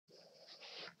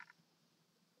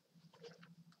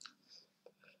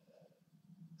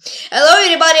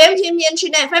everybody, I'm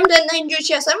Cherniaiev. I'm the 9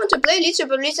 chess. I want to play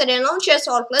SuperBlitz and launch chess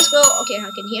org. Let's go. Okay, how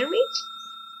can you hear me?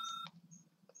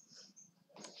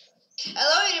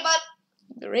 Hello everybody.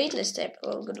 Great, let's type.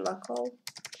 Oh, good luck all.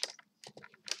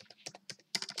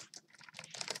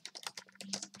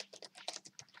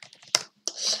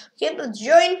 Okay, let's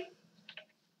join.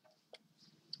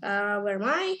 Where am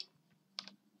I?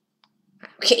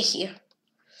 Okay, here.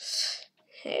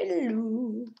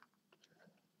 Hello.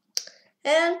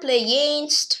 And play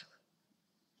against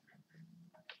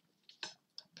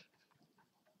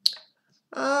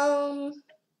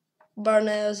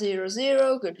Barnell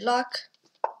 00. Good luck.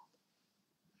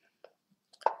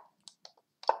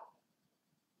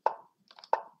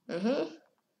 Okay,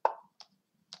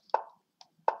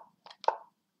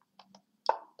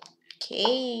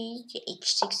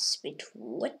 h6 bit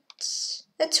what?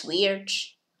 That's weird.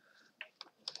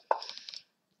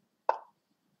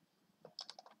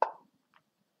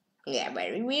 Yeah,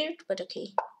 very weird, but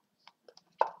okay.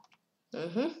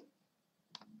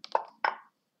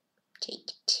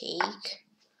 Take.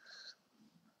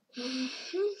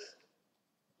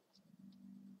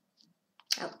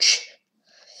 Ouch.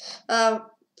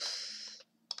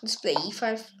 Let's play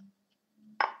e5.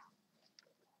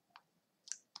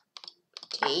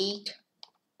 Take.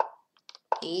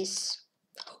 Peace.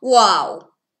 Wow.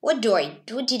 What did I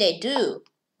do?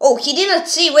 Oh, he did not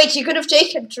see. Wait, he could have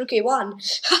taken rook a1.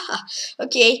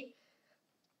 Okay.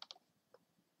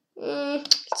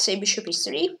 Let's say bishop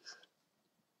e3.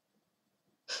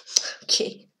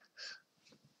 Okay.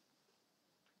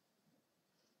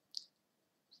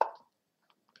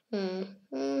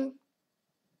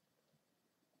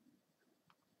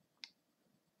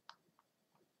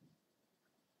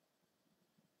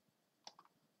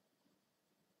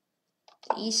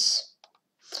 Please.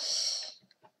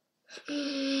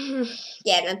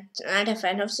 Yeah, not a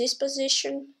fan of this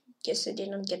position. Guess I did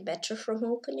not get better from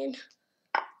opening.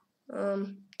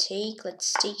 Take.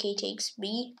 Let's take a takes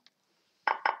b.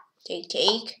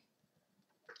 Take.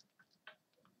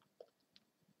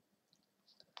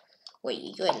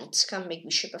 Wait, let's come make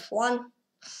bishop f1.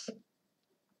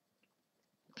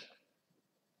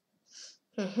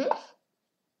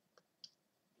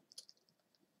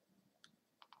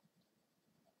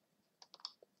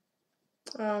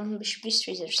 Bishop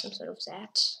b3, there's some sort of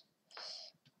that.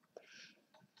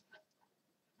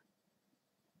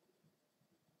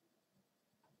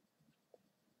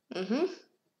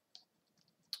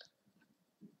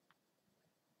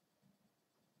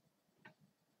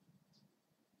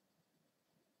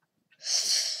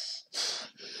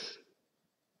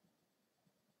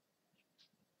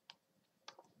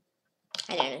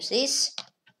 I don't know this.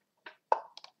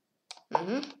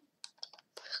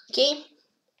 Okay.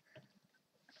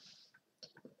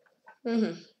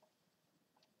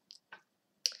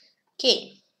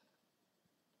 Okay.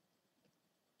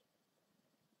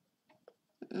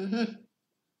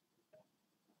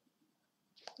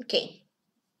 Okay.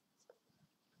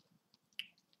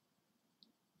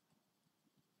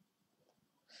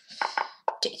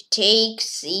 Take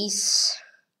this.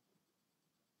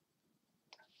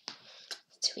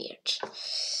 It's weird.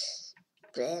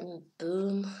 Then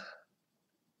boom.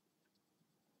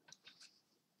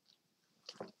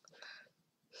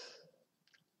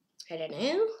 I don't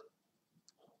know.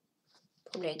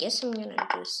 Probably, I guess I'm gonna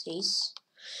do this.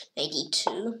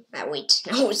 92. Wait,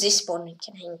 no, this pawn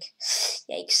can hang.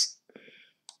 Yikes.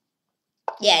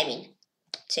 Yeah, I mean,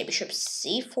 say bishop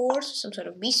c4, so some sort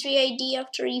of b3 ID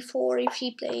after e4 if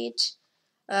he played.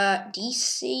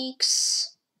 D6.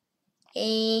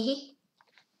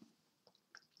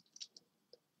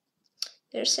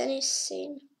 There's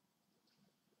anything.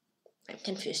 I'm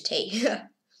confused. Hey,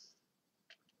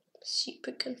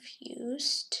 super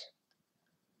confused.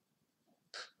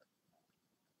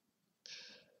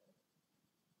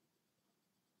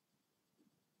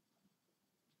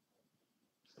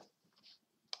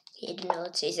 I don't know.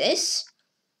 Let's say this.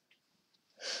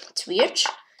 It's weird.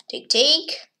 Take.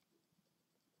 Take.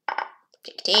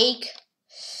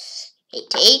 Hey,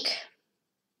 take.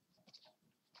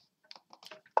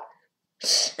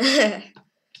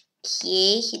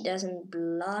 Okay, he doesn't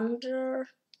blunder.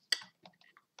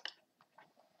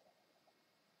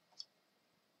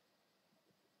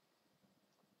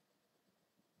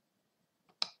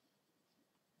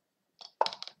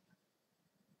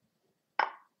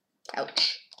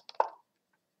 Ouch.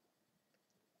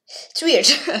 It's weird.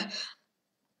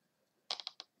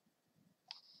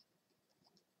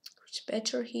 Who's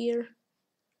better here?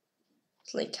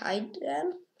 It's like tied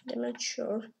then? I'm not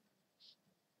sure.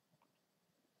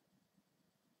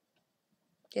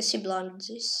 Guess he blundered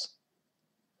this.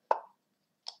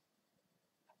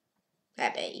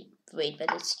 Wait,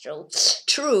 but it's true.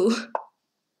 True.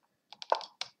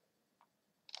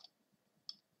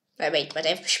 Wait, but I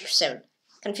have bishop 7.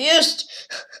 Confused.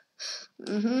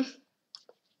 I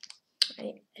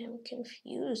am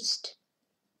confused.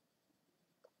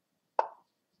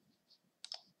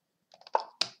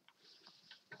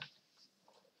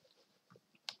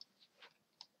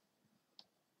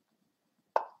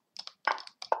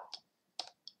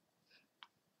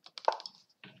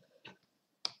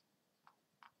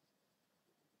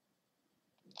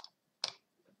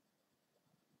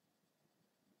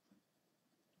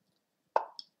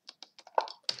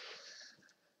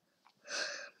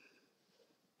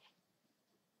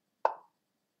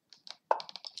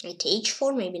 Knight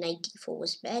h4, maybe knight d4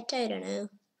 was better, I don't know.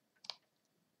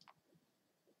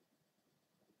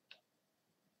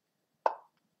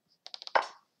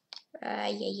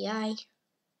 Ay.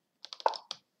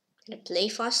 Gonna play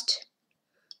fast.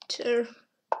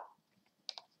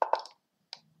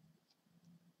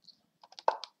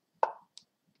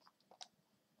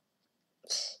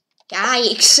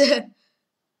 Yikes!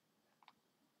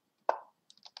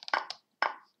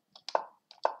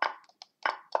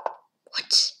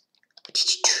 What? What did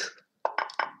you do?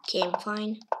 Okay, I'm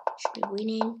fine. Should be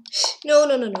winning.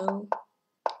 No.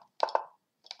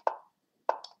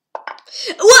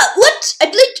 What? I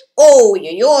played. Oh,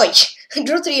 yoy.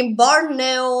 Draw 3 in bar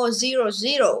now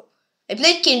 0-0. I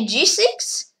played king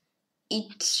g6.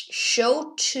 It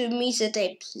showed to me that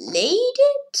I played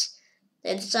it.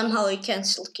 Then somehow I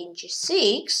cancelled king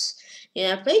g6.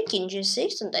 Then I played king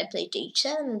g6 and I played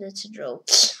h7 and that's a draw.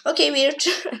 Okay, weird.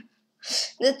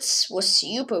 That was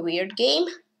super weird game.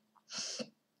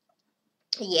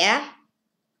 Yeah.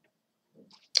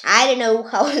 I don't know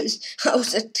how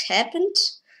that happened.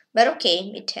 But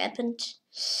okay, it happened.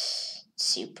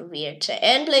 Super weird.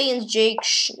 And playing Jake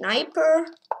Sniper.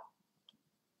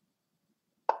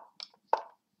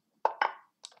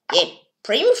 Yeah,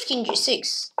 prey move king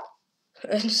g6.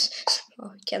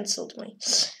 Oh, I cancelled my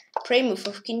prey move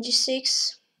of king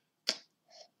g6.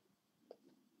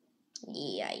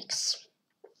 Yikes.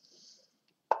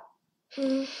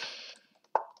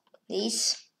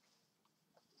 These.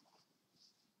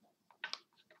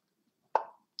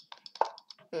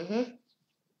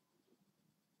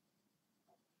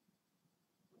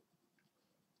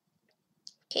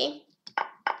 Okay.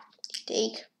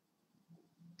 Take.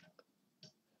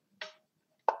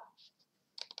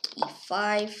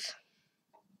 e5.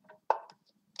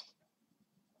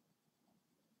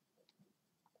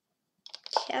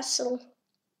 Castle.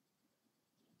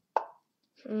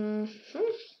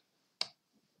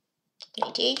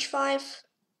 Knight h5.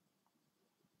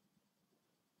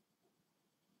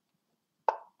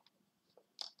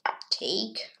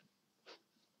 Take.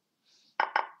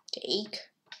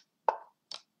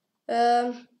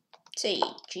 Say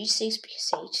g6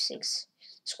 because h6 is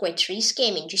quite risky.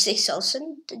 I mean, g6 also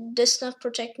does not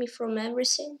protect me from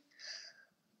everything.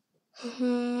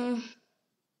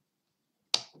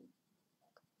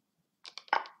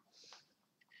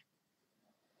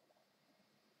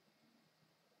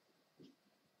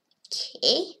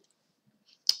 Okay.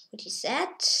 What is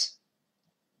that?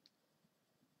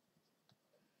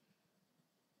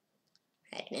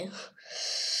 I don't know.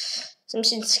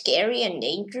 Something scary and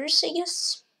dangerous, I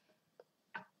guess.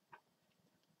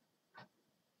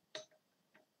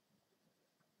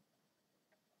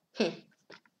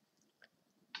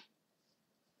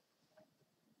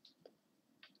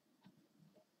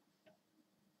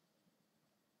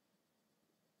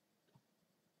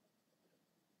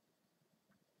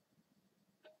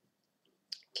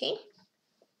 Okay.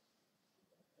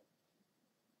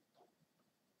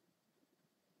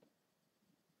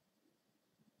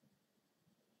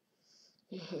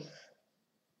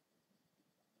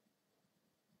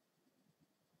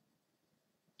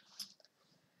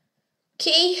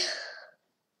 Okay.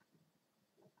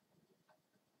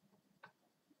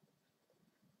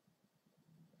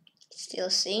 Still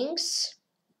things.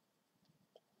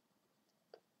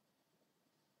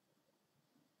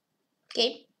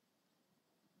 Okay.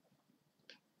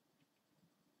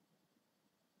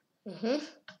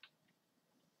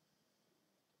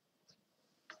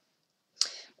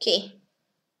 Okay.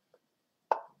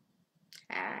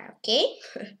 Okay.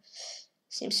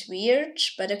 Seems weird,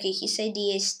 but okay, his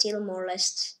idea is still more or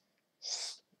less.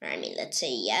 I mean, let's say,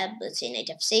 yeah, let's say knight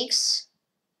f6.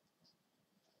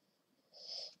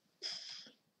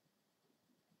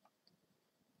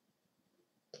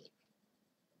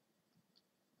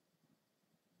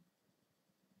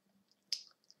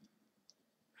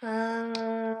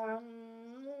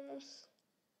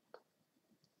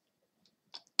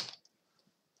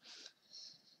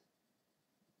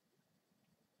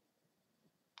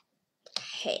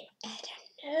 Hey, I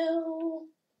don't know.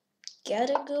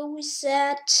 Gotta go with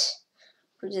that.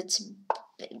 That's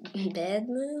a bad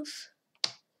move.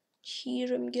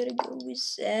 Here I'm gonna go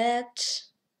with that.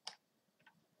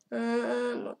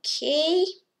 Okay.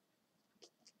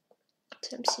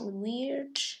 Something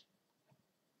weird.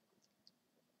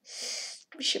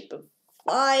 Bishop of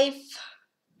 5.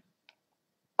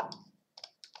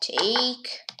 Take.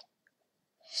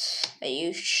 Are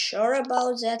you sure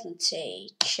about that? Let's say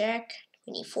check.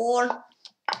 24.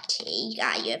 Take.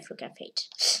 Ah, you have rook f8.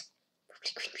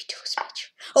 Probably queen b2 is better.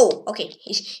 Oh, okay.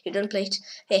 You don't play it.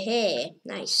 Hey, hey.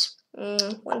 Nice.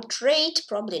 One trade?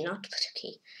 Probably not, but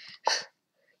okay.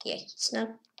 Yeah, it's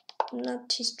not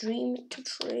his dream to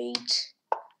trade.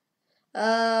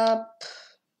 Gotta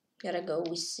go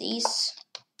with this.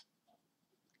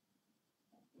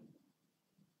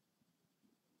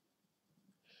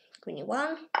 Queen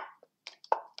 1.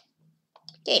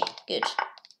 Okay, good.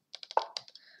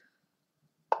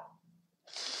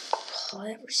 Oh,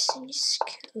 everything is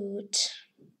good.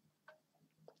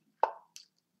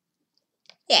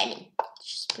 Yeah, I mean,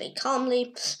 just play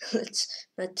calmly. Let's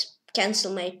not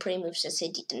cancel my pre-moves as I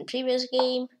did in the previous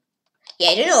game.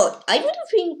 Yeah, I don't know. I would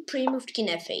have been pre-moved king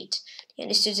f8. He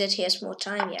understood that he has more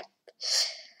time. Yeah.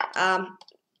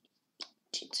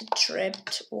 The trap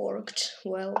worked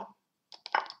well.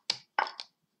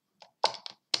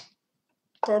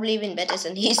 Probably even better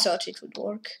than he thought it would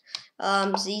work.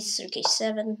 This rook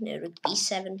a7, no, rook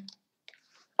b7.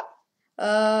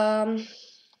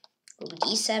 Rook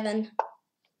d7,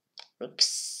 rook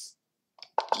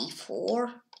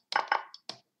d4.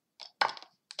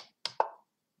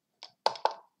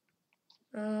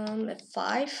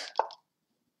 F5.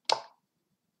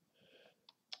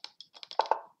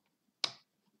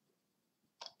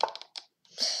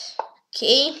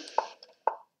 Okay.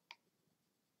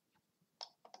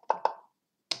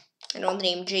 Another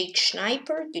name, Jake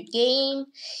Sniper. Good game.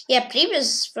 Yeah,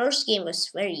 first game was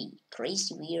very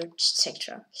crazy, weird,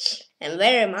 etc. And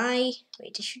where am I?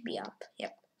 Wait, it should be up.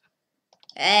 Yep.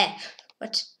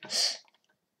 What?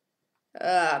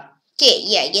 Okay,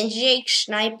 yeah, against Jake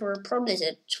Sniper, probably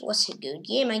that was a good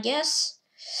game, I guess.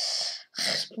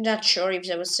 Not sure if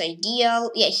that was ideal.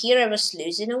 Yeah, here I was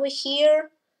losing over here.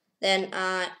 Then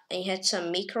I had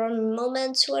some micro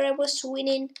moments where I was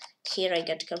winning. Here I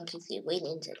got completely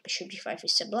winning. Then bishop d5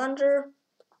 is a blunder.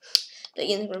 The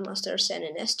International Grandmaster sent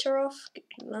an Nesterov. Good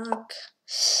luck.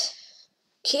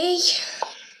 Okay.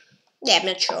 Yeah, I'm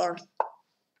not sure.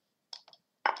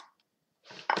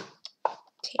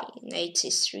 Okay, knight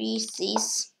c3,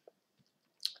 this.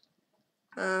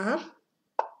 Knight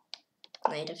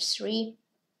f3.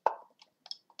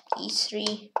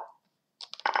 e3.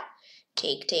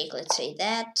 Take, let's say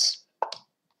that.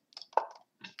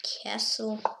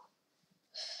 Castle.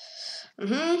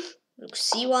 Rook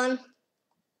c1.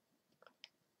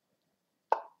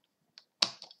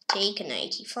 Take,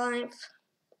 knight e5.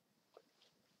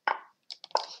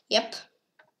 Yep.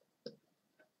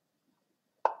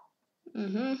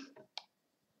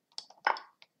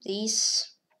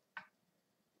 These.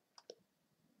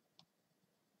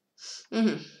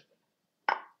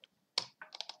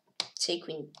 Take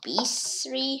queen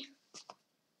b3.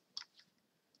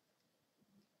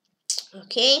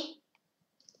 Okay.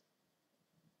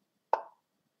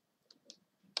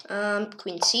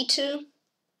 Queen c2.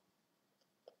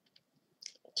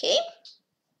 Okay.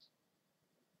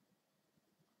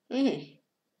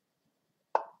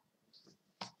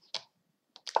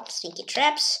 Sneaky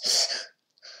traps.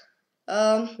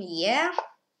 Yeah.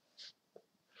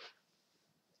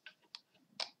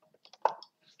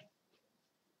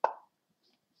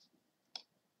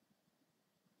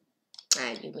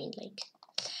 You mean like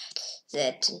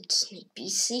that and knight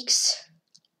b6?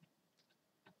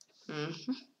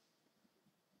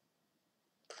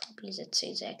 Probably that's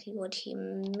exactly what he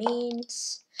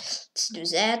means. Let's do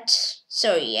that.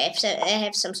 Sorry, I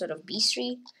have some sort of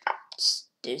b3. Let's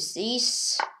do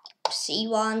this.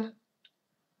 c1.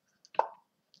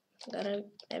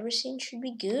 Everything should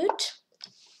be good.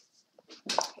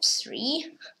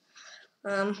 3.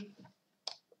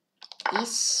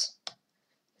 This.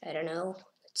 I don't know.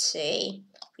 Let's say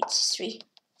it's 3.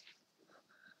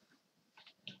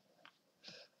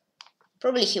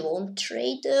 Probably he won't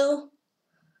trade though.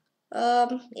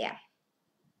 Yeah.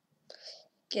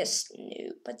 Guess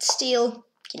no, but still,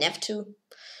 can have to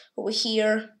over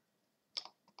here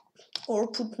or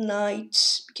put knight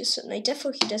because knight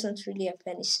f4 he doesn't really have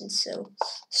anything. So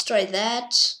let's try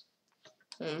that.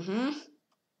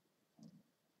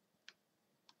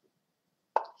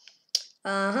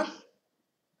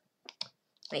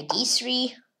 Knight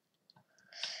d3.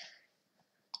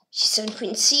 She's d7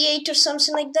 queen c8 or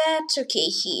something like that. Okay,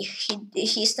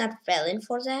 he's not falling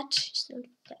for that. He's not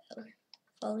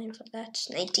falling for that.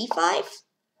 Knight d5.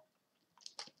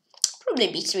 Probably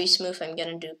b3 smooth. I'm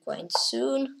gonna do quite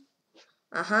soon.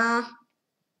 Yeah,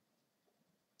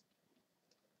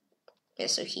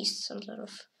 so he's some sort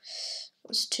of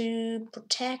wants to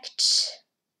protect.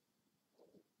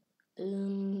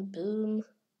 Boom, boom.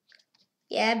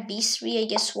 Yeah, b3 I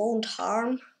guess won't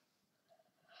harm.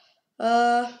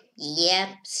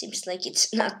 Yeah, seems like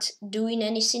it's not doing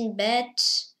anything bad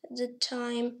at the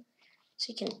time.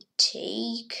 So you can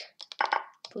take,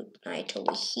 put knight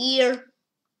over here.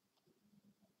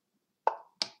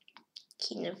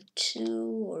 King of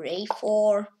 2 or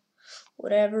a4,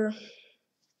 whatever.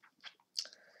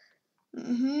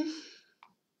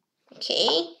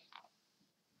 Okay.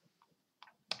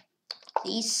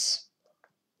 This.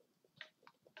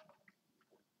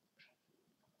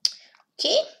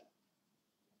 Okay.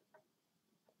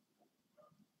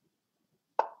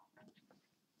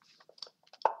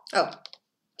 Oh,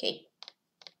 okay.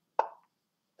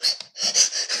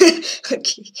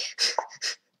 Okay.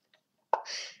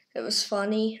 That was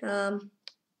funny. Yeah.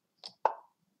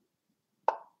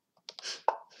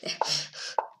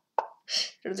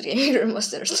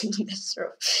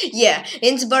 Yeah,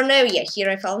 in Barnavia here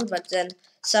I found, but then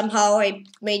somehow I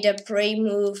made a prey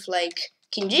move like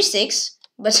King G6,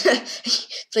 but he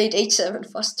played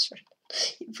H7 faster.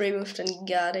 He prey moved and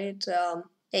got it.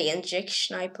 Yeah, and Jack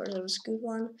Sniper, that was a good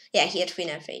one. Yeah, he had Queen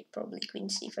F8, probably Queen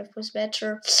C5 was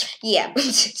better. Yeah, but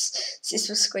this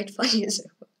was quite funny as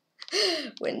well.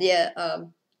 When he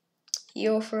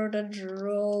offered a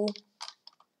draw.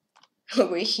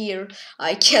 Over here,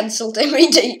 I cancelled every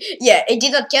day. Yeah, I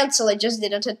did not cancel, I just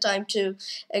didn't have time to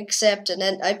accept, and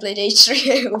then I played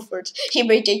h3, I offered. He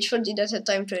made h4, did not have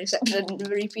time to accept, and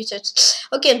repeat it.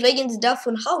 Okay, I'm playing against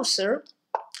Dafun Hauser.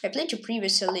 I played you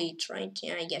previous elite, right?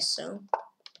 Yeah, I guess so.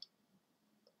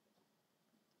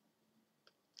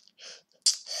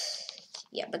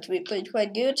 Yeah, but we played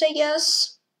quite good, I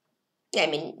guess. I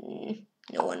mean,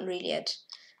 no one really had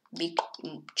big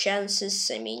chances.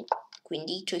 I mean, Queen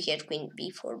d2, he had Queen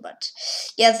b4, but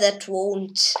yeah, that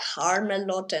won't harm a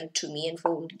lot and to me and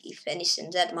won't give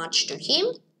anything that much to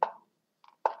him.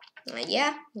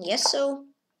 Yeah, I guess so.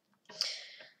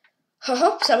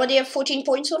 Somebody have 14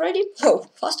 points already? Oh,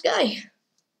 fast guy.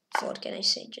 What can I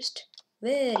say? Just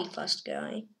very fast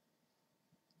guy.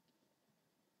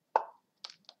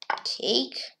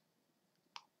 Take.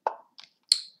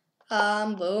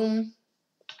 Boom.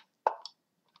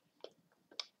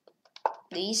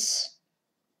 This.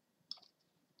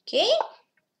 Okay.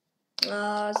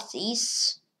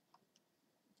 This.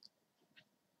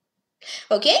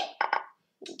 Okay.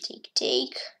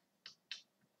 Take.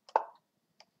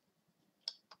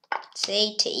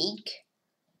 Say take.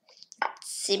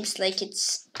 Seems like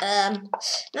it's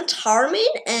not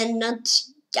harming and not.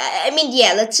 I mean,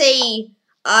 yeah. Let's say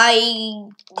I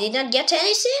did not get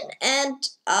anything, and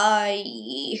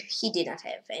he did not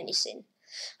have anything.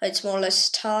 It's more or less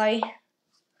tie.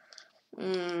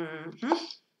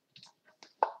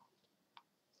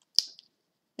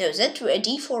 No, that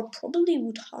d4 probably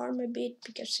would harm a bit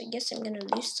because I guess I'm gonna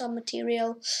lose some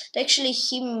material. Actually,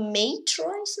 he may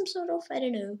try some sort of, I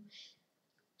don't know.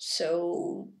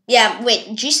 So yeah, wait,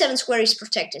 g7 square is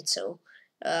protected, so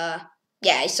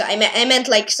yeah, so I meant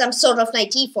like some sort of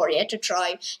knight e4, yeah, to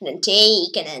try and then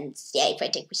take, and then yeah, if I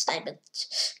take this time, but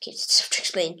okay, it's tough to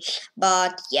explain.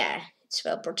 But yeah, it's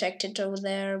well protected over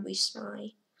there with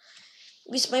my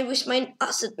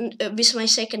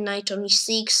second knight on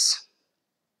e6.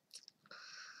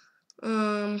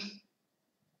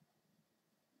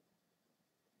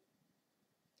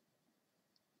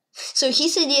 So he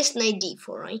said yes, knight d4,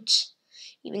 right?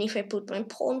 Even if I put my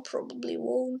pawn, probably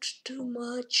won't do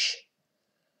much.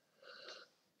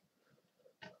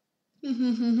 I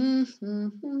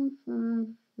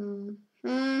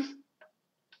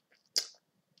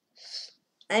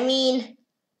mean,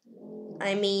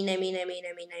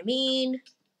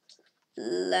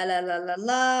 la la la la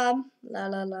la, la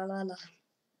la la la la.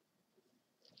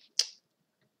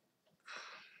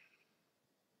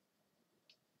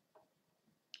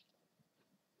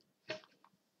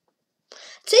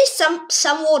 Say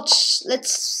somewhat,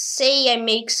 let's say I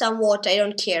make somewhat I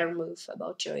don't care move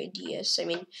about your ideas. I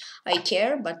mean, I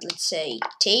care, but let's say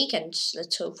take, and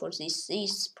let's hope for this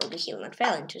probably he'll not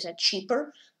fall into that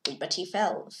cheaper, but he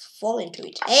fall into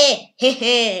it. Hey, hey,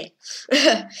 hey.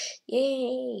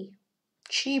 Yay,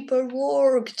 cheaper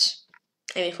worked.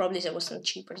 I mean, probably that wasn't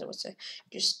cheaper, that was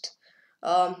just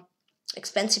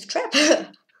expensive trap.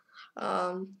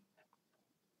 I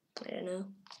don't know.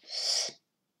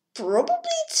 probably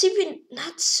it's even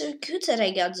not so good that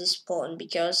I got this pawn,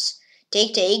 because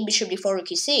take bishop d4 rook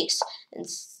e6, and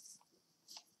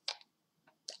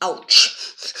ouch.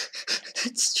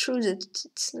 That's true that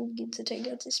it's not good that I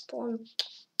got this pawn.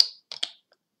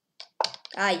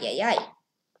 Ay.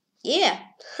 Yeah.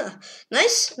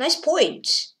 Nice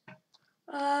point.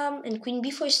 And queen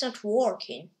b4 is not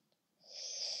working.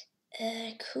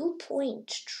 Cool point,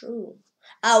 true.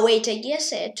 Wait, I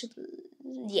guess I had to...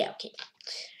 Yeah, okay.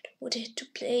 What I had to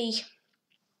play...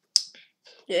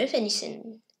 Do I have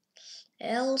anything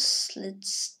else?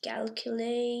 Let's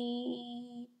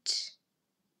calculate...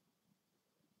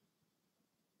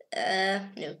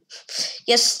 No.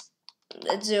 Yes,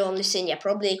 that's the only thing. Yeah,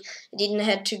 probably I didn't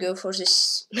have to go for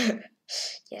this...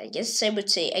 Yeah, I guess I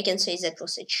can say that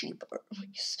was a cheaper.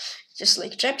 Just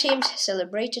like trapped him,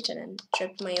 celebrated, and then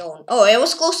trapped my own. Oh, I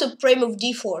was close to prime move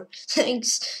d4.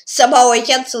 Thanks. Somehow I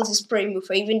cancelled this prime move.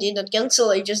 I even did not cancel,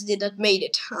 I just did not made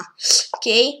it.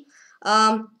 Okay.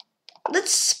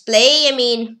 Let's play. I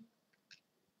mean,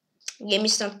 game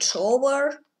is not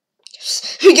over.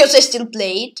 Because I still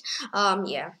played.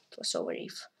 Yeah, it was over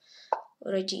if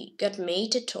already got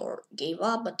mated or gave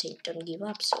up, but he don't give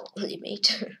up, so only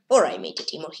mate. Or I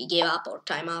mated him, or he gave up, or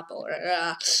time up, or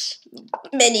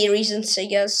many reasons, I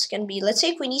guess, can be. Let's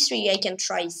say queen e3, I can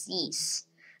try this.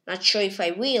 Not sure if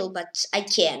I will, but I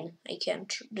can. I can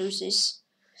do this.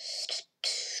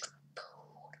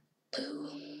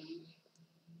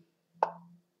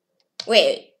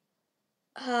 Wait.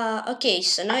 Okay,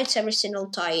 so now it's everything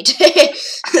all tied.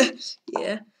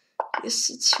 Yeah. Yes,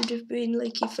 it should have been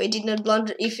like, if I did not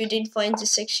blunder, if you didn't find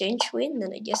this exchange win,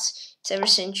 then I guess it's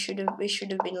everything should have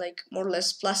been like more or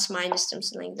less plus minus,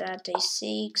 something like that.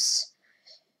 A6.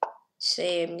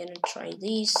 Say I'm gonna try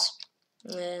this,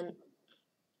 and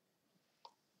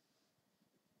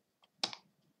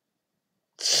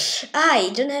I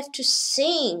don't have to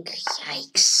think.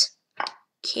 Yikes.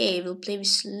 Okay, we'll play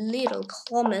with little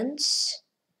comments.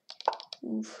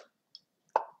 Oof.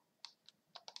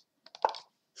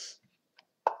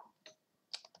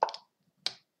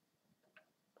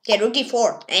 Okay, rook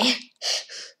d4.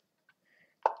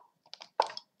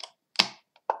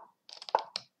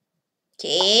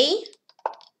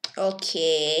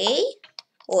 Okay.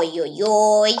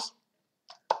 Oi.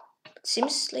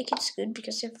 Seems like it's good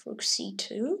because I have rook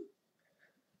c2.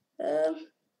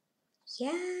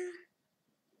 Yeah.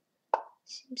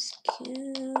 Seems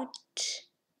good.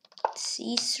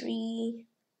 c3.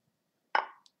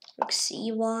 Rook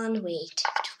c1. Wait, I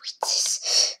have to wait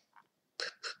this.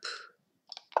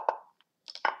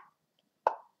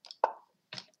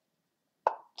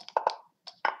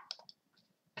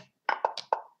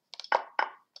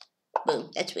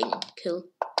 Boom, that's winning. Cool.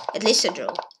 At least a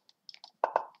draw.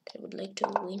 I would like to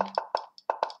win.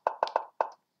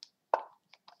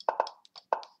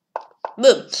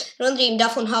 Boom. Don't dream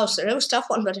Tykhon house. It was tough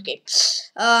one, but okay.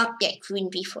 Yeah, queen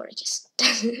b4, I guess.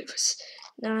 It was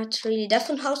not really.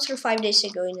 Tykhon house 5 days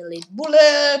ago in a late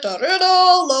bullet. La.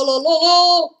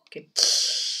 Okay.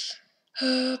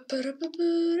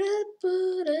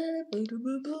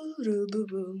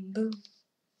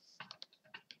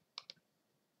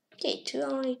 Okay,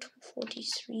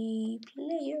 243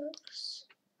 players.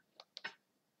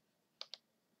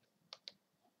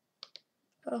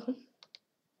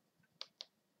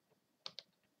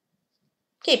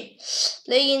 Okay,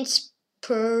 play against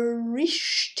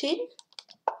Prishtin.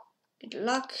 Good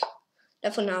luck.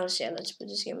 Tykhon house, yeah, let's put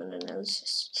this game on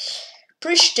analysis.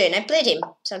 Prishtin, I played him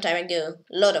some time ago.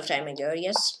 A lot of time ago,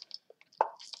 yes.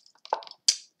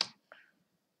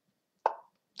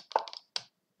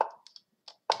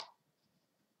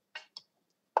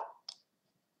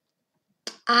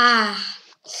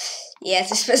 Yeah,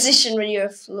 this position where you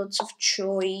have lots of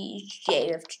choice. Yeah,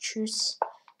 you have to choose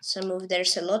some move.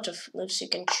 There's a lot of moves you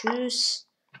can choose.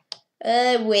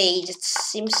 Wait, it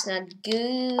seems not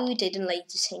good. I don't like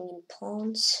these hanging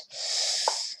pawns.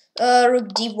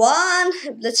 Rook d1.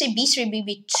 Let's say b3,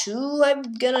 bb2. I'm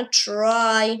gonna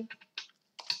try.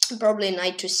 Probably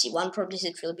knight to c1. Probably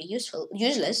it will be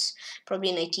useless.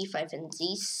 Probably knight e5 and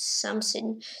this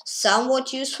something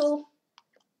somewhat useful.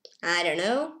 I don't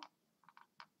know.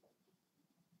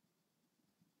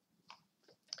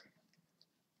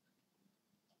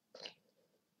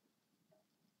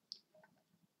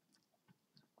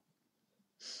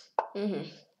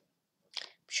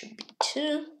 Should be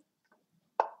 2.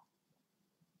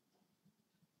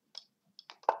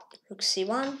 Rook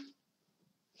c1.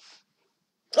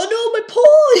 Oh no, my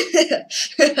pawn!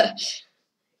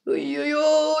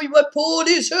 Oi, my pawn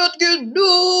is hurting.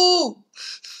 No.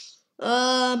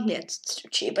 Yeah, it's too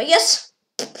cheap, I guess.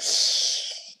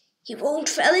 He won't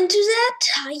fall into that.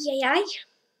 Ay.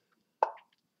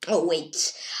 Oh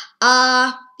wait.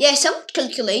 Yeah, someone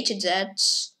calculated that.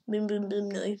 Boom.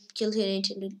 No,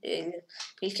 calculating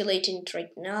it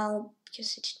right now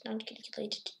because it did not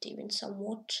calculate it even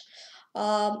somewhat.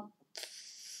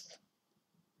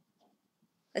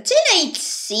 Let's say knight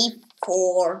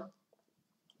c4.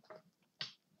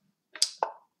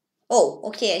 Oh,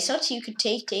 okay. I thought you could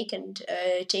take and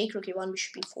take rook e1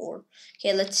 bishop e4.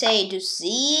 Okay, let's say do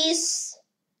this.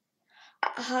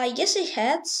 I guess I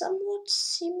had somewhat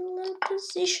similar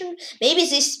position. Maybe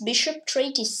this bishop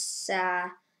trait is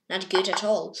not good at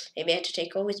all. Maybe I had to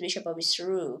take always bishop over his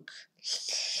rook.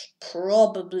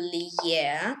 Probably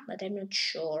yeah, but I'm not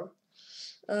sure.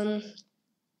 I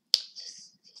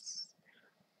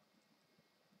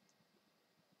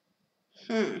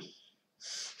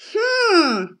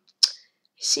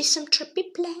see some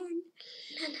trippy plan.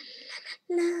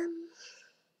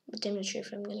 But I'm not sure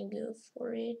if I'm gonna go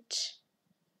for it.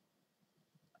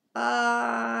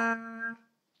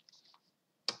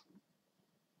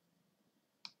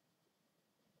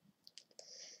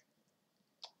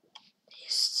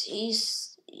 This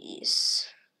is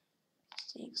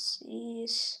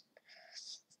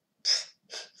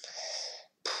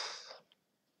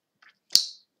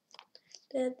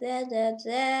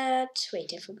that.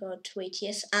 Wait, I forgot. Wait,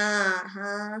 yes.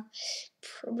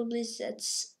 Probably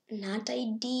that's not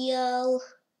ideal.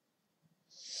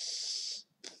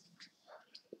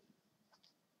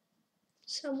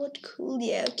 Somewhat cool.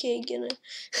 Yeah, okay, gonna.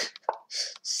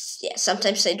 Yeah,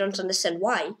 sometimes I don't understand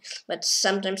why, but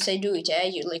sometimes I do it. Yeah,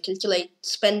 you like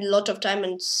spend a lot of time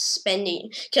and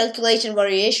calculating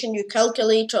variation. You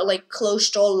calculate or like close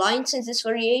to all lines in this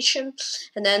variation,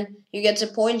 and then you get the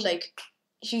point like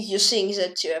you think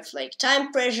that you have like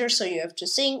time pressure, so you have to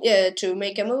to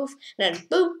make a move, and then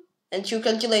boom, and you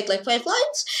calculate like 5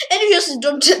 lines, and you just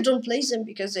don't play them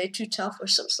because they're too tough or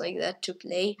something like that to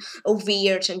play, or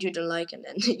weird, and you don't like, and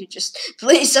then you just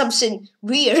play something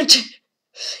weird.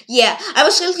 Yeah, I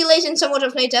was calculating somewhat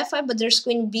of knight f5, but there's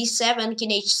queen b7, king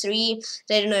h3.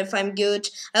 I don't know if I'm good.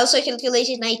 I also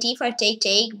calculated knight e5,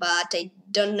 take, but I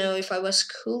don't know if I was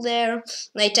cool there.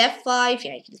 Knight f5,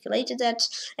 yeah, I calculated that.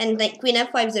 And like queen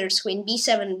f5, there's queen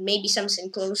b7, maybe something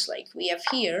close like we have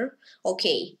here.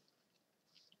 Okay.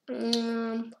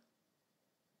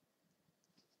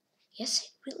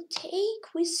 Yes, I will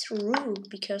take with rook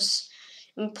because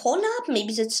pawn up,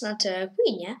 maybe that's not a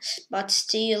queen, yeah, but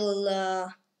still,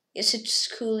 yes, it's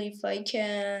cool if I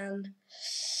can.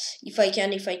 Yikes.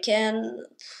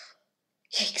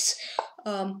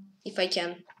 If I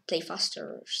can play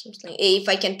faster or something, if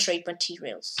I can trade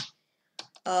materials.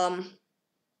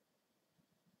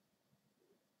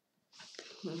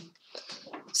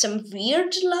 Some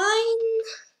weird line.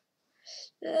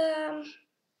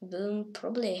 Boom,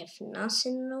 probably have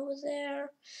nothing over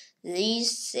there.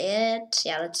 This, it.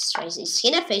 Yeah, let's try this.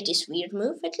 King f8 is weird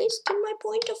move, at least in my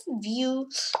point of view.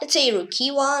 Let's say rook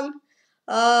e1.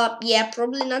 Yeah,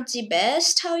 probably not the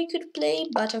best how you could play,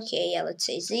 but okay, yeah, let's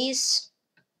say this.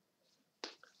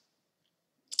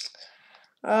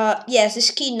 Yeah, this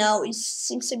key now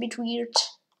seems a bit weird.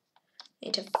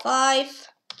 Knight f5.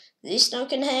 This now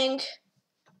can hang.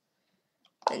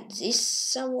 And this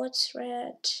somewhat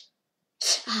threat.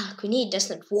 Queen e does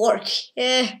not work.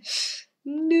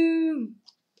 No.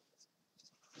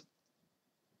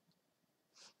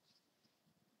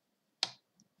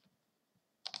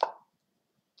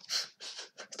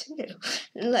 I don't know.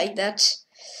 Like that.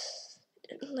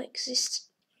 I don't like this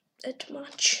that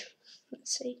much.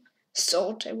 Let's say.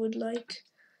 Thought I would like.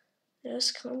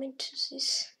 Just come into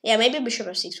this. Yeah, maybe bishop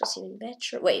f6 was even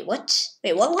better. Wait, what?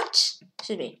 Wait, what?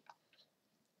 Excuse me.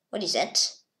 What is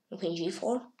that? Queen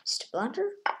g4? Is it a blunder?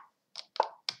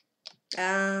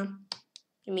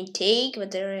 You mean take, but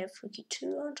there I have rook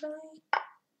e2, aren't I?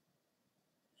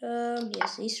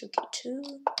 Yes, this rook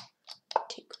e2.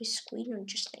 Take with queen on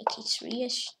just knight e3. I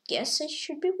guess I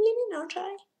should be winning, aren't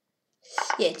I?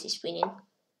 Yeah, it is winning.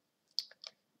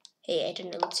 Hey, I don't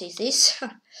know what is this.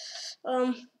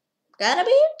 Got a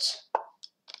bit.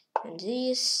 And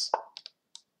this.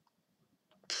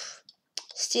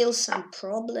 Still some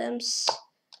problems.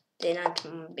 They're not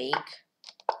big.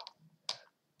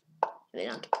 They're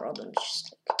not problems,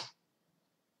 just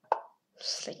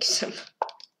like some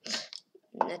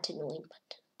not annoying,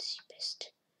 but it's the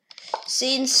best.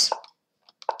 Since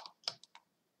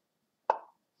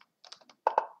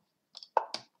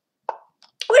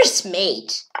where's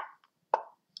mate?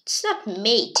 It's not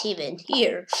mate even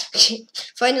here.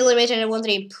 Finally made an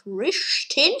 1-3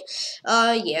 Prishtin.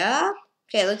 Yeah.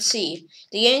 Okay, let's see.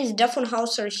 The against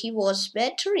Duffenhauser, he was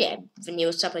better. Yeah, when he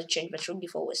was up, I changed, but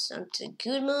before was not a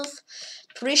good move.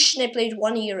 Prishn, I played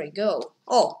 1 year ago.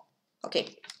 Oh,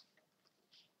 okay.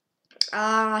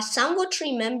 Somewhat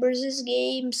remembers this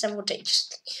game. Somewhat I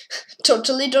just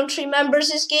totally don't remember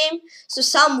this game. So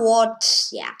somewhat,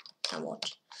 yeah,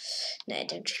 somewhat. No, I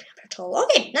don't remember at all.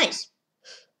 Okay, nice.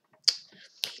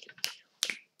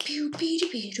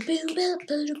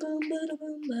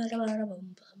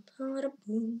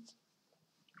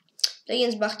 Play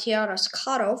against Bakhtiar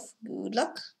Askarov. Good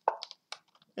luck.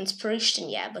 Inspiration,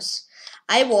 yeah, but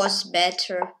I was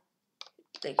better.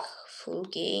 Like full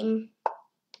game.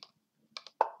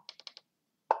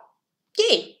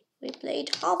 Yay! We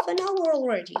played half an hour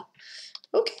already.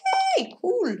 Okay,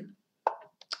 cool.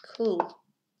 Cool.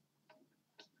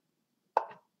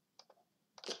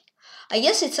 I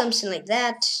guess it's something like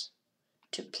that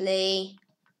to play.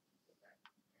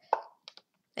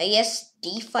 I guess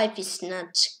d5 is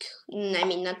not, I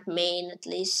mean not main at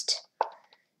least.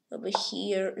 Over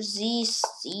here, these,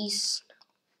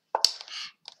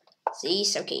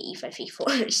 okay, e5,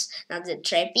 e4 is not that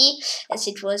trappy as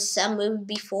it was some move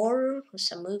before, or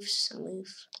some move.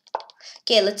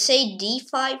 Okay, let's say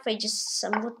d5, I just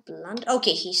somewhat blunt.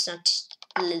 Okay, he's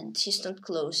not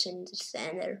close in the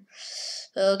center.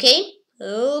 Okay.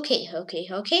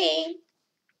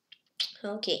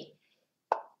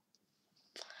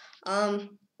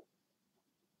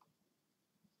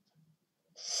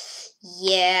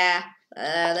 Yeah.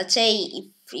 Let's say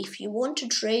if you want to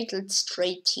trade, let's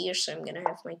trade here. So I'm gonna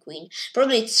have my queen.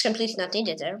 Probably it's completely not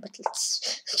needed there, but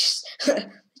let's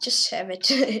just have it.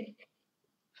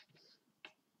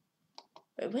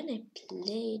 But when I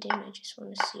played him, I just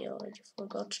want to see. I already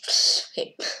forgot.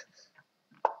 Okay.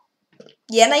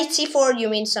 Yeah, knight c4. You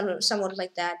mean somewhat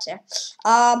like that? Yeah.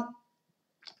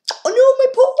 Oh no, my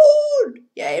pawn!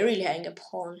 Yeah, I really hang a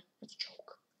pawn. That's a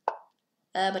joke.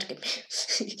 But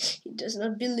he does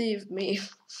not believe me.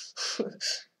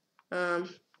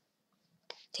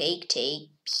 Take,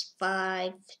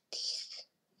 b5.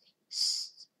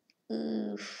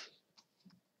 Oof.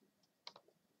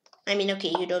 I mean,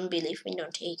 okay, you don't believe me,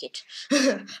 don't take it.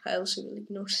 I also will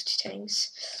ignore such things.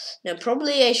 No,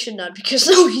 probably I should not, because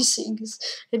now he sings.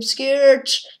 I'm scared.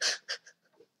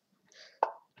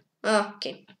 Oh,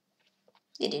 okay.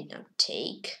 He did not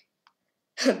take.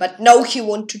 But now he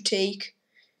wants to take.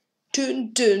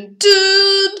 Dun dun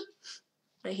dun!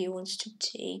 Now he wants to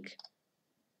take.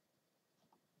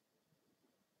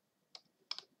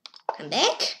 Come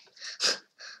back.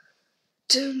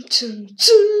 Dun dun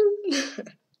dun!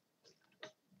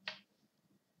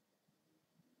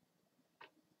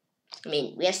 I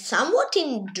mean, we are somewhat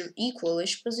in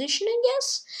equalish position, I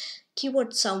guess.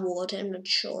 Keyword somewhat, I'm not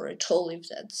sure at all if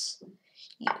that's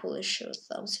equalish or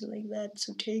something like that.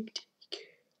 So take.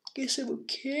 Guess I'm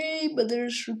okay, but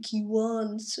there's rook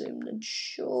e1, so I'm not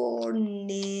sure.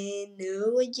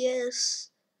 No, I guess.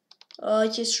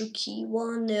 Just rook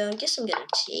e1. No, I guess I'm gonna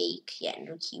take. Yeah,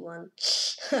 rook e1.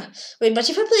 Wait, but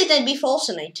if I play that b4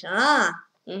 also knight.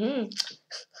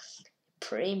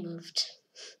 Prey moved.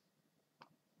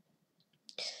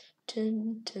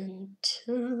 Dun dun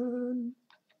dun.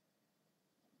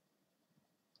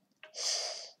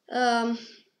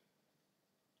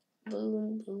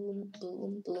 Boom, boom,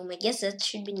 boom, boom. I guess that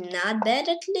should be not bad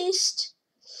at least.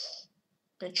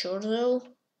 Not sure though.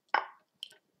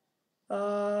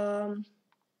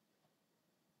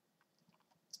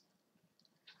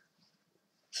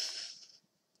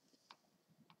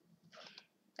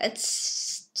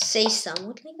 Let's say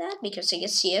somewhat like that, because I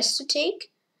guess he has to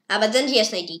take. But then he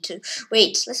has knight d2.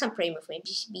 Wait, let's not pray move.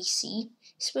 Maybe bc.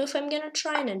 This move I'm gonna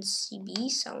try, and then cb,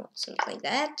 something like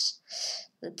that.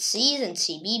 Let's see, then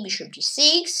cb, bishop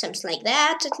d6, something like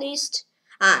that at least.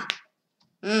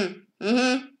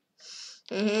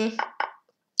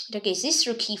 Okay, is this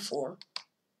rook e4?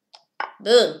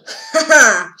 Boom.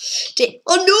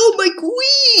 Oh no, my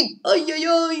queen! Ay, ay,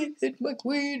 ay, I hit my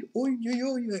queen. Oy, ay,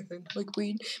 ay, I hit my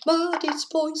queen. But it's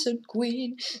poison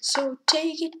queen. So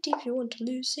take it if you want to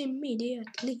lose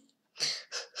immediately.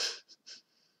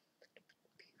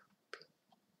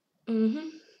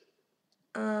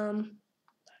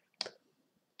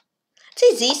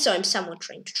 Say this, so I'm somewhat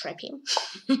trying to trap him.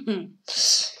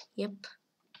 Yep.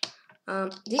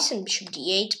 This and bishop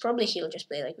d8. Probably he'll just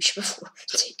play like bishop f4.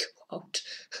 Take out.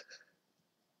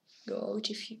 Go out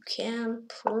if you can.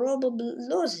 Probably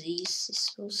lose this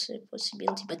is also a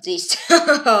possibility, but this.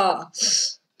 I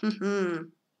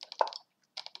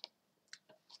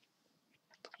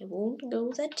won't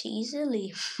go that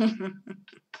easily.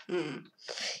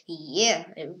 Yeah,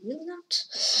 I will not.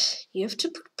 You have to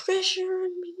put pressure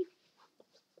on me.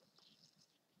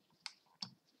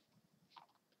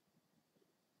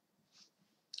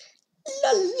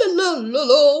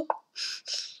 la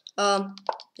la.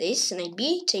 This knight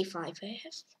b8, a5 I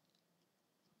have.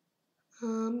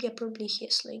 Yeah, probably he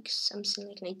has like something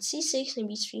like knight c6, knight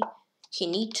b3. He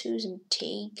need to and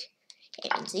take,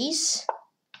 and this.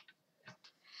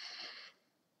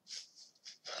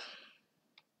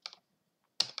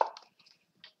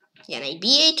 Yeah, knight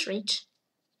b8, right?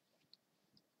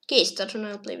 Okay, start to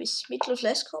now play with a bit of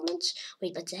less comments.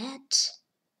 Wait, but that.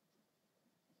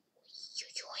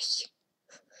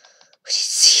 What is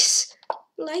this?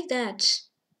 Like that.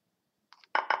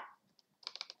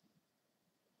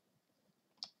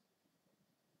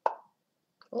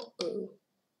 Uh-oh.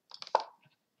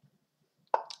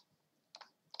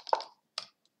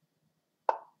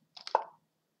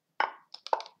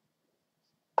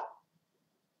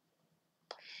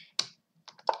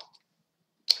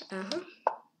 Uh-huh.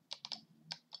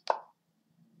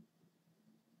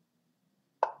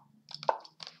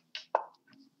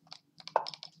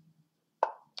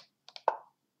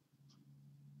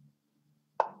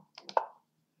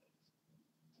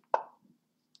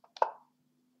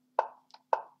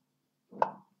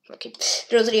 Okay,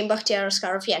 draw 3 and Bakhtiar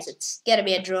Askarov. Yes, it's gotta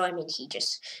be a draw. I mean, he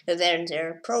just go there and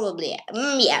there. Probably,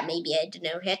 yeah, maybe, I don't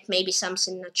know, hit, maybe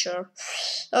something, not sure.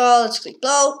 Let's click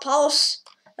blow, pause.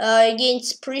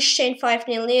 Against Prishtin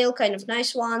 5-0, kind of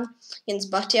nice one. Against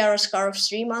Bakhtiar Askarov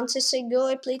 3 months ago,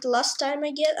 I played last time,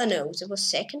 I guess. Oh no, it was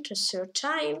second or third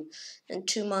time. And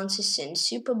 2 months in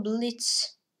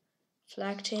SuperBlitz.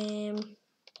 Flagged him.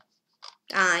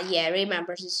 Ah, yeah, I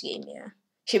remember this game, yeah.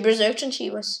 She berserked and she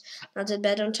was not that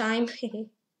bad on time.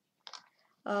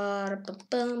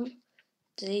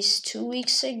 This 2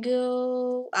 weeks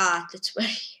ago. Ah, that's where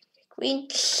queen.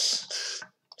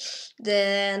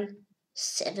 Then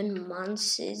 7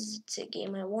 months is the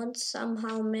game I won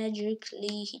somehow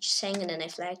magically. He just sang and then I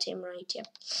flagged him, right? Yeah.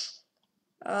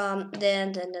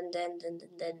 Then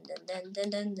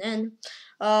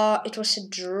it was a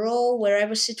draw where I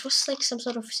was. It was like some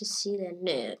sort of Sicilian.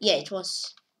 No, yeah, it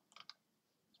was.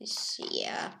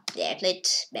 Yeah, I played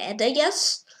bad, I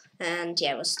guess, and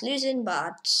yeah, I was losing,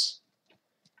 but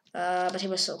he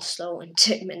was so slow and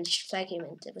managed to flag him,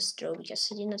 and it was a draw because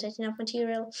he did not have enough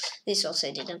material. This also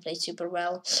I didn't play super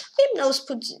well. Hypnos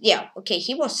put, yeah, okay,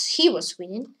 he was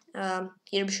winning.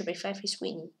 Here bishop a5, he's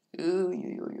winning.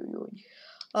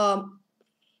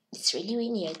 It's really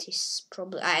winning. It is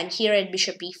probably, and here at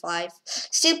bishop e5,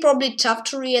 still probably tough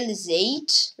to realize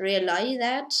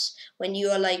that when you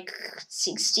are like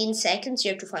 16 seconds,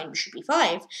 you have to find bishop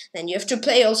e5. Then you have to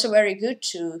play also very good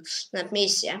to not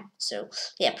miss. Yeah. So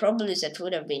yeah, probably that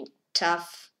would have been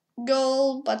tough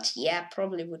goal, but yeah,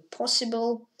 probably would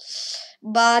possible.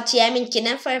 But yeah, I mean, king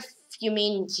f5. You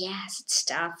mean, yes, it's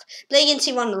tough. Play against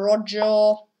c1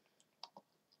 Roger.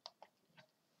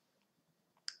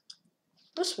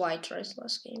 It was white, right?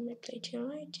 Last game I played here,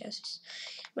 right? Yes.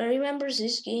 I remember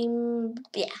this game.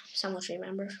 Yeah, somewhat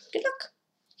remember. Good luck.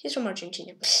 He's from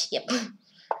Argentina. Yep.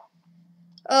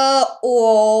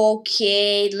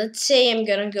 Okay. Let's say I'm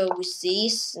gonna go with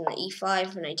this.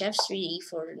 E5, knight f3,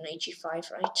 e4, knight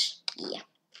g5, right? Yeah.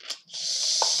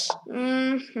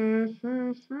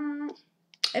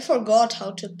 I forgot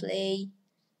how to play.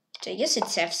 I guess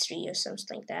it's f3 or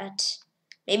something like that.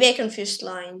 Maybe I confused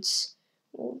lines.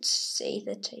 Would say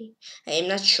that I am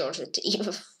not sure that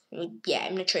yeah,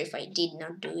 I'm not sure if I did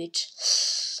not do it.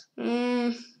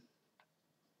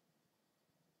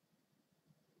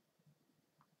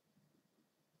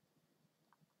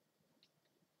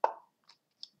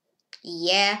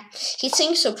 Yeah, he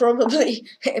thinks so. Probably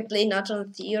I play not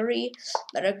on theory,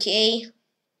 but okay.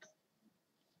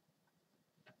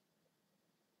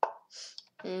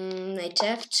 I'd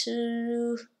have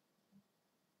to.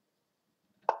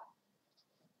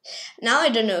 Now I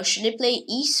don't know. Should I play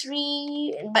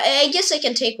e3? But I guess I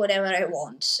can take whatever I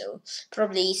want. So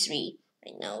probably e3.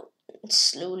 I know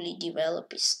slowly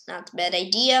develop is not a bad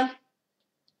idea.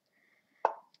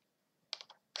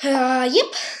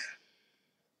 Yep.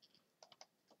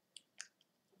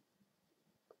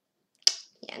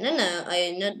 Yeah, no.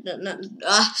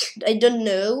 I don't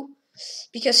know.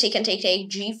 Because he can take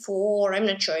g4. I'm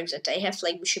not sure if that I have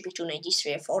like bishop e2, knight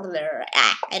d3, f4 there.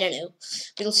 I don't know.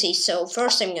 We'll see. So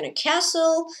first I'm gonna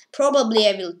castle. Probably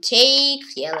I will take.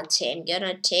 Yeah, let's say I'm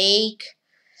gonna take.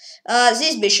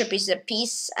 This bishop is a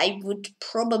piece I would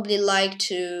probably like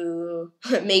to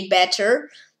make better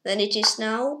than it is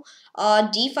now.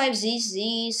 D5,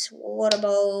 this. What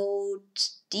about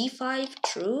d5?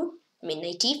 True. I mean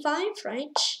knight d5,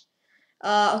 right?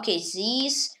 Okay,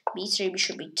 these b3,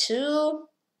 bishop b2.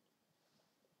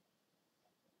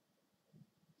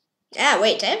 Ah,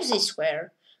 wait, I have this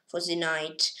square for the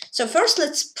knight. So first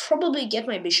let's probably get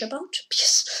my bishop out,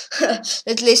 because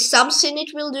at least something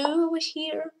it will do over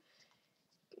here.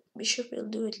 Bishop will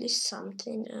do at least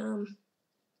something.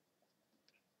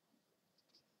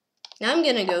 Now I'm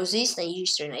gonna go this, knight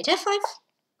g3, knight f5.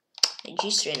 Knight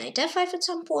g3, knight f5 at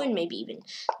some point, maybe even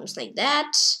something like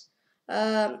that.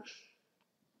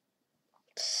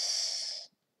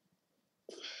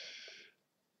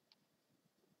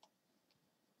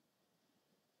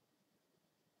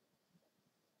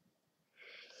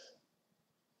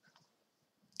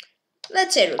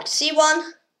 Let's say rook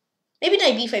c1, maybe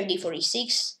knight b5, d4,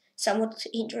 e6, somewhat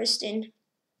interesting.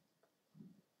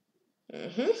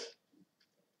 Yeah,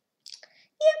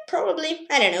 probably,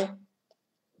 I don't know.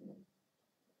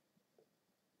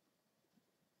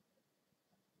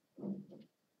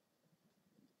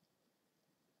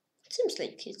 Seems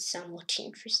like it's somewhat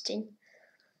interesting.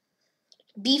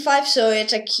 b5, so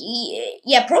it's a key.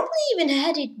 Yeah, probably even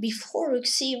had it before rook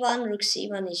c1. Rook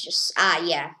c1 is just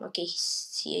yeah. Okay,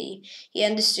 he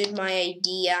understood my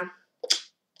idea.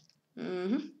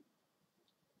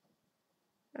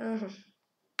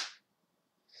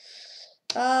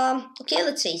 Okay,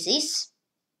 let's say this.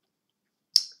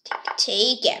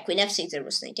 Take. Yeah, queen f6. There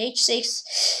was knight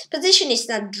h6. Position is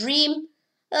not dream.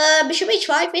 Bishop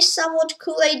h5 is somewhat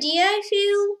cool idea, I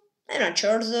feel. I'm not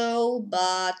sure though,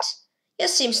 but yeah,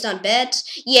 seems not bad.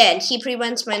 Yeah, and he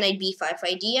prevents my knight b5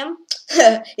 idea.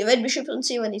 If I had bishop on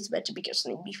c1, it's better because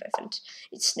knight b5 and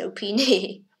it's no pin.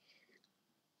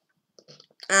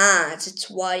 That's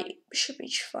why bishop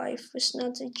h5 was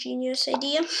not a genius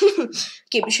idea.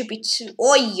 Okay, bishop e2.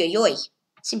 Oi, oi, oi.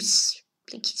 Seems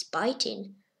like he's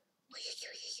biting.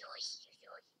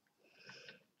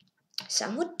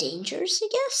 Somewhat dangerous, I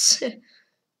guess.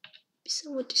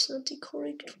 Somewhat is not the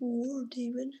correct word,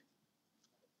 even.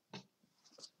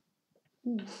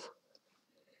 Oof.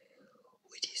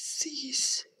 What is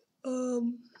this?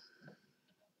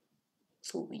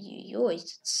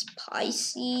 It's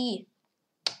spicy.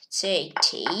 Let's say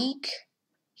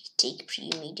take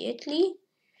pre-immediately.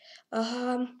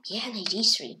 Yeah, knight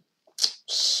d3.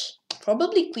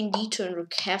 Probably queen d2 and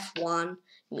rook f1.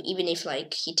 Even if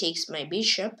like he takes my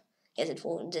bishop, yes,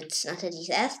 that's not a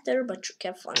disaster. But rook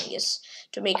f1, I guess,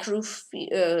 to make rook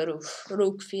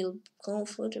feel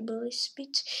comfortable is a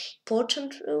bit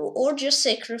important, or just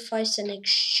sacrifice an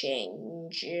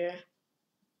exchange.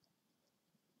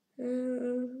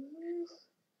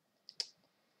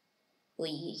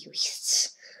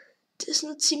 Does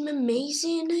not seem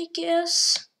amazing, I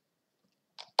guess.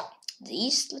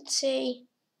 These, let's say.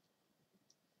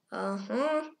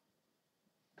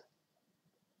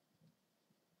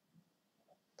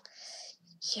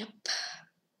 Yep.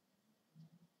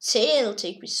 Say I'll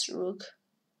take with rook.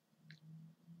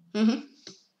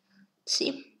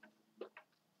 See.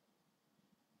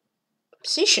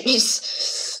 Position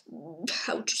is,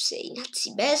 how to say, not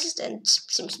the best and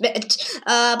seems bad.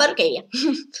 But okay, yeah.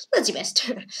 Not the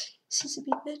best. Seems a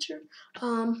bit better.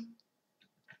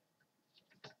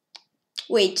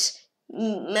 Wait.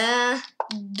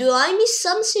 Do I miss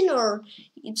something, or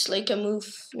it's like a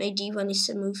move? Knight d1 is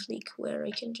a move like where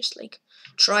I can just like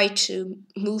try to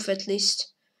move at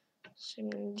least. So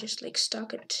I'm just like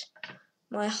stuck at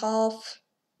my half.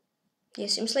 Yeah,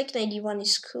 seems like knight d1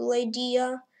 is a cool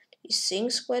idea. He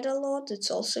sings quite a lot. It's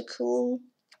also cool.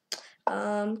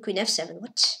 Queen f7.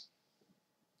 What?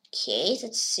 Okay,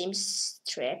 that seems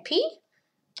trappy.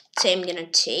 So I'm gonna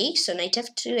take. So knight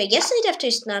f2. I guess knight f2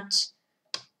 is not.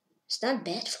 It's not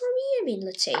bad for me. I mean,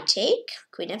 let's say take.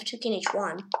 Queen f2, king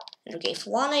h1. And rook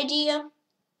f1 idea.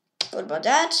 What about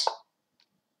that?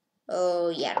 Oh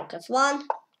yeah, rook f1.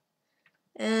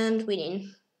 And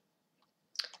winning.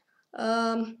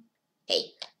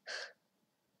 Hey.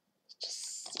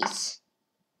 Just this.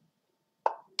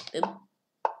 Boom.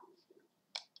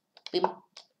 Boom.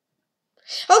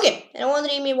 Okay, and I want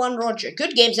to name me one Roger.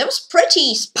 Good games. That was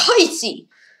pretty spicy.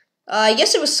 I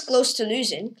guess it was close to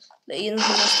losing. The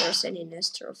International sending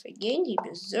Nestorov again. He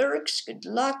berserks. Good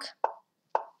luck.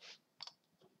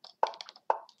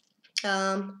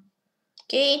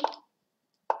 Okay.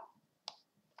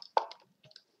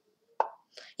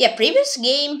 Yeah, previous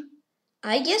game.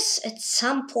 I guess at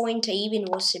some point I even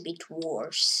was a bit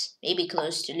worse. Maybe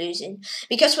close to losing.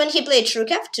 Because when he played rook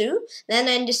f2, then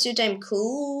I understood I'm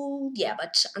cool. Yeah,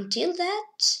 but until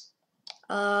that,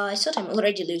 I thought I'm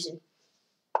already losing.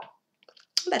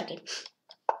 But okay.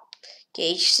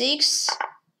 Okay, h6.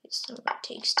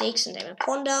 Takes, and I'm a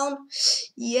pawn down.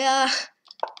 Yeah.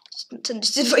 Didn't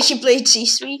understand why he played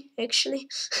c3, actually.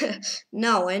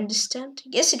 Now I understand. I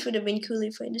guess it would have been cool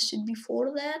if I understood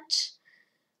before that.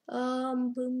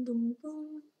 Boom, boom,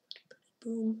 boom.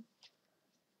 Boom.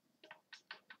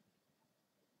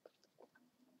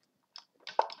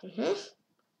 Mm-hmm.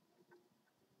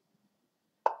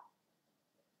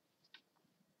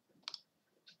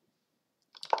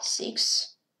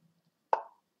 Six.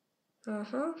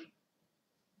 Uh-huh.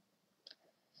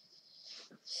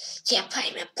 Yeah,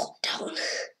 I'm a pop down.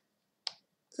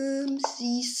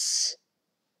 This.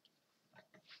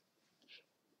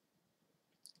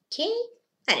 Okay.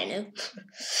 I don't know.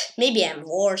 Maybe I'm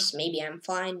worse, maybe I'm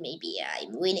fine, maybe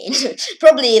I'm winning.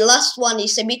 Probably last one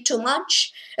is a bit too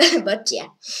much, but yeah,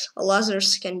 all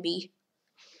others can be,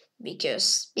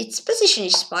 because its position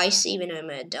is spicy when I'm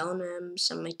down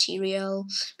some material.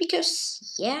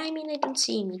 Because yeah, I mean, I don't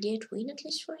see immediate win, at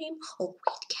least for him. Oh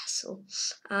wait, castle.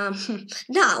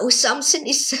 Now something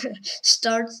is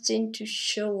starting to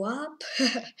show up.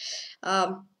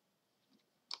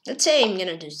 Let's say I'm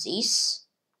gonna do this.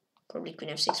 Probably queen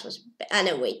f6 was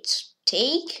no, wait,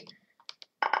 take.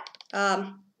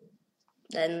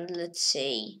 Then let's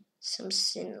say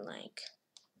something like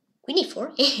queen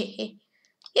e4.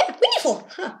 Yeah, queen e4.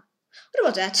 Huh. What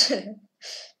about that?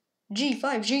 G5,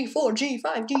 G4,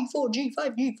 G5, G4,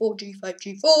 G5, G4, G5,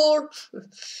 G4.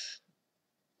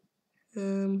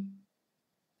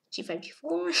 G5,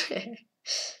 G4.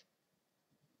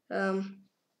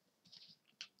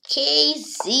 Okay,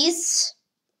 this.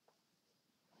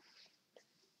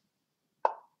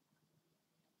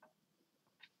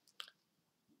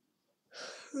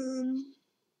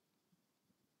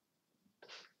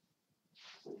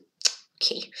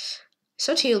 Okay,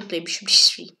 so he'll play bishop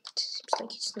d3. Seems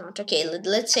like it's not. Okay,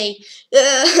 let's say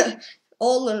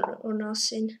all or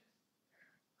nothing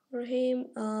for him.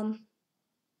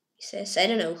 He says, I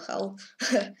don't know how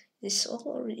this all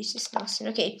or is this nothing.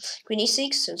 Okay, queen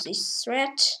e6, so this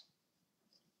threat.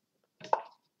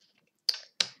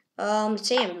 Let's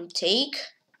say I will take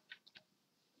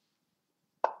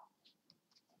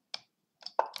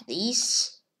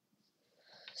these.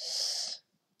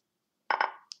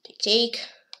 Take.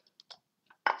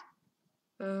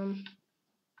 Boom.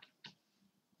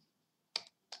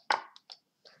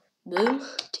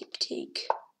 Take.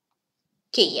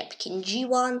 Okay, yep, king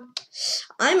g1.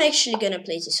 I'm actually gonna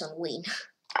play this on win.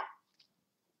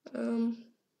 Not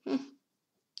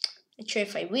sure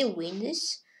if I will win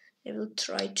this. I will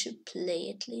try to play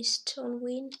at least on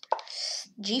win.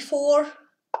 G4.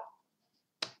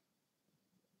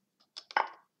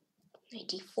 Knight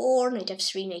d4, knight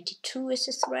f3, knight d2 is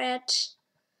a threat.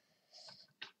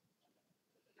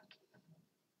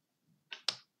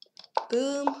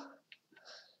 Boom.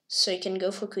 So I can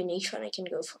go for queen h1, I can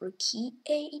go for rook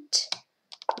e8.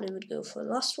 I would go for the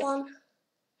last one.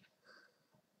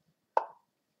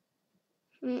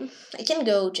 I can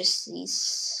go just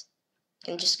these. I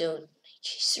can just go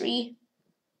g3.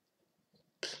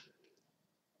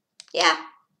 Yeah.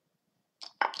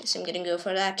 Guess I'm gonna go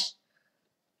for that.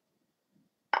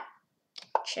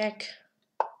 Check.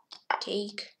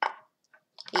 Take.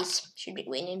 These should be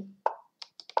winning.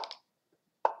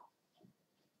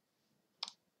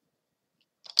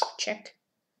 Check.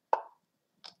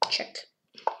 Check.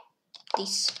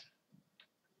 These.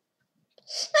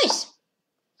 Nice.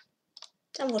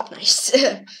 Somewhat nice.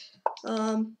 Queen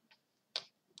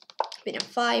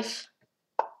f5.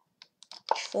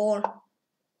 h4.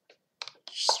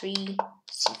 h3.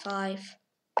 c5.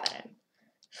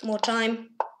 More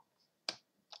time.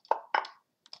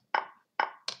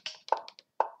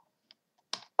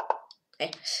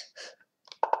 Okay.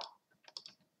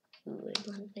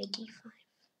 Knight d5.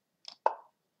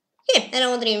 Okay, and I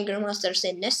want the name Grandmaster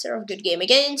said Nestor of good game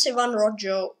against Ivan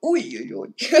Rojo.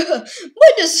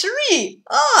 -3!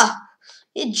 Ah!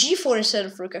 Yeah, g4 instead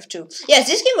of rook f2. Yes,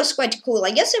 this game was quite cool.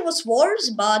 I guess it was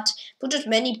worse, but put out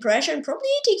many pressure, and probably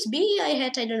it takes b. I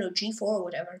had, I don't know, g4 or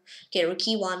whatever. Okay, rook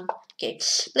e1. Okay,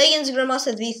 play against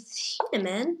Grandmaster with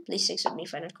man. Please accept me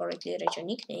if I not correctly write your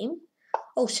nickname.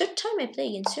 Oh, third time I play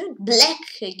against you.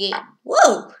 Black again.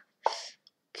 Whoa!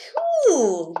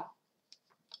 Cool.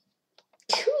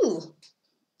 Cool.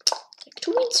 Like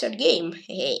to win third game.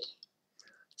 Hey.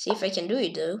 See if I can do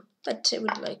it though. But I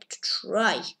would like to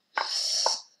try.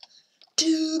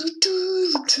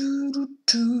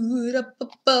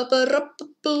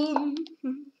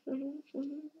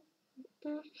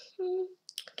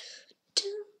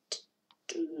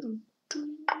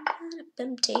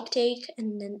 Take,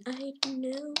 and then I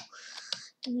know.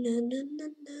 No.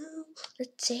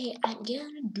 Let's say I'm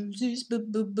gonna do this.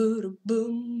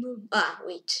 Ah,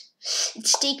 wait.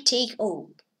 It's take.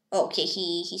 Oh, okay.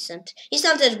 He's not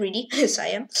that greedy as I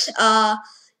am.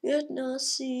 You heard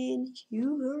nothing.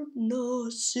 You heard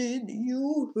nothing.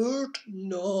 You heard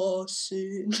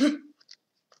nothing.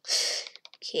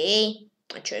 Okay.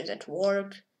 Not sure if that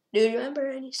worked. Do you remember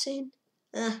anything?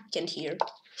 Can't hear.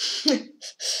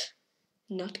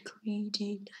 Not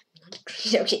greedy. I'm not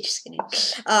greedy. Okay, just kidding.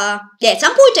 Yeah, at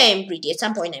some point I am greedy. At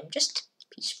some point I'm just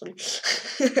peaceful.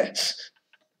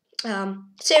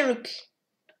 Say rook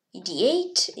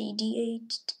e8.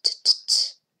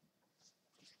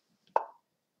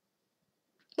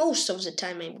 Most of the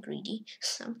time I'm greedy.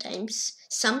 Sometimes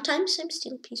I'm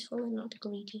still peaceful and not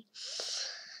greedy.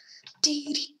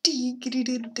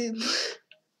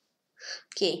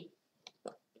 Okay.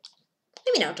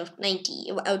 Maybe out of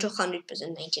 90, out of 100%,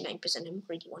 99% I'm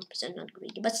greedy, 1% not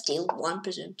greedy, but still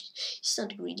 1% it's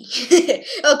not greedy.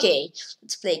 Okay,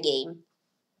 let's play a game.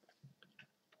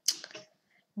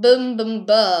 Boom, boom,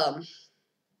 boom.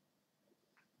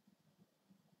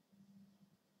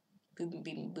 Boom,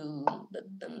 boom, boom, boom,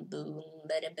 boom, boom,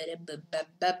 bada, bada,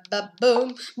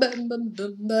 boom, boom, boom,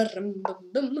 boom, boom,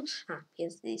 boom, boom.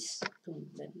 Here's this.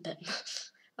 Boom, boom, boom.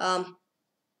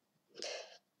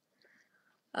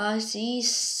 This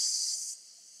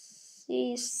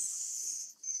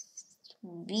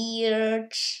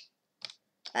weird.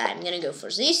 I'm gonna go for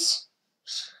this.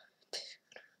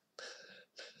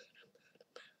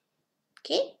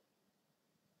 Okay.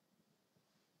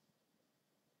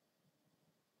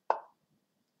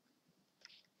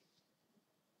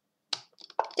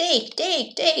 Take.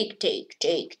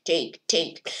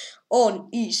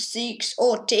 On e6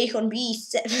 or take on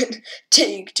b7.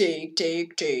 Take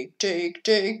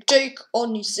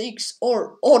on e6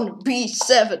 or on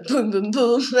b7. Boom, boom,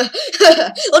 boom.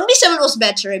 On b7 was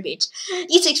better a bit.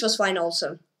 e6 was fine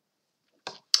also.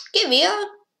 Okay, we are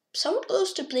somewhat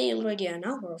close to play already an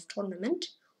hour of tournament.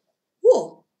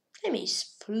 Whoa, time is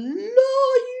flying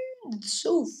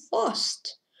so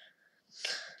fast.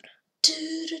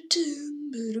 Okay.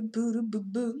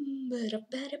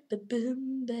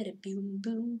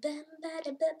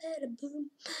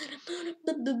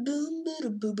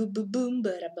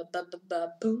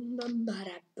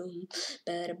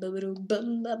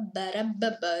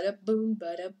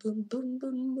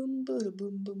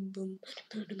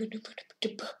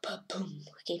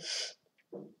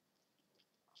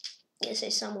 Yes, I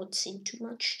somewhat sing too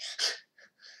much.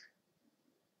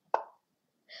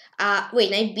 Wait,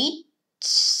 knight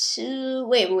b2.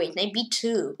 Wait, knight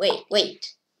b2.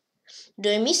 Wait.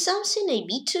 Do I miss something? Knight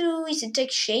b2? Is it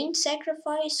exchange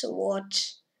sacrifice or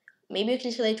what? Maybe I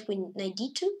can select with knight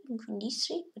d2 and queen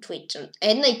d3. But wait,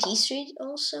 and knight d3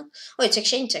 also. Oh, it's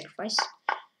exchange sacrifice.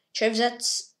 Sure if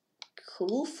that's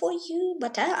cool for you,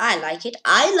 but I like it.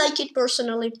 I like it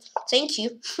personally. Thank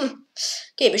you.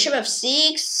 Okay, bishop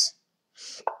f6.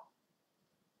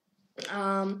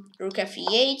 Rook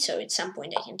f8, so at some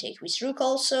point I can take with rook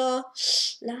also.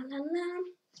 La la la.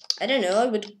 I don't know, I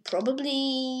would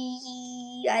probably,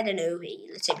 I don't know,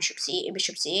 let's say bishop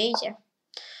c8, yeah.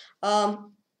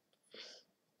 h5,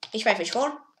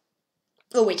 h4.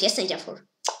 Oh wait, yes, knight f4.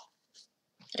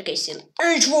 Okay, still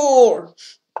h4.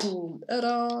 Boom,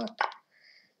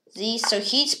 this, so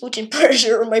he's putting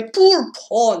pressure on my poor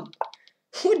pawn.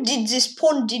 Who did this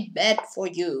pawn did bad for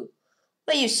you?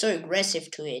 Why are you so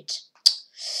aggressive to it?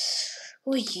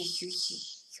 Oy.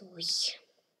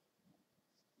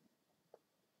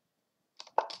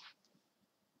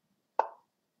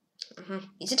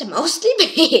 Is it a mouse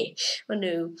sleep? Oh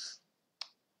no.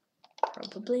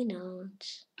 Probably not.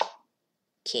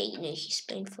 Okay, no, he's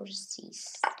playing for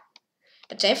this.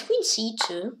 But I have queen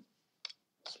c2.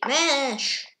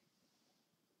 Smash!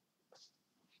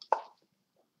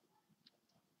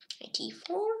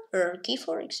 t4 or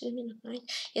k4, excuse me, not knight.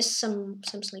 Yes,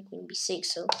 something like queen b6,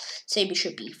 so say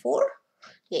bishop b4.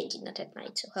 Yeah, I did not have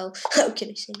knight, so how can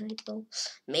I say knight? Well,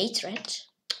 mate threat.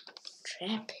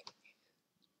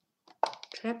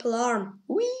 Trap alarm.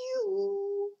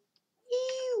 Wee-oo.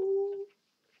 Wee-oo.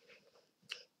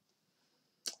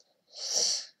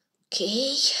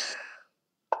 Okay.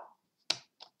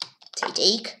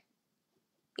 Take.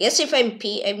 Yes, if I'm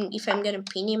gonna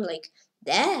pin him like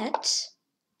that,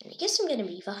 I guess I'm gonna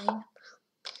be fine.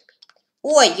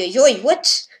 Oi, what?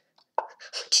 What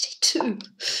did I do?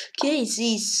 Okay,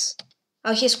 this.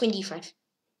 Oh, here's queen d5.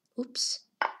 Oops.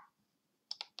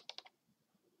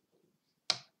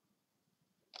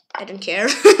 I don't care.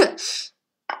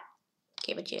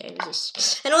 Okay, but yeah,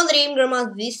 this. And on the name Grandma,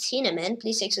 this cinnamon.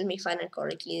 Please excuse me if I not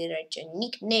correctly write your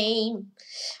nickname.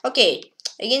 Okay,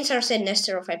 against Arsene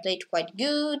Nesterov, I played quite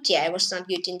good. Yeah, I was not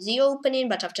good in the opening,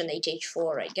 but after knight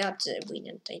h4, I got the win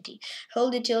and I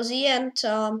hold it till the end.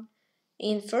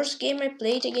 In first game I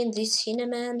played against this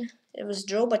cinnamon. It was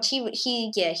draw, but he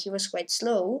was quite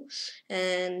slow,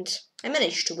 and I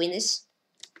managed to win this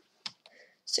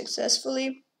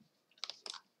successfully.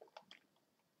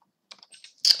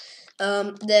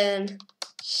 Then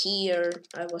here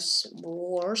I was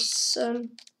worse.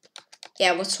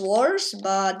 Yeah, I was worse,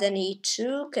 but then he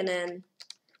took, and then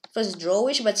it was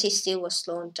drawish, but he still was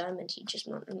slow on time, and he just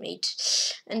made.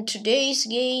 And today's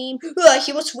game,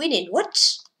 he was winning.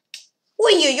 What?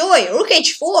 Oi, oi, oi! Rook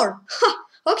h4. Ha.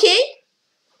 Okay.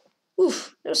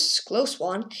 Oof, that was a close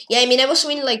one. Yeah, I mean, I was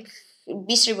winning like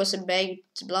b3 was a big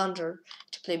blunder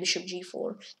to play bishop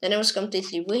g4. Then I was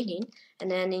completely winning,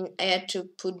 and then I had to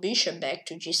put bishop back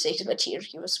to g6. But here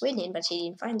he was winning, but he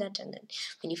didn't find that, and then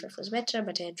queen e5 was better.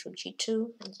 But I had rook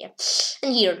g2, and yeah,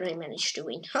 and here I managed to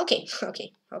win. Okay.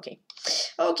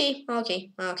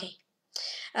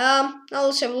 Now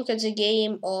let's have a look at the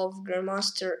game of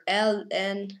Grandmaster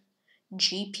LN.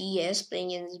 GPS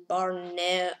playing in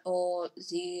Barneo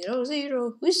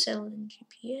 00. Who's selling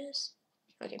GPS?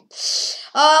 Okay.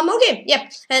 Okay, yeah.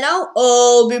 And now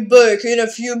I'll be back in a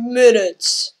few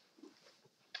minutes.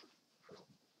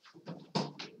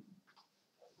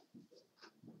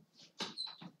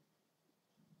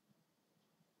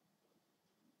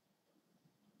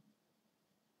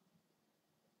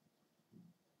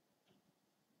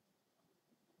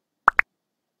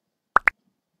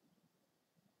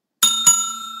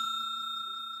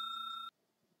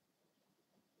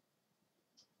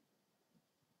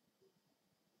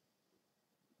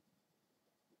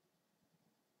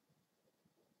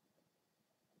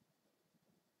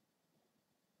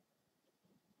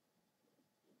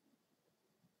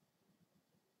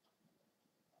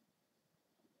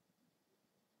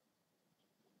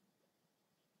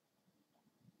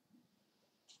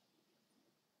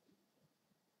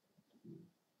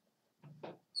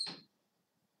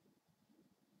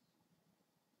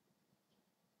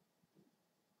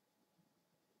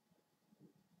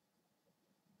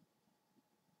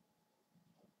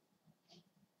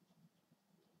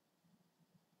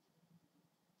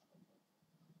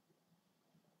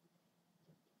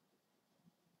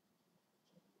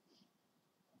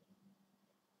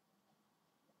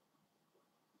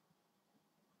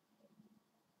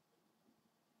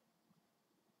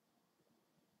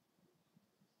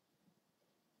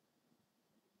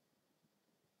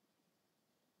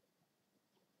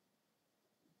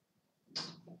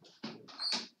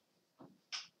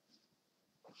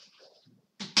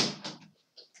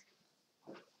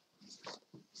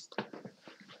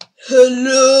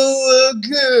 Hello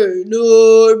again,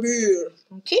 I'm here.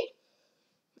 Okay.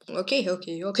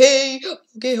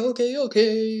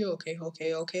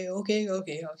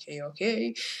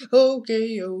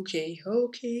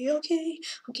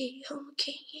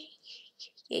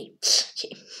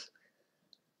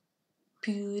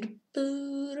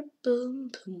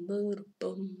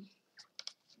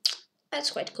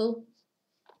 That's quite cool.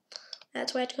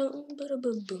 That's quite cool.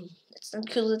 That's not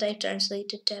cool that I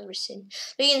translated everything.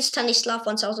 Begin Stanislav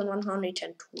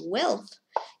 1112.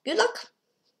 Good luck.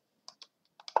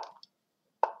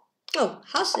 Oh,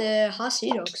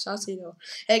 Hasido.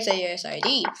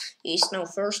 XASID is now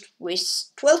first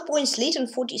with 12 points lead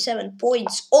and 47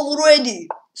 points already.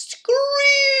 Scream!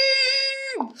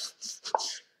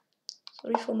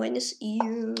 Sorry for minus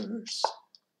ears.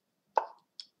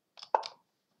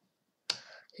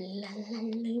 La la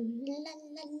la la la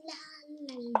la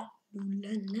la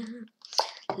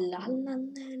la la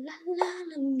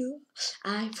la la.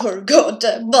 I forgot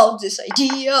about this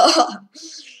idea.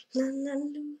 La la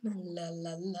la la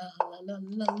la la la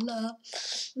la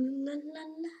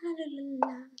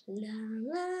la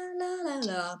la la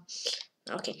la.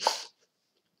 Okay,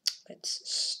 let's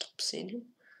stop singing.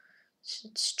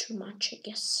 It's too much, I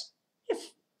guess.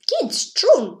 If kids,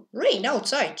 drone, rain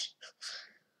outside.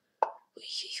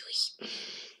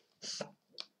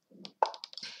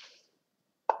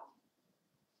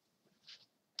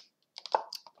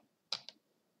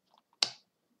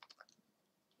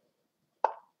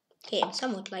 Okay, I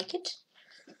somewhat like it.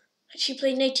 She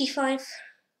played 85.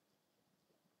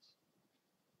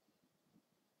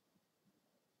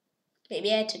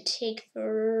 Maybe I had to take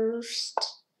first.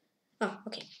 Oh,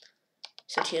 okay.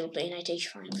 So he'll play knight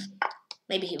h5.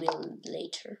 Maybe he will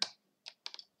later.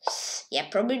 Yeah,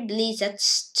 probably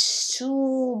that's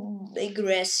too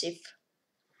aggressive.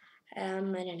 I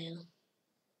don't know.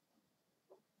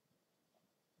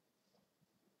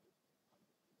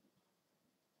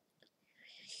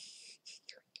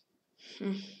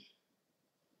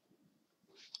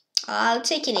 I'll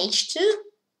take an h2.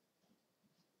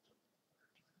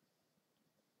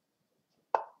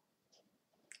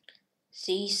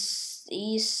 This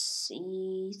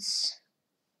is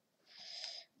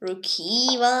rook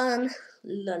e1.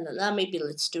 La la la. Maybe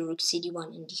let's do rook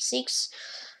cd1 and d6.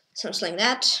 Sounds like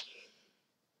that.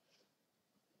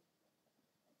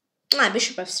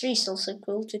 Bishop f3 is also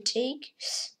cool to take.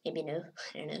 Maybe no,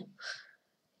 I don't know.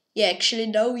 Yeah, actually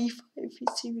now e5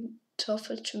 is even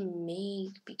tougher to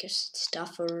make because it's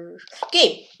tougher.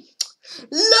 Okay.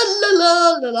 La la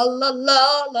la la la la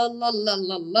la la la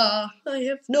la la. I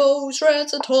have no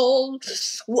threats at all.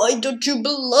 Why don't you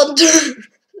blunder?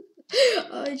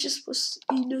 I just was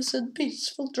innocent,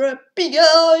 peaceful, trappy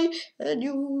guy, and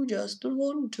you just don't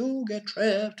want to get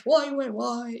trapped. Why?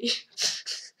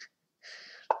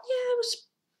 Yeah, I was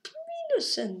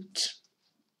innocent.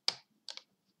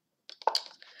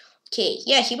 Okay,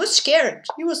 yeah, he was scared.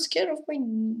 He was scared of my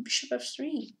bishop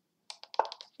f3.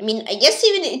 I mean, I guess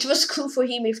even it was cool for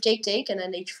him if take and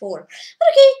then h4. But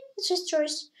okay, it's his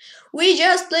choice. We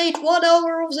just played 1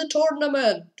 hour of the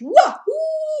tournament.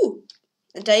 Wahoo!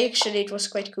 And it was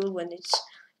quite cool when it's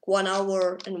 1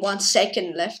 hour and 1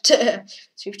 second left.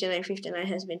 59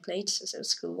 has been played, so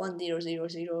it's cool. 1 0 0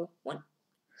 0 1.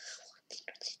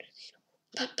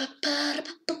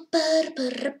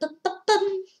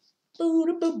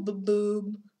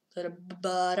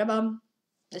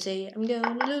 They say I'm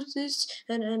gonna lose this,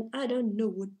 and then I don't know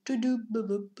what to do.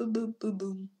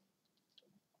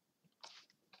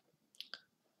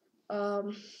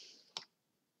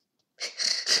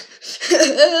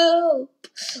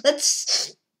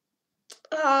 Let's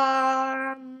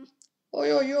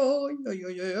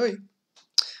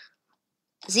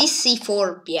this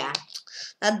c4, yeah,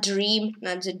 not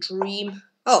the dream.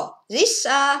 Oh, this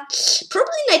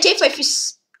probably knight a5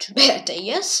 is too bad, I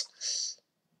guess.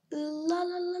 La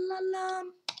la la la la.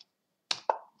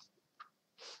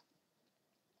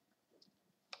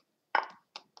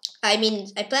 I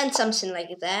mean, I planned something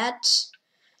like that.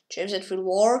 Perhaps it will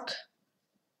work.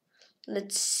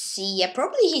 Let's see. Yeah,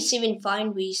 probably he's even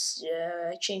fine with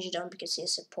change it down because he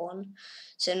has a pawn.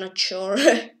 So I'm not sure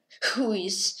who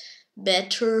is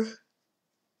better.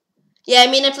 Yeah, I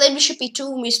mean, I played bishop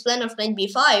e2 with plan of knight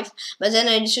b5, but then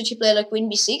I decided to play like queen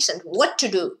b6, and what to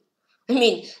do? I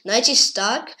mean, knight is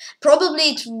stuck.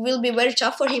 Probably it will be very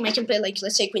tough for him. I can play like,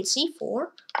 let's say, queen c4. Oh,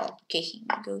 okay, he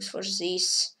goes for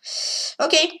this.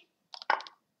 Okay.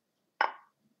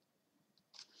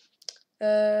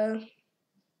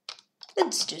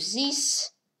 Let's do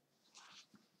this.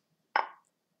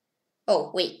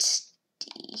 Oh, wait.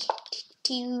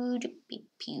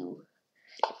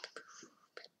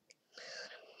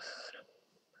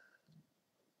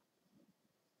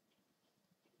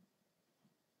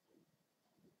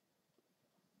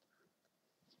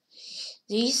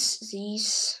 These.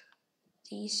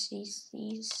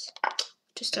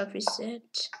 To start with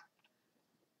that.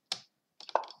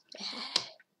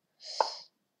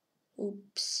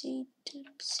 Oopsie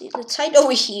doopsie. Let's hide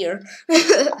over here.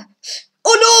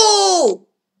 Oh no!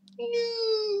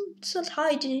 It's not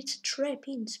hiding, it's a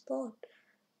trapping spot.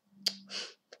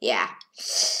 Yeah.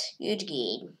 Good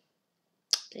game.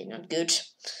 They're not good.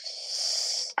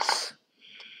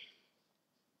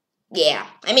 Yeah.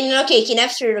 I mean, okay, king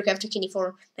f3, rook after king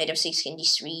e4, knight f6, king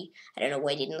d3. I don't know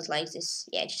why I did not like this.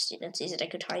 Yeah, I just did not see that I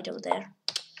could hide over there.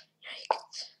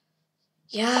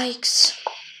 Yikes.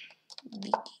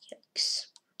 Big yikes.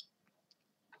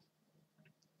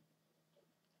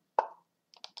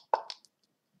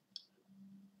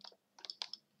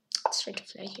 Let's try to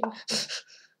fly him.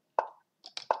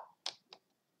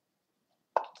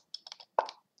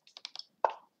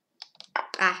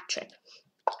 Trap.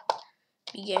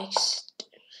 Big yikes.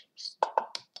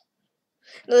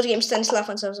 Another game, Stanislav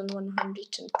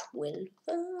 1112.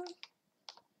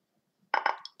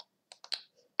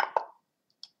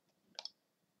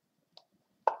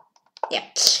 Yeah,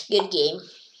 good game.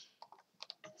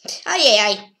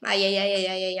 Ay.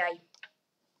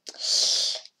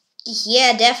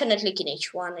 Yeah, definitely king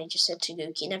h1. I just had to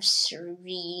go king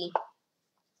f3.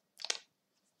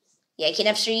 Yeah, king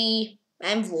f3.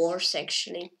 I'm worse,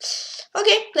 actually.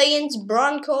 Okay, play against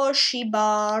Branko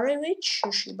Shibarevich.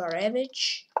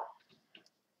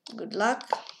 Good luck.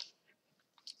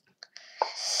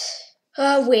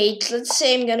 Wait, let's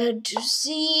say I'm gonna do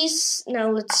this. Now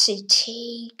let's say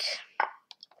take.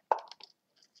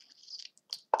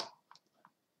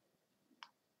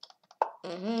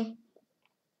 Okay.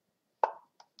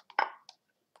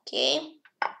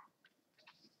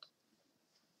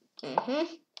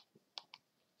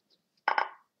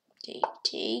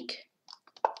 Take.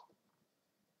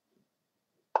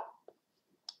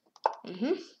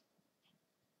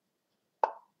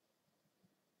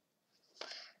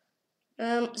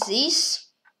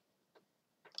 This.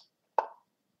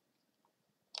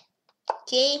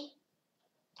 Okay.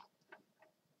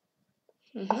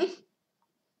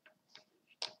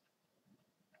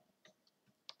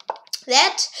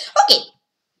 That. Okay.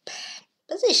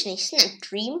 Position is not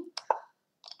dream.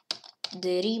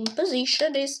 Dream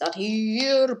position is not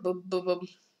here. Boom, boom, boom.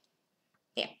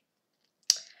 Yeah.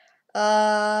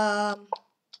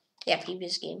 Yeah,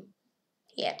 previous game.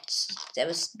 Yeah, there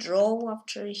was draw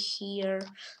after here,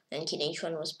 and king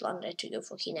h1 was blundered to go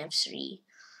for king f3.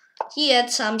 He had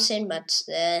something, but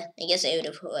I guess I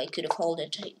could have held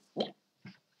it. Yeah.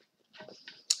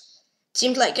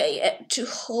 Seemed like to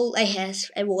hold. I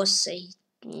was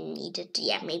needed.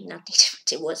 Yeah, maybe not needed,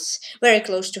 but it was very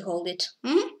close to hold it.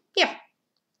 Yeah,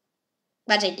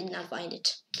 but I did not find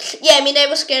it. Yeah, I mean I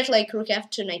was scared like rook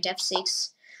f2, knight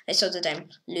f6. I thought that I'm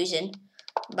losing,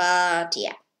 but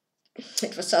yeah.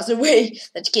 It was the other way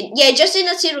that you can. Yeah, I just did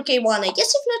not see rook a1. I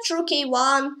guess if not rook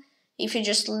a1, if you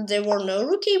just there were no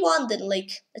rook a1, then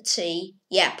like let's say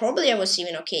yeah, probably I was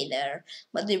even okay there.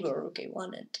 But there were rook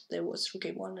a1 and there was rook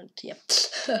a1 and yeah.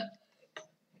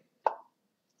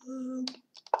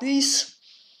 Please.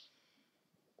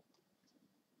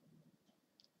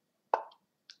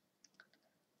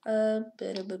 Boom.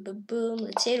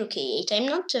 Let's say rook a8. I'm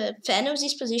not a fan of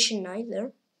this position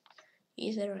either.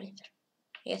 Either.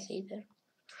 Yes, either.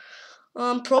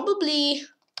 Probably.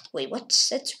 Wait, what's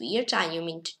that's weird? You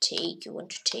mean to take? You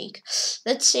want to take?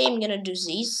 Let's say I'm gonna do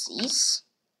this.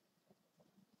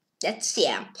 That's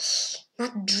yeah,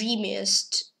 not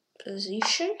dreamiest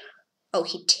position. Oh,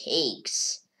 he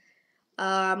takes.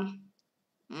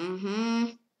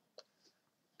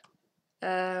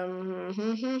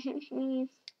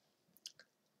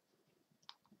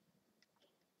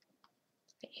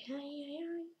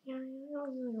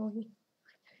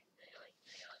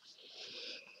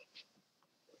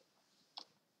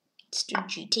 Let's do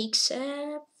G takes f.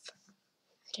 I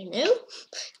don't know.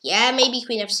 Yeah, maybe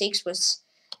Queen f6 was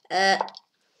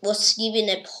given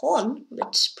a pawn,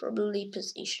 but probably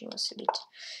position was a bit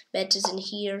better than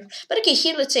here. But okay,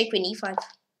 here let's say Queen e5.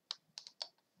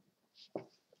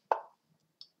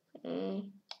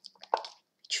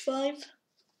 H5.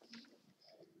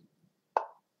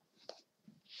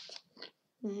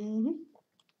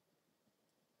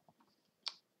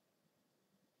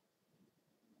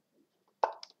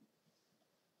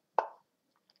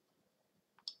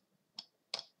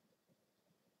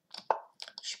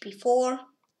 Before.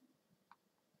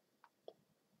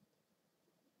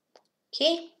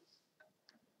 Okay.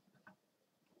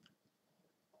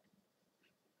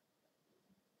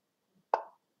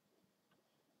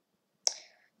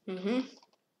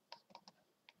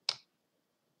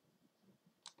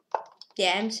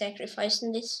 Yeah, I'm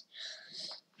sacrificing this.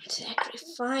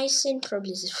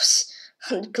 Probably this was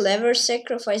a clever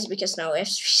sacrifice because now f3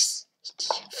 is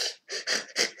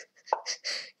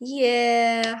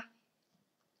yeah.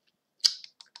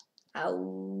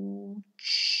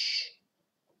 Ouch.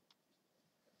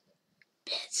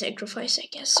 Bad sacrifice, I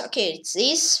guess. Okay, it's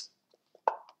this.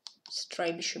 Let's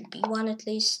try bishop b1 at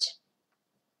least.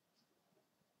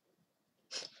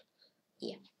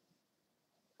 Yeah.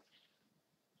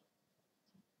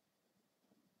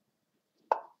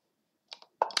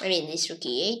 I mean, this rook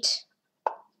e8.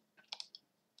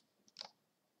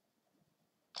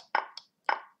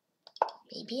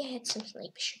 Maybe I had something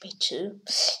like bishop a2.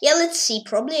 Yeah, let's see.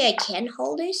 Probably I can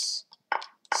hold this.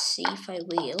 Let's see if I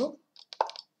will.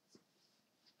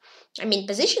 I mean,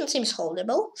 position seems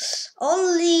holdable.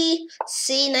 Only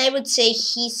thing I would say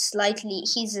he's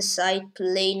a side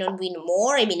playing on win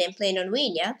more. I mean, I'm playing on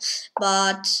win, yeah,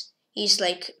 but he's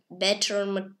like better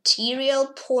on material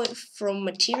point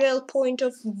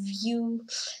of view.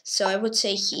 So I would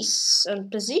say he's on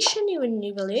position, even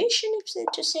evaluation.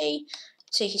 If to say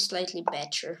he's slightly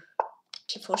better.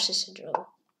 He forces a draw.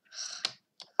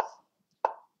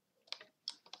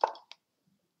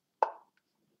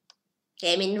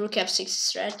 Yeah, I mean, rook f6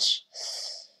 stretch.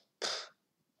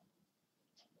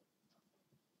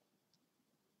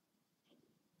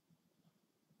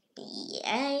 Yeah,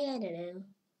 I don't know.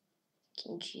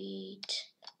 King g8.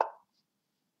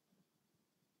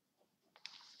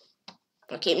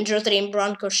 Okay, Dmitry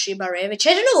Branko Shibarevich.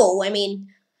 I don't know. I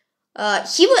mean,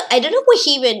 I don't know why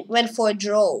he even went for a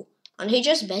draw. And he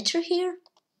just better here.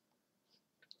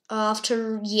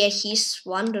 After he's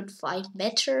 1.5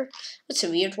 better. That's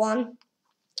a weird one.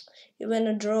 He went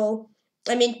a draw.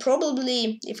 I mean,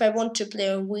 probably if I want to play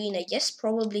a win, I guess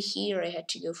probably here I had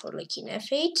to go for like king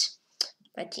f8.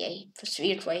 But yeah, it was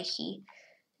weird why he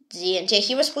didn't. Yeah,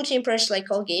 he was putting pressure like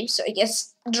all games, so I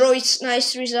guess draw is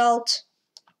nice result.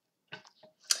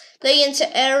 Play against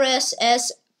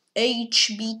RSS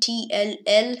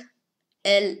HBTLL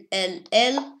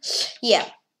LLL. Yeah.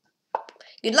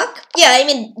 Good luck. Yeah, I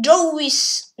mean, draw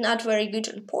is not very good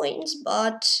on points,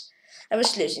 but I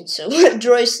was losing, so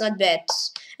draw is not bad.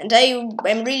 And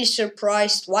I'm really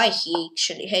surprised why he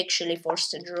actually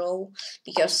forced a draw,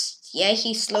 because yeah,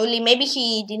 he slowly, maybe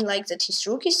he didn't like that his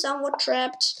rook is somewhat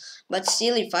trapped, but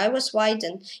still, if I was white,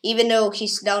 and even though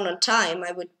he's down on time,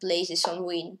 I would play this on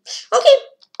win. Okay,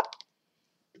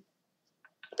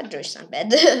 but draw is not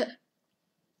bad.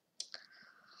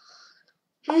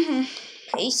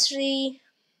 A3.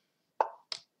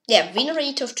 Yeah, win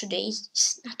rate of today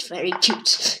is not very good.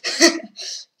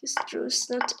 This draw is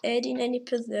not adding any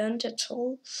percent at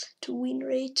all to win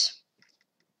rate.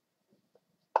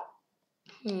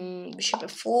 Bishop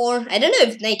f4. I don't know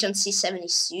if knight on c7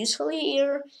 is useful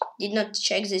here. Did not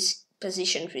check this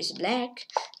position with black.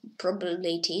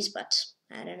 Probably it is, but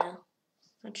I don't know.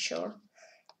 Not sure.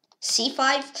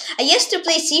 c5. I used to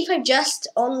play c5 just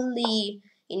only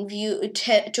in view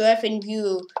to have in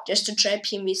view just to trap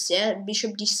him with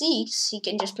bishop d6. He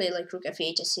can just play like rook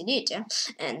f8 as he did, yeah.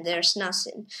 And there's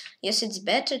nothing. Yes, it's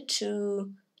better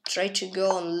to try to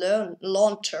go on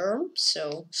long term.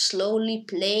 So slowly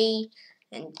play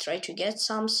and try to get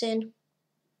something.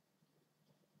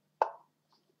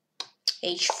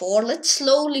 h4. Let's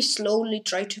slowly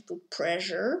try to put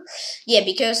pressure. Yeah,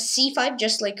 because c5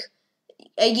 just like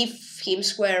I give him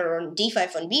square on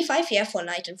d5 on b5. Yeah, for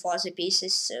knight and for other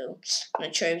pieces. So I'm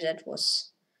not sure if that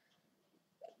was.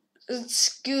 It's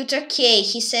good. Okay,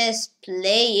 he says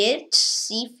play it.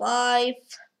 c5.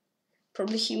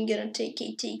 Probably him gonna take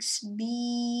a takes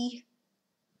b.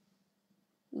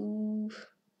 Ooh.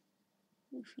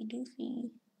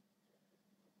 Doofy.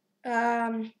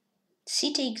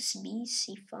 C takes b,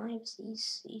 c5,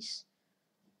 these.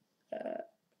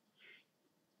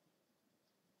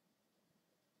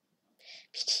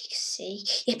 P takes a.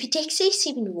 Yeah, P takes a is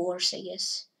even worse, I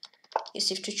guess.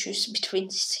 Yes, if to choose between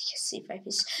this, I guess c5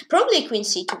 is. Probably queen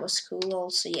c2 was cool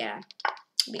also, yeah.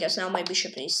 Because now my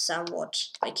bishop is somewhat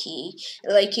like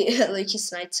his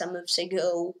knight some moves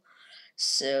ago.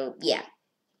 So, yeah.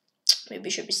 My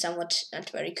bishop is somewhat not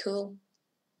very cool.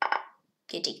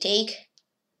 Okay, take.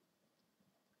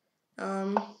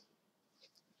 Rook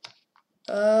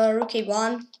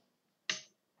a1.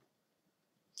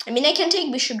 I mean, I can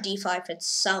take bishop d5 at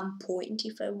some point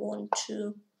if I want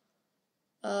to.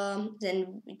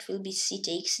 Then it will be c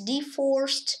takes d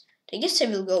forced. I guess I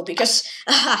will go because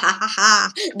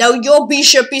now your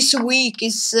bishop is weak.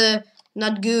 It's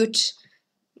not good.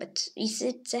 But is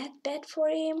it that bad for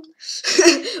him?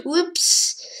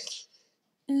 Whoops.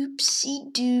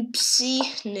 Oopsie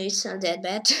doopsie. No, it's not that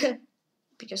bad.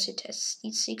 Because it has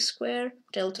e6 square.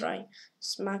 But I'll try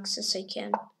as much as I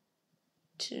can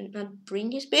to not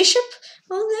bring his bishop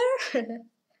on there.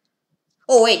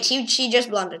 Oh wait, she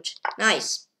just blundered.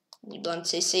 Nice. He blundered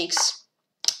c6.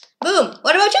 Boom!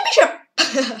 What about your bishop?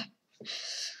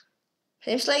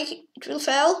 Seems like it will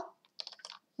fail.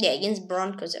 Yeah, against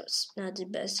Braun, because that was not the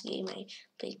best game. I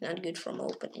played not good from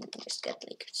open and just got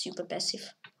like super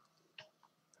passive.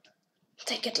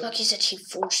 I get lucky that he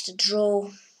forced a draw.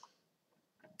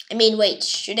 I mean, wait,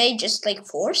 should I just like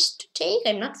force to take?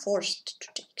 I'm not forced to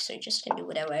take, so I just can do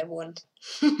whatever I want.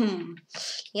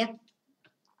 Yeah.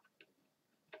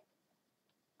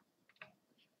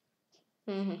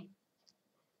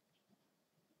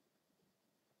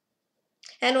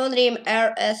 And on name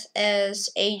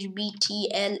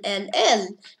RSSHBTLLL.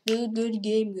 Good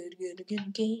game, good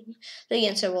game.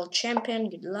 Against a world champion,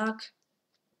 good luck.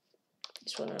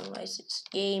 Just want to analyze this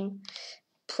game.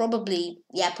 Probably,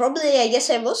 I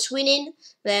guess I was winning.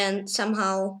 Then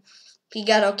somehow he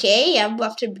got okay. Yeah,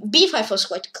 after b5 was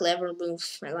quite a clever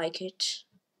move. I like it.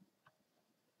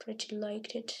 Pretty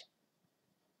liked it.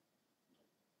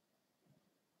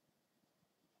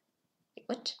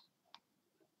 What?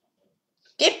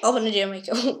 Okay, open the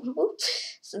Cherniaiev.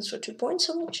 Stands for 2 points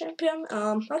on the champion.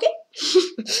 Okay.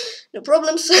 No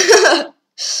problems.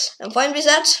 I'm fine with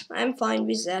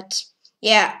that.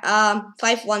 Yeah,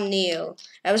 5-1 nil.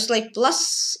 I was like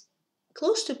close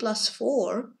to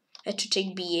 +4. I had to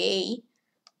take BA.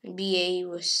 BA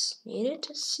was needed,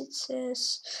 as it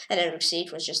says. And then Rook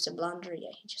C8 was just a blunder.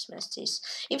 Yeah, he just messed this.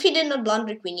 If he did not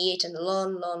blunder Queen E8 and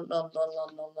long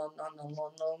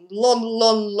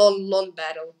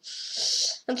battle.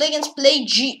 I'm playing against Play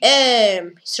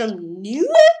GM. He's from New.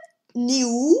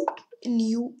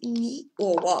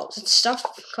 Oh wow, that's tough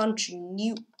country.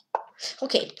 New.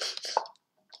 Okay.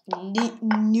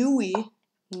 Newy.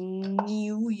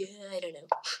 I don't know.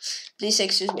 Please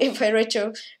excuse me if I read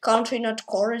your country not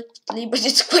correctly, but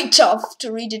it's quite tough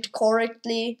to read it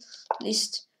correctly, at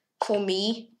least for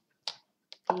me.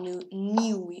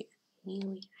 Newy. I don't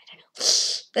know.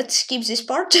 Let's skip this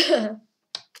part.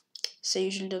 So I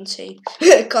usually don't say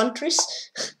countries.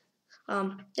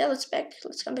 Yeah, let's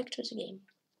come back to the game.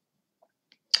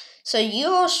 So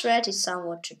your threat is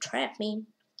somewhat to trap me.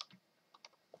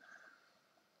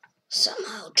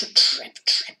 Somehow to trap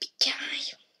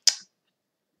guy.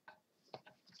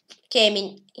 Okay, I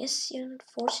mean, yes, you're not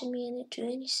forcing me to do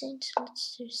anything, so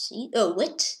let's just see. Oh,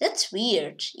 what? That's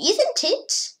weird, isn't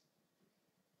it?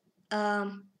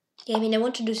 Yeah, I mean, I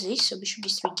want to do this, so bishop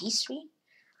d3, d3.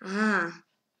 Ah.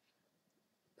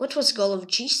 What was the goal of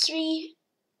g3?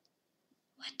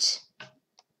 What?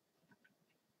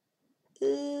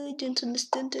 I don't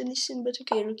understand anything, but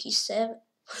okay, rook e7.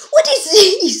 What is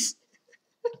this?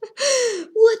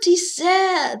 What is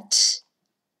that?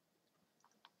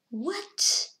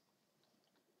 What?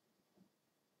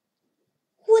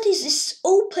 What is this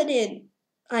opening?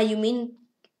 Ah, you mean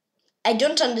I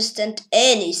don't understand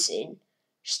anything?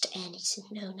 Just anything,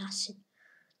 no, nothing.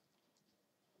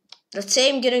 Let's say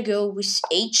I'm gonna go with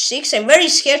h6. I'm very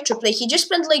scared to play. He just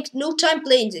spent like no time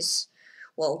playing this.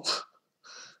 Whoa.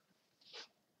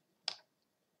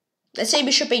 Let's say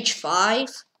bishop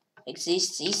h5. Like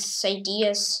these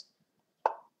ideas.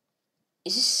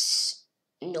 Is this...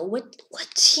 No, what?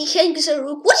 He hangs a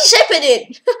rook. What is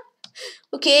happening?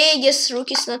 Okay, I guess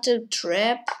rook is not a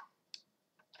trap.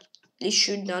 This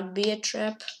should not be a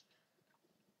trap.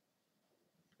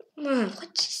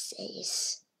 What is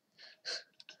this?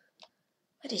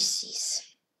 What is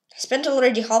this? I spent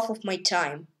already half of my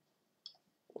time.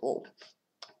 Oh.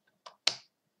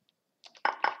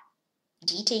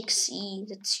 D takes C,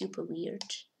 that's super weird.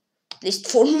 At least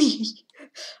for me.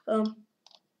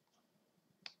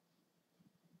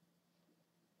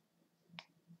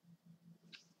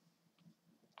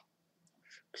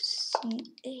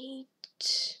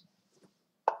 C8.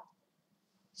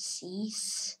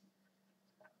 C's.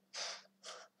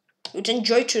 You'd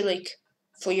enjoy to like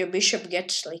for your bishop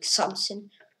get like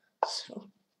something. So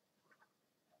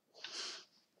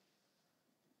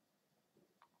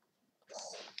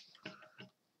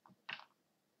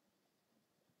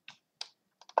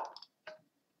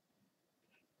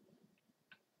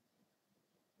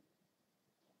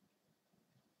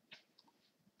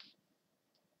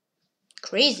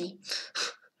crazy.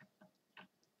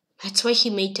 That's why he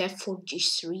made f4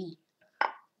 g3.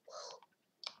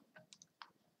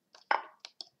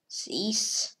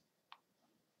 C's.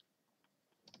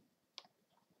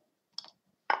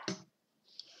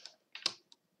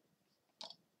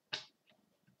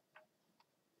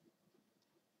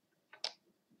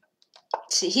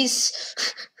 C's.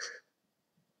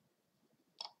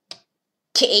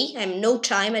 Okay, I'm no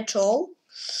time at all.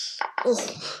 Oh,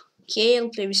 okay, I'll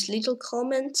play with little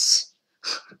comments.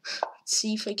 Let's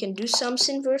see if I can do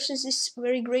something versus this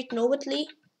very great Novatli.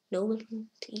 Novatli,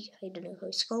 I don't know how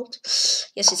it's called.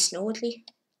 Yes, it's Novatli.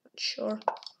 Not sure.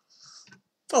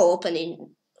 Oh,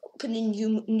 opening,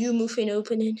 new move in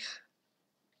opening.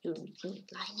 New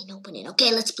line in opening.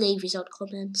 Okay, let's play without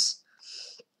comments.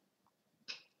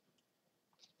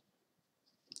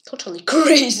 Totally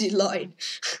crazy line.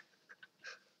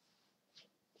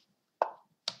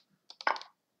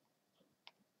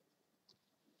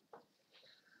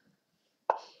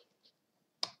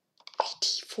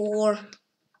 D4.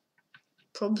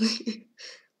 Probably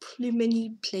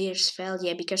many players failed,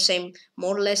 yeah, because I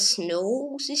more or less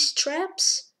know these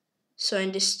traps. So I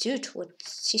understood what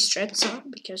these traps are,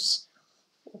 because...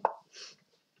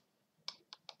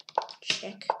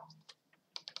 Check.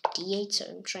 D8, so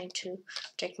I'm trying to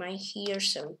check my here,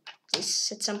 so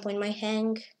this at some point might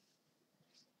hang.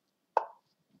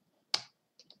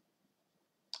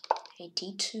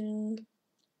 D2.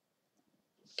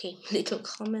 Okay, little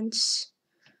comments.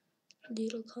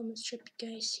 Trap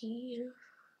guys here.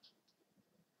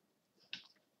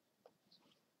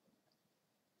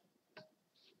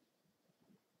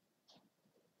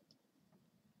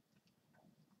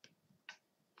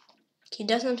 He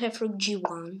doesn't have rook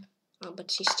g1,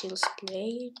 but he still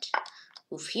played.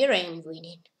 Oof, here I am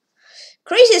winning.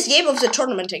 Craziest game of the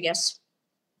tournament, I guess.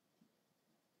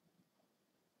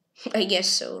 I guess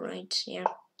so, right? Yeah.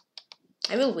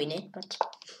 I will win it, but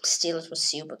still it was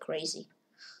super crazy.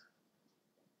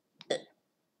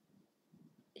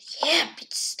 Yeah,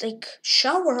 it's like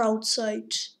shower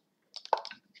outside.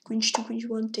 Queen 2, queen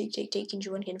 1, take, king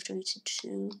g1, king f2,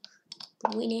 e2.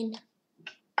 Winning.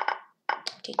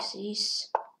 Take this.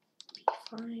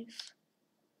 b5.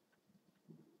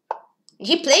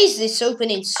 He plays this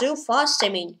opening so fast, I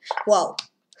mean, wow.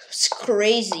 It's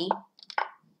crazy.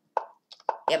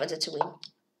 Yeah, but that's a win.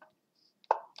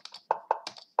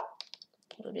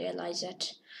 You'll realize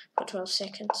that for 12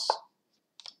 seconds.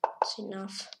 It's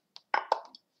enough.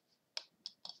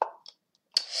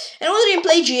 And I want to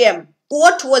play GM.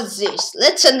 What was this?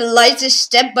 Let's analyze this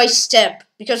step by step,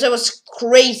 because that was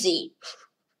crazy.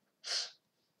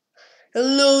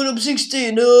 Hello, I'm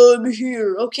 16, I'm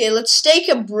here. Okay, let's take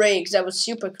a break. That was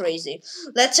super crazy.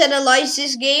 Let's analyze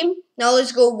this game. Now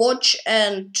let's go watch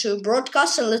and to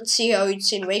broadcast, and let's see how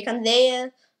it's in Wake and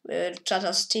there.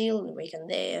 Tata Steel, Wake and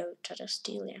there, Tata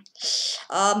Steel, yeah.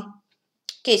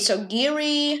 Okay, so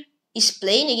Geary is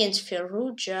playing against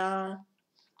Ferrugia.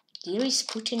 Geary is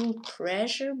putting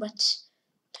pressure, but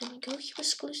can go? He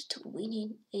was close to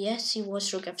winning. Yes, he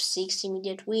was. Rook f6,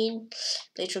 immediate win.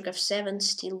 Played Rook f7,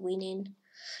 still winning.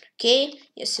 Okay,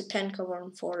 yes, a Pankova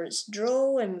on 4 is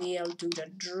draw, and we'll do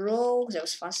the draw. That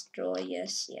was fast draw,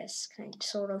 yes,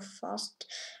 sort of fast.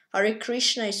 Hare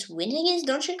Krishna is winning against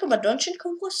Donchenko, but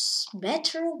Donchenko was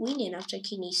better winning after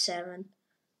King e7.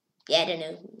 Yeah, I don't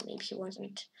know, maybe he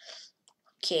wasn't.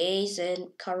 Okay,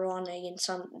 then Caruana against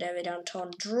David Anton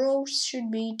draw.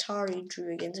 Should be Tari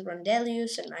drew against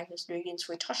Brandelius, and Magnus drew against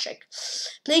Wojtaszek.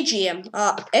 Play GM.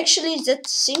 Actually, that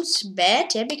seems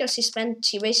bad, yeah, because he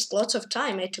wasted lots of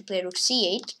time. I had to play Rook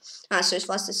c8. So as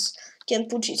fast as can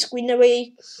put his queen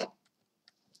away.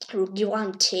 Rook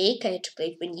d1 take. I had to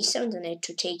play queen d7, then I had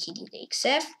to take e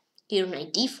xf. Here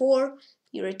knight d4.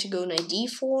 Here I had to go knight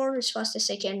d4 as fast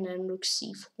as I can, and Rook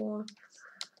c4.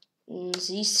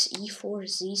 This e4,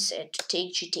 this to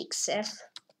take g takes f.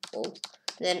 Oh,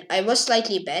 then I was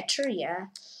slightly better, yeah,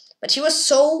 but he was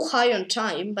so high on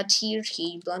time. But here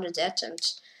he blundered that, and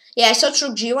yeah, I saw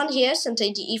rook g1 here, and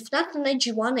if not knight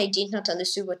g1, I did not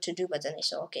understand what to do. But then I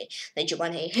saw okay, knight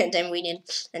g1 here, and I'm winning,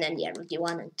 and then yeah, rook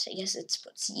d1, and I guess it's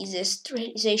what's the easiest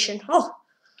realization. Oh.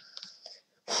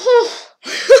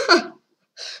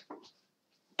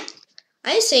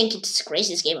 I think it's the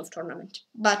craziest game of tournament,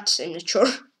 but I'm not sure.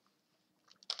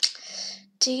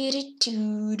 39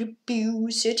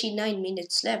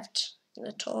 minutes left in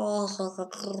the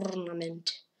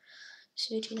tournament.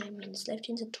 39 minutes left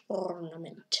in the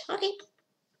tournament. Okay.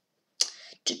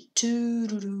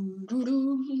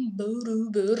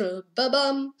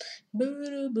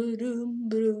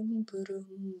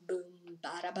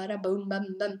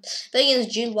 Playing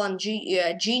against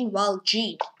Gene Wal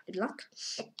G. Good luck.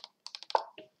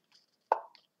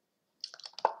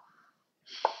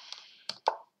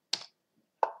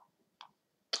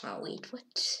 Oh wait,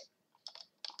 what?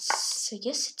 I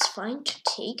guess it's fine to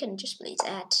take and just play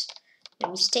that. I'm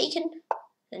mistaken.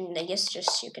 And I guess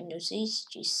just you can do this,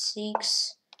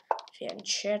 g6. If you haven't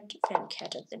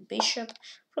cat at the bishop.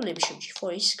 Probably bishop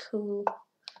g4 is cool.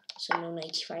 So no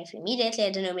knight e5 immediately.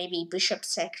 I don't know, maybe bishop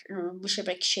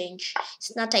exchange.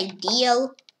 It's not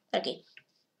ideal. Okay.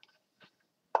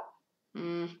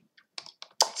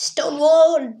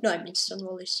 Stonewall. No, I mean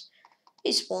Stonewall is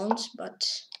pawns,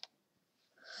 but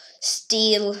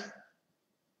still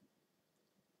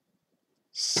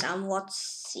somewhat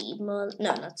similar.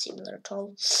 No, not similar at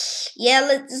all. Yeah,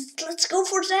 let's go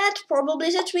for that.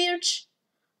 Probably that's weird.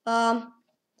 So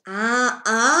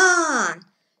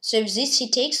if this he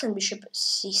takes on bishop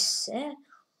c7.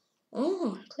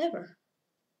 Oh, clever.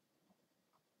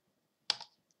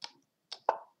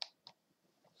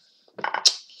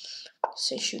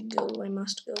 So I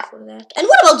must go for that. And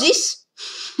what about this?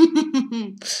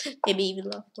 Maybe even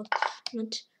not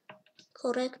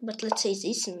correct, but let's say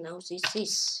this, and now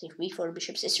this. If b4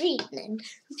 bishop c3, then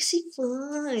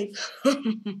c5.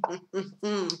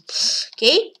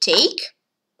 Okay, take.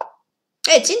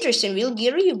 Hey, it's interesting. Will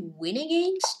Geary win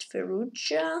against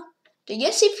Ferrugia? I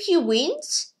guess if he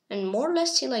wins, and more or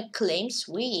less he like claims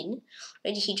win,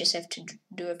 maybe he just have to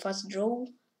do a fast draw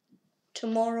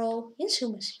tomorrow. Yes, who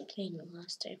was he playing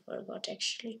last? I forgot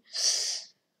actually.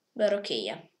 But okay,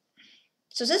 yeah.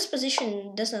 So this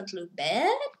position does not look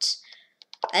bad.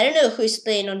 I don't know who is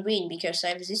playing on win because I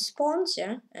have these pawns,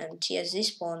 yeah, and he has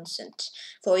these pawns, and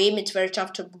for him it's very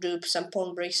tough to do some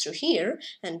pawn breaks through here,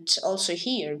 and also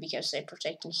here because they're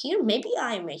protecting here. Maybe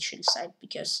I'm actually side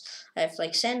because I have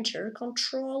like center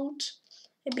controlled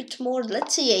a bit more.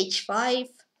 Let's see h5,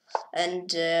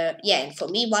 and yeah, and for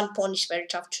me one pawn is very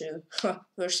tough to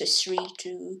versus 3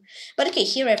 2. But okay,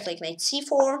 here I have like knight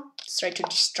c4. Let's try to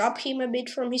disrupt him a bit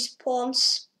from his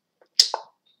pawns.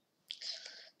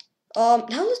 Now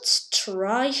let's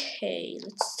try,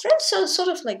 let's try sort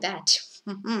of like that.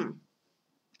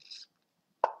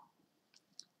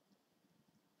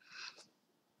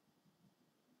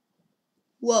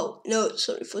 Whoa, no,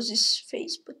 sorry for this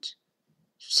face, but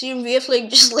see, we have like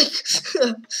just like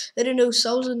I don't know,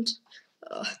 1,000.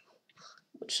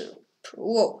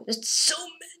 Whoa, that's so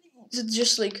many. It's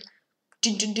just like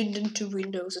two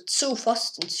windows. It's so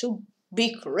fast and so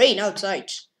big rain outside.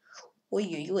 Oi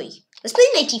oi oi. Let's play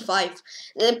knight e5.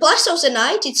 The plus of the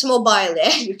knight, it's mobile.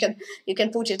 Yeah, you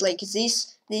can put it like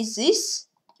this,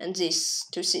 and this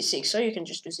to c6, or you can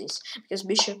just do this because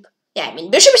bishop. Yeah, I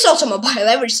mean bishop is also mobile.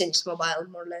 Everything is mobile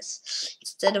more or less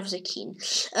instead of the king.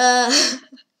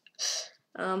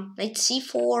 Knight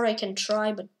c4 I can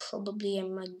try, but probably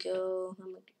I'm gonna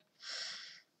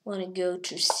wanna go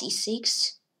to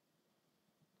c6.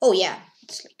 Oh yeah,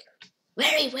 it's like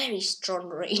very strong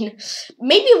rain.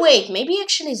 Maybe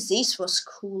actually this was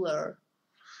cooler.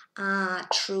 Ah,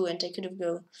 true, and I could have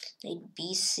go knight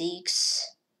b6.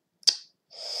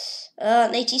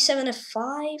 Knight e7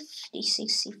 f5,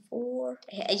 d6 c4.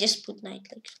 I just put knight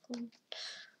like.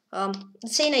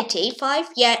 Let's say knight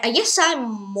a5. Yeah, I guess I'm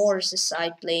more the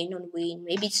side playing on win.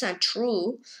 Maybe it's not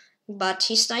true, but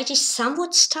his knight is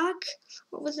somewhat stuck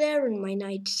over there, and my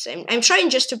knight. I'm trying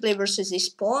just to play versus these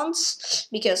pawns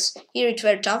because here it's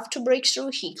very tough to break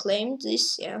through. He claimed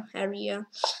this area.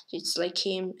 It's like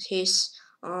his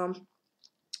I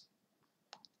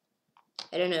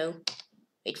don't know.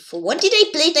 Wait, for what did I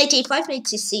play? Knight a5, knight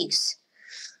c6.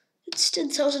 It's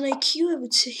 10,000 IQ, I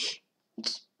would say.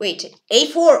 Wait,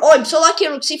 a4. Oh, I'm so lucky.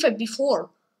 Rook c5 before.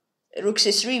 Rook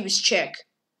c3 with check.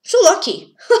 So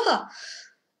lucky.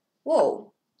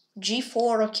 Whoa.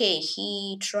 g4. Okay,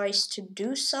 he tries to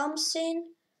do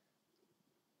something.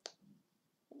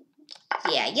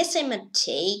 Yeah, I guess I'm a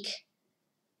take.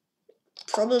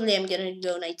 Probably I'm gonna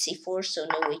go knight c4, so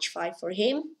no h5 for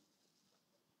him.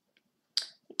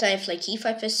 I have like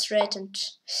e5 as threat, and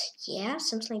yeah,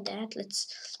 something like that. Let's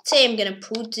say I'm gonna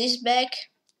put this back.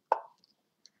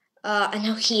 And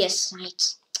now he has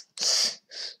knight.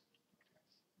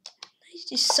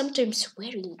 It is sometimes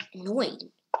very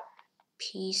annoying.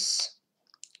 Piece.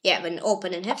 Yeah, when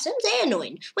opponent have them, they're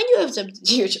annoying. When you have them,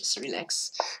 you just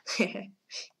relax. Yeah,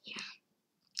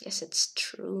 yes, it's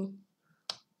true.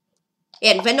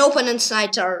 Yeah, and when opponents'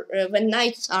 knights are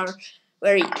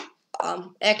very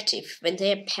active, when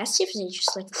they're passive, they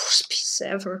just like worst piece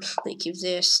ever. Like if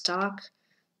they're stuck,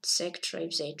 etc.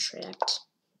 If they're trapped.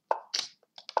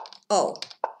 Oh,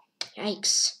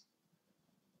 yikes!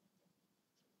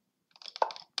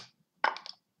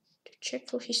 To check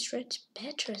for his threat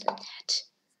better than that.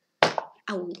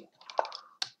 Ow.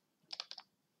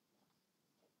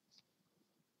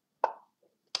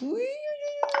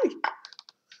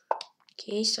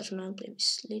 Okay, start now play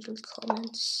with little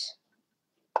comments.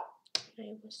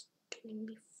 I was doing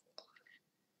before.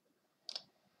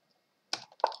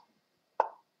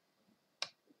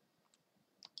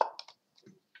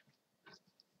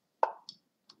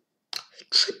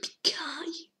 Trippy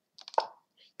guy.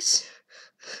 Thanks.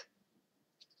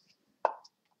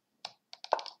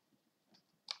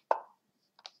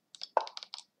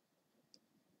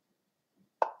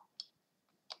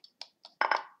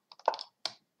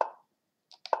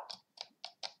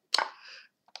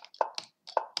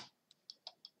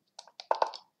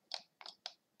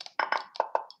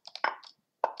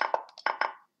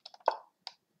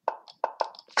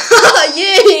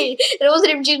 Yay! That was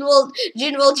him,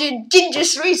 Ginger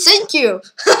 3, thank you!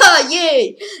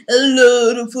 Yay!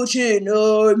 Hello, Fortune,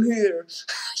 I'm here.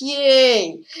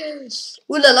 Yay!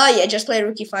 Ooh la la, yeah, just play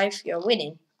Rookie 5, you're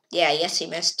winning. Yeah, yes, he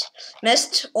missed.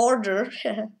 Missed order.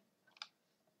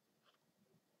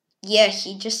 Yeah,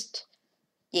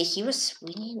 he was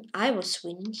winning. I was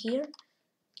winning here.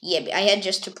 Yeah, I had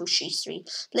just to push e3.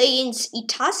 Playing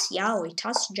itas yao,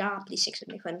 itas ja, please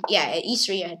accept me fun. Yeah,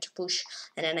 e3 I had to push,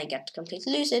 and then I got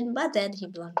completely losing, but then he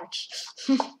blundered.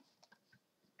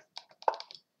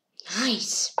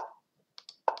 Nice.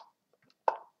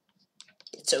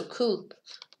 It's so cool.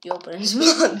 The opponents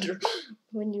blunder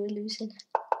when you're losing.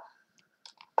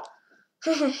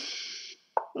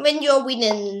 When you're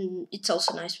winning, it's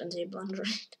also nice when they blunder.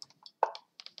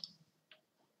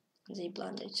 They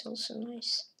blunder, it's also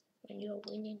nice when you're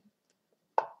winning.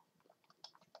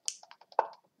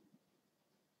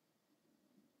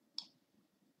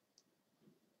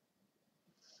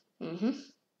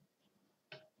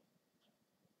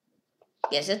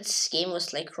 Yes, that game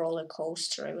was like roller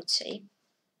coaster, I would say.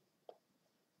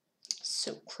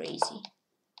 So crazy.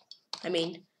 I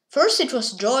mean, first it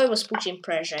was joy, was putting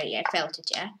pressure. Yeah, I felt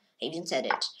it. Yeah, I even said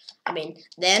it. I mean,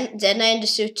 then I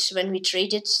understood when we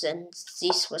traded, then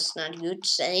this was not good,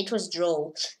 and it was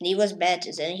draw, and he was bad.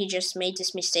 Then he just made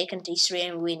this mistake and d3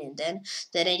 and winning. Then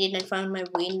I didn't find my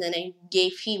win. Then I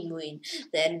gave him win.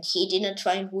 Then he didn't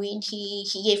find win. He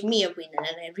gave me a win, and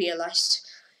then I realized,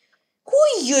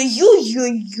 oi, oi, oi,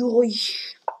 oi, oi.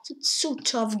 It's so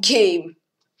tough game.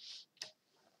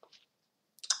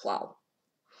 Wow.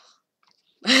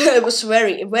 I was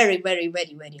very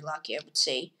lucky, I would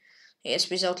say. I guess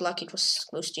without luck it was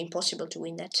close to impossible to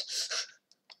win that.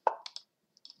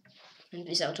 And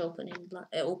without opening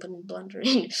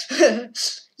blundering.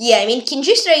 Yeah, I mean, King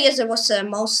G3, I guess there was a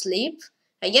mouse sleep.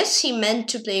 I guess he meant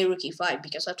to play rook e5,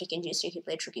 because after King G3 he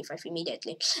played rook e5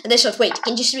 immediately. And I thought, wait,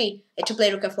 King G3, I had to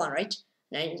play rook f1, right?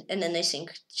 And then I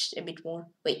think just a bit more.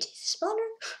 Wait, is this blunder?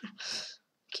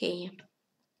 Okay.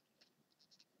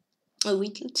 Oh,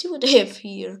 wait, let's see what I have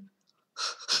here.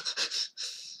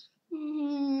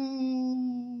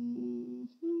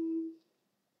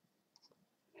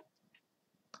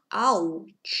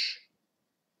 Ouch.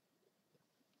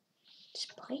 It's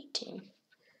biting.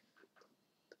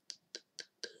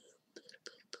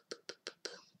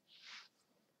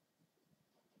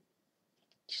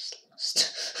 Just lost.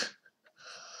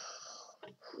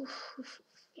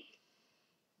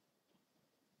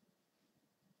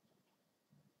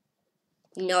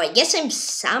 No, I guess I'm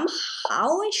somehow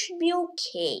I should be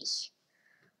okay.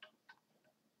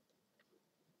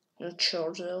 Not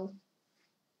sure though.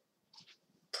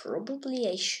 Probably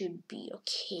I should be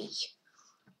okay.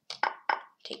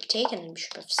 Take and then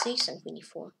bishop f6 and queen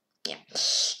e4.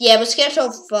 Yeah, I was scared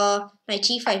of knight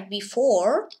e5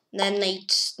 before. Then knight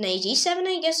e7,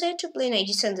 I guess I had to play knight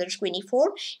e7, there's queen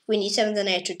e4. Queen e7, then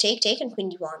I had to take and queen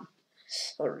d1.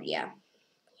 Or yeah,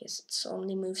 I guess it's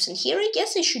only moves. And here I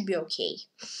guess I should be okay.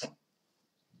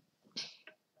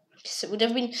 Because it would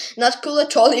have been not cool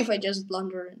at all if I just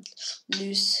blunder and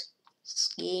lose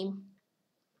this game.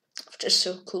 After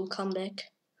so cool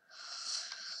comeback.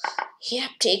 Yep,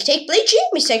 take. Play Jim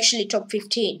is actually top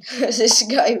 15. This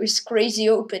guy was crazy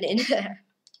opening.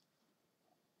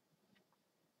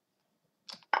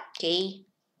 Okay.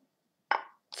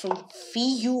 From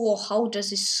FIU, or how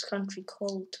does this country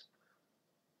called?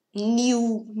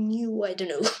 New, I don't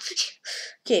know.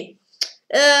 Okay.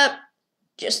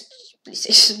 Just please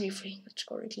excuse me for not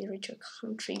correctly read your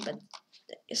country, but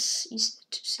that is easy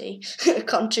to say.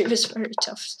 Country was very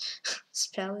tough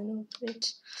spelling of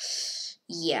it.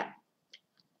 Yeah.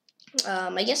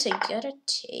 I guess I gotta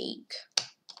take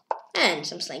and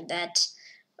something like that.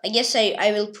 I guess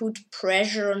I will put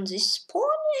pressure on this pawn.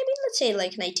 I mean, let's say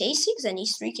like knight a6, then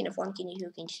e3, king f1, king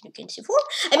e2, king c2, king c4.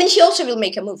 I mean, he also will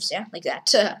make a moves, yeah, like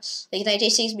that. Like knight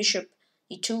a6, bishop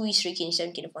e2, e3, king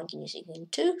e7, king f1, king e6, king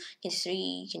e2, king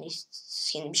c3, king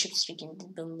bishop 3, king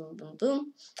boom, boom, boom,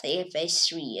 boom. They have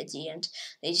a3 at the end.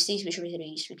 Knight a6, bishop e3,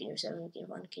 e3, king f7, king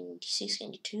f1, king d6,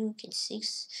 king d2, king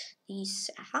 6. These,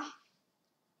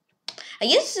 I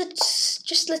guess it's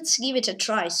just let's give it a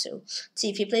try. So let's see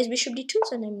if he plays bishop d2,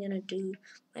 then I'm gonna do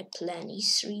my plan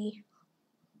e3,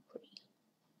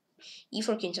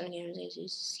 e4, king 7,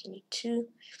 king e2,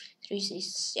 3,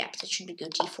 6. Yeah, that should be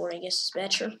good. e4, I guess, is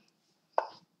better.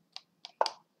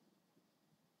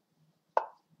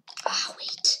 Ah,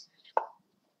 wait.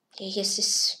 Okay, I guess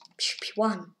this bishop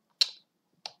e1.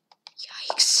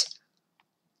 Yikes.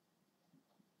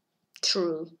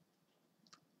 True.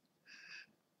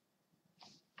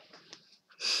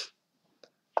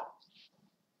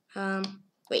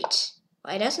 Wait.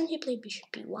 Why doesn't he play bishop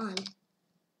e1?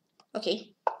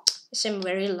 Okay. Guess I'm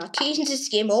very lucky in this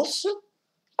game also.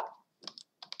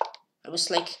 I was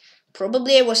like,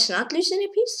 probably I was not losing a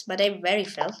piece, but I very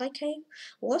felt like I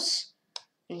was.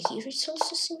 And here it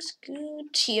also seems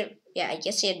good. Here, yeah, I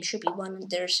guess he had bishop e1 and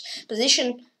there's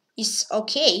position is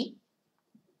okay.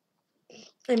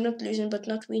 I'm not losing but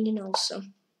not winning also.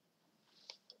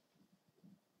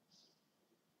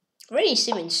 Already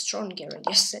seeming stronger, I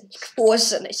guess, than it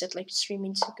was, and I said like 3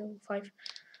 minutes ago, 5.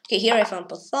 Okay, here I found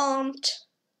Pathant.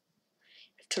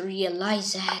 To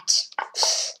realize that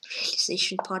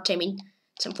realization part, I mean,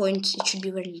 at some point it should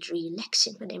be very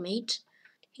relaxing when I made.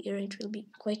 Here it will be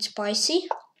quite spicy.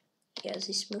 Yeah,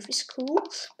 this move is cool,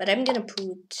 but I'm gonna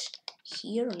put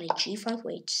here on a g5.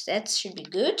 Wait, that should be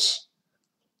good.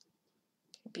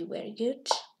 Be very good.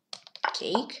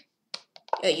 Take.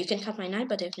 Oh, you can cut my knight,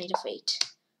 but I have knight f8.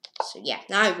 So yeah,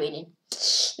 now I'm winning.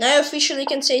 Now I officially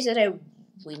can say that I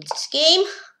win this game.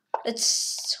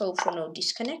 Let's hope for no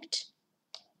disconnect.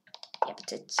 Yeah,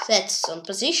 but that's on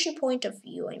position point of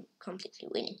view, I'm completely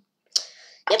winning.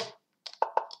 Yep.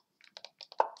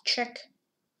 Check.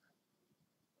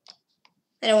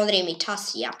 I don't want to name it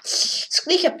toss, yeah.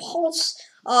 Sklik pulse.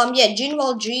 Yeah,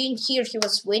 Jinwal Jin here he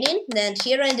was winning. Then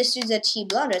here I understood that he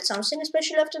blundered something,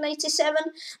 especially after knight c7.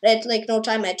 That like no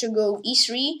time I had to go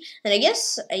e3, and I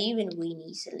guess I even win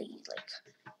easily. Like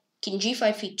king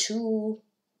g5 e2,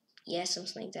 yeah,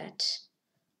 something like that.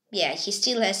 yeah, he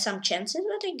still has some chances,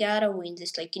 but I gotta win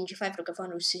this. Like king g5, rook f1,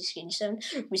 rook 6, king g7,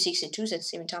 rook 6 and 2.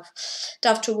 That's even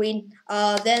tough to win.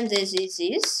 Then this is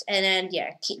this, and then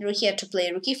yeah, he had to play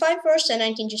rook e5 first, and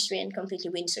then king g3 and completely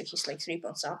win. So he's like 3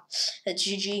 pawns up. That's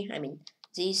GG. I mean,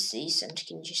 this and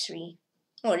king g3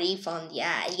 or e5.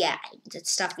 Yeah, that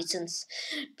stuff is since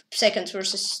seconds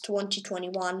versus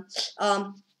 2021.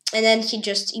 And then he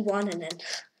just e1 and then.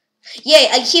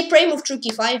 Yeah, he pre-moved rook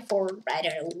e5 for I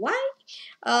don't know why.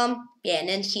 Yeah, and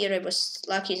then here I was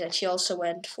lucky that he also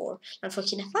went for not for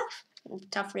king f5.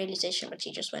 Tough realization, but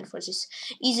he just went for this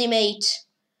easy mate.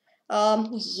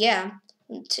 Yeah.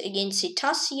 Against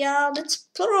Itasia, let's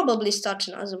probably start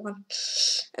another one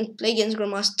and play against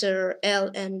Grandmaster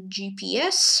L and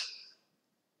GPS.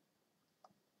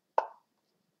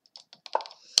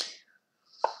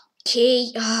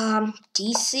 Okay,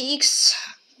 d6.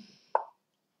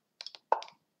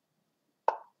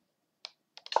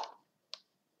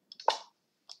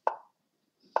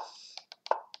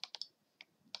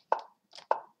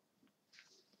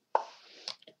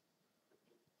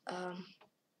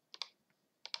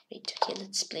 Wait, okay,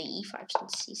 let's play e5 and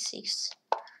c6.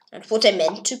 Not what I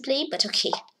meant to play, but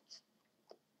okay.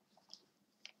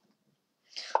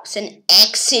 It's an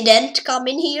accident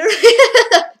coming here.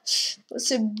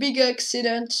 It's a big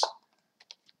accident.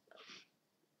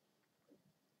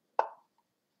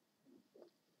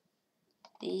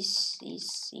 This,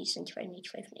 75,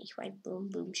 95, 95, boom,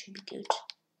 boom, should be good.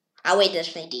 Oh wait,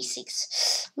 that's my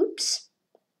d6. Oops.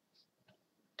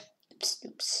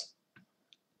 Oops.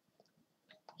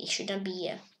 It shouldn't be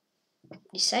a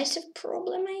decisive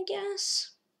problem, I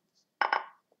guess.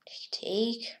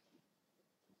 Take.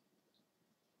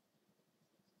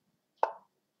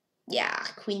 Yeah,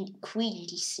 queen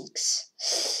d6.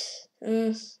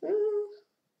 Queen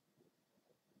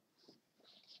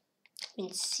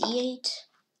c8.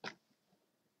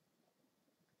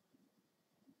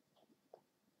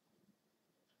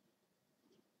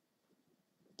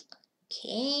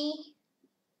 Okay.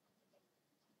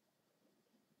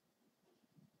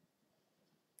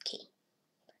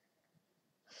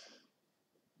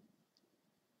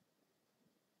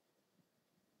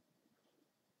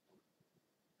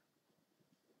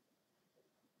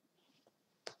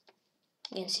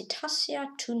 Against Itasia,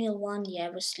 2-0-1. Yeah, I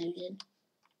was losing.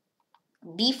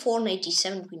 b4,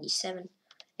 97, queen d7.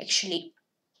 Actually,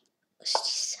 was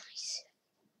decisive.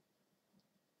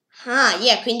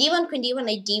 Yeah, queen d1,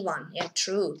 knight d1. Yeah,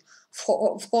 true.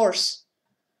 Of course.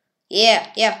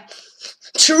 Yeah.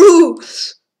 True.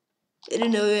 I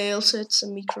don't know, I also had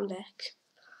some micro lag.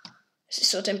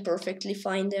 So I'm perfectly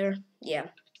fine there. Yeah.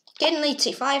 Okay, knight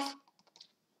c5.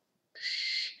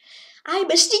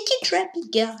 I'm a sneaky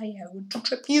trappy guy. I want to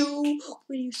trap you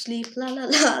when you sleep. La la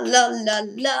la la la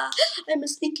la. I'm a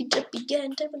sneaky trappy guy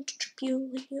and I want to trap you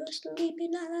when you're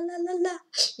sleeping. La la la la la.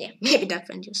 Yeah, maybe not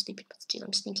when you're sleeping, but still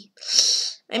I'm sneaky.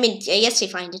 I mean, I guess he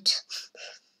find it.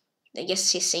 I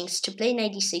guess he thinks to play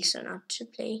 96 or not to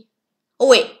play. Oh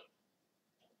wait.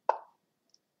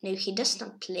 No, he does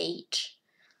not play it.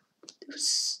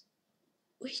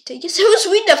 Wait, I guess I was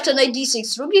win after knight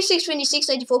d6. Rook d6, 26,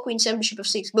 94, queen 7, bishop of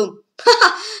 6. Boom.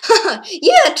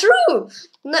 Yeah, true.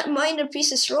 Not minor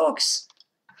pieces rocks.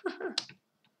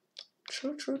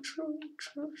 True.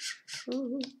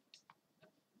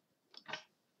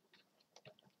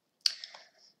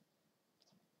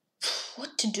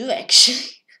 What to do actually?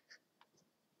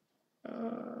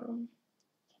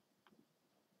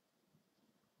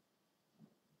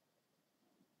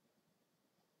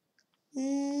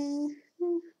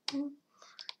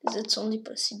 That's only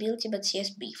possibility, but yes,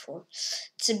 b4.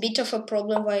 It's a bit of a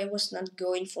problem why I was not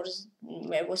going for.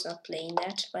 I was not playing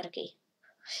that, but okay.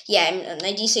 Yeah, I'm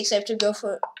knight d6. I have to go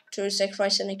to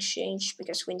sacrifice an exchange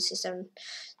because queen c7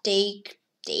 take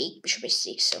bishop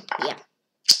a6. So yeah.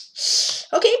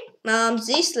 Okay.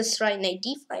 This let's try knight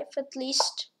d5 at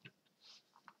least.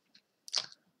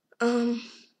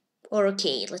 Or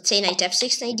okay, let's say knight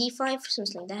f6, knight d5,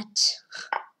 something like that.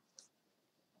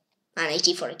 Knight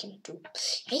d4 I can do.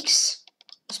 Yikes.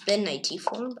 Let's play knight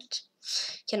d4, but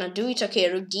cannot do it. Okay,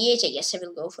 rook d8. I guess I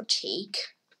will go for take.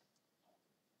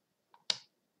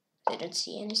 I don't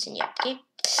see anything yet. Okay.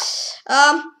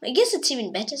 I guess it's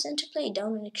even better than to play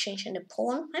down an exchange and a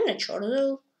pawn. I'm not sure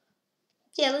though.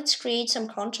 Yeah, let's create some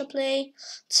counterplay.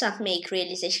 Let's not make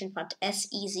realization part as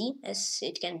easy as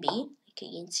it can be. Like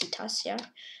against Itasia,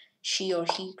 she or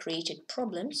he created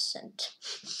problems and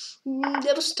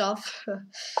that was tough.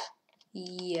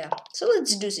 Yeah, so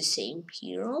let's do the same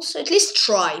here also. At least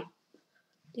try.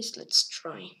 Let's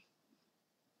try.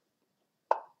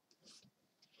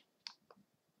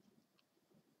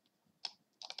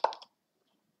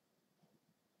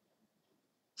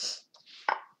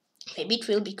 Maybe it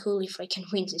will be cool if I can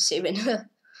win this even.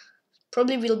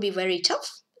 Probably will be very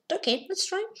tough. But okay, let's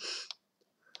try.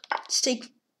 Let's take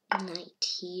knight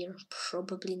here.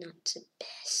 Probably not the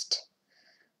best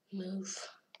move.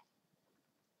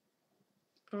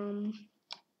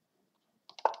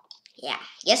 Yeah,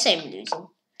 guess I'm losing.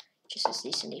 Just as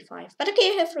this in a5. But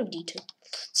okay, I have rook d2.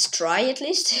 Let's try at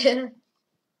least.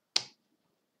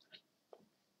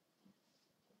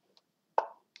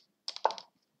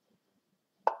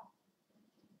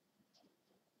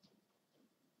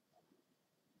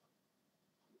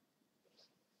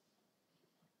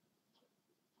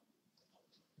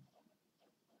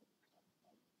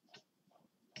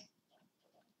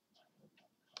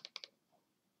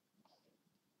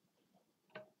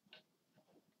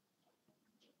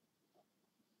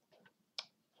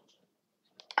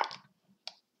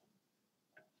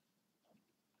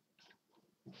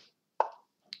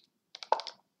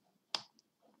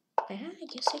 Yeah, I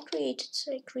guess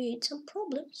I create some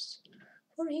problems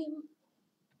for him.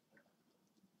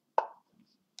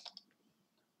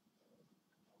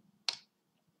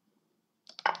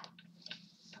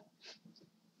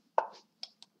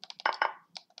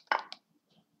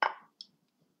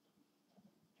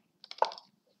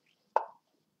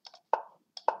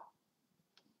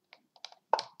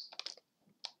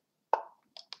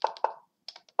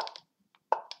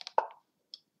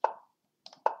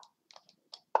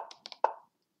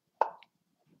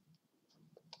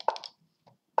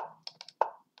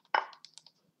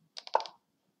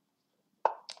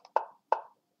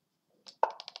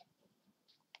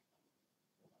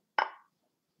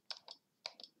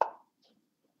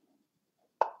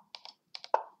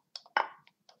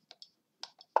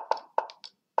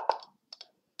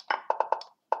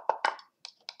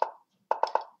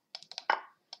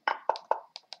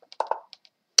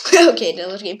 Okay, the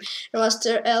other game.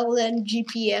 Master L and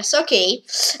GPS. Okay.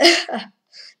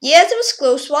 Yes, it was a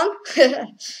close one.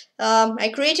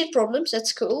 I created problems,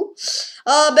 that's cool.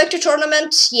 Back to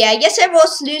tournament. Yeah, I guess I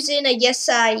was losing. I guess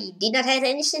I did not have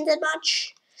anything that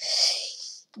much.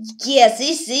 Yes,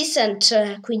 this and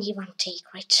Queen E1 take,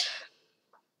 right?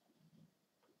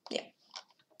 Yeah.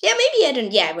 Yeah, maybe I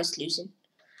don't. Yeah, I was losing.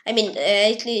 I mean,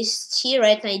 at least here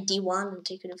at knight D1 and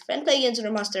taking a friend play against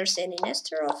the master Seni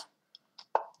Nesterov.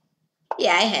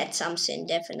 Yeah, I had something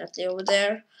definitely over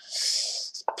there.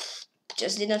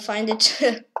 Just didn't find it.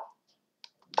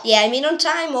 Yeah, I mean on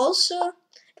time also.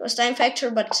 It was time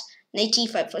factor, but knight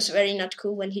e5 was very not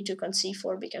cool when he took on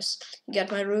c4 because he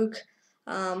got my rook.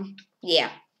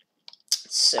 Yeah.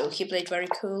 So he played very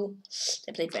cool.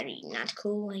 They played very not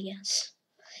cool, I guess.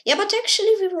 Yeah, but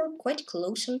actually we were quite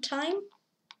close on time.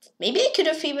 Maybe I could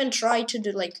have even tried to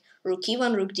do like rook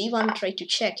e1, rook d1, try to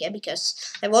check, yeah, because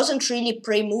I wasn't really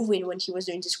pre-moving when he was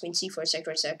doing this queen c4,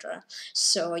 etc, etc.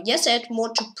 So I guess I had more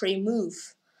to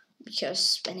pre-move,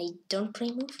 because when I don't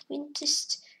pre-move in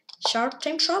this short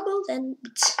time trouble, then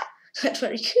it's not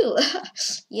very cool.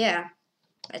 Yeah,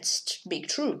 that's big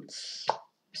truth.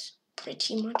 It's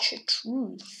pretty much a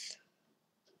truth.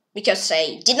 Because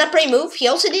I did not pre-move, he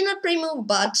also did not pre-move,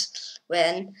 but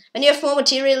when you have more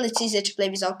material, it's easier to play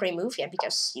without pre-move, yeah,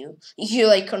 because you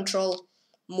like control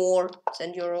more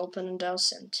than your opponent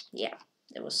does, and yeah,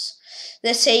 it was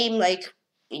the same like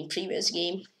in previous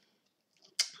game.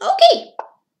 Okay.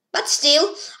 But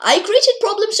still, I created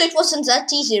problems, so it wasn't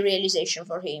that easy realization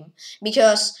for him.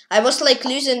 Because I was like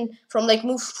losing from like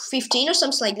move 15 or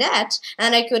something like that,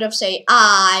 and I could have said,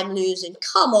 I'm losing,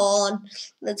 come on,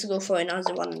 let's go for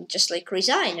another one, and just like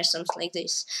resign or something like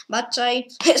this. But I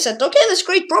said, okay, let's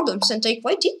create problems, and I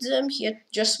quite did them. He had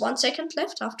just 1 second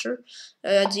left after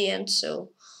the end, so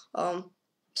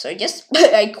I guess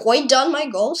I quite done my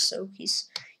goal, so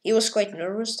he was quite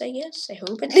nervous, I guess. I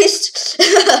hope, at least.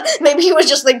 Maybe he was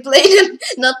just like plain and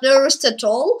not nervous at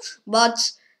all.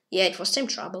 But yeah, it was time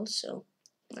trouble, so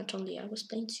not only I was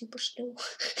playing super slow.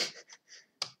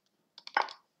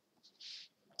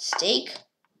 Stake,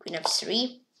 queen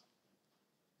f3.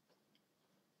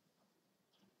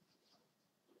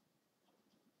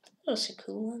 That was a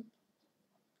cool one.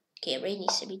 Okay,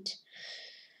 rainy's a bit.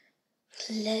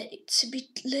 It's a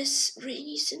bit less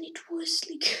rainy than it was.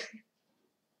 Like,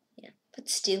 yeah, but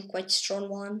still quite strong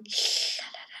one.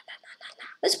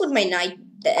 Let's put my knight,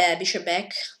 bishop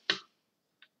back.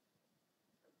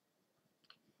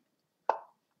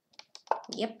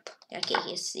 Yep. Okay,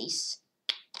 here's this.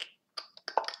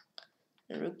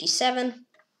 Rook d7.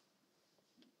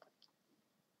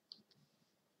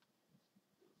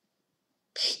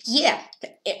 Yeah,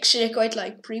 actually I quite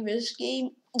like previous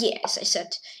game. Yeah, as I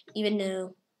said, even though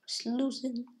I was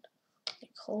losing the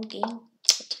whole game, I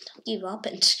did give up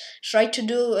and try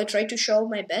to show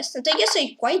my best. And I guess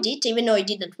I quite did, even though I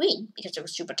didn't win because it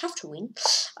was super tough to win.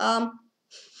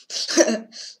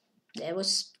 That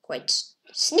was quite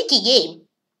sneaky game.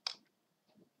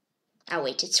 Oh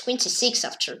wait, it's queen c6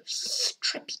 after.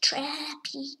 Trappy guy.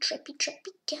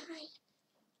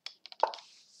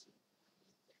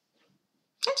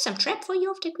 I have some trap for you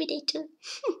after queen a2.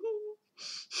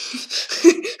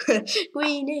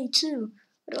 Queen a2.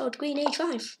 What about queen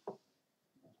a5?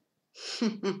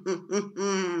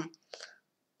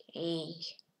 Okay.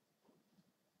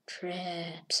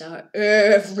 Traps are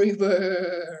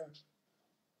everywhere.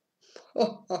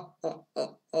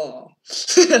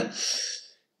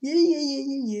 Yeah.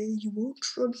 You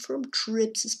won't run from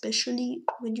traps, especially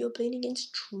when you're playing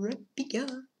against trappy guy.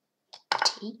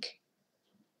 Take.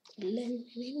 La la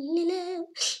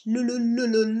la la la la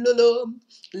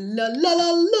la la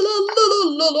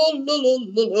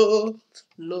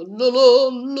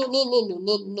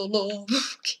la la.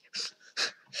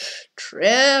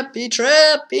 Trappy,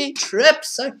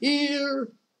 traps are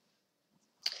here.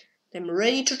 I'm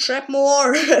ready to trap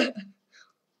more.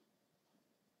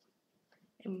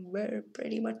 I'm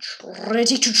pretty much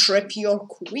ready to trap your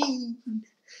queen.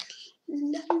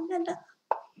 La la la.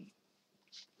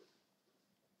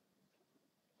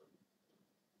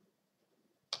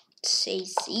 Say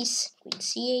this, queen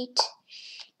c8.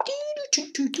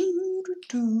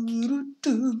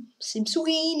 Seems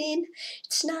winning.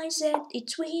 It's nice that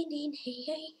it's winning.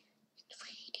 Hey.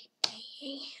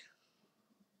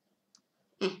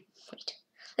 Wait.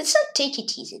 Let's not take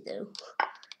it easy though.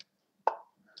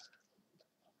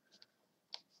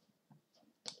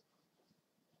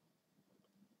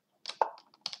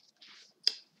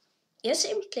 Yes,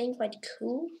 I'm playing quite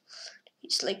cool.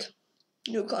 It's like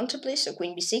no counterplay, so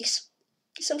queen b6.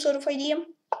 Some sort of idea.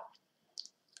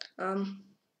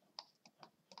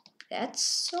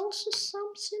 That's also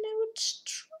something I would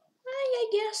try, I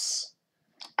guess.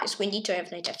 Because queen d2, I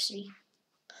have knight f3.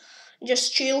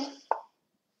 Just chill.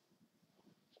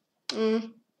 Because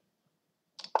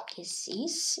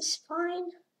this is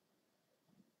fine.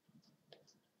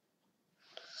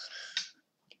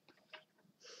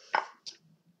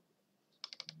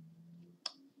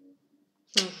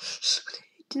 What do I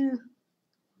do?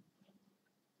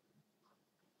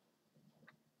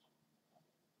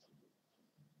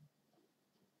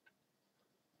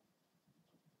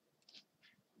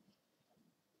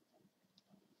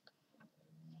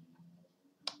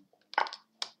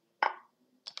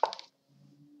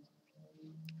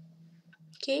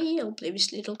 Okay, I'll play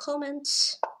with little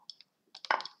comments.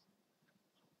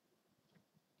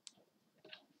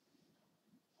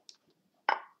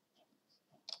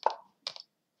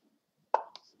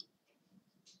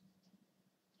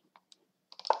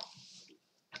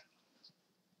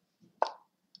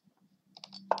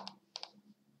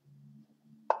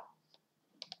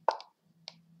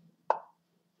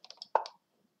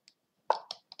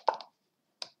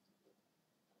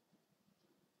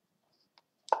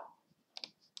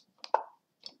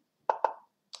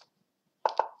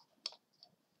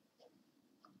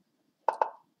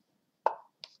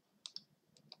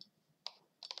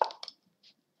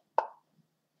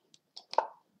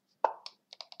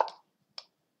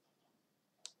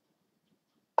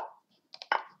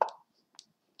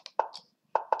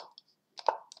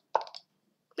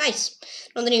 Nice.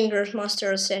 International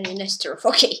Grandmaster Cherniaiev.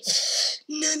 Okay.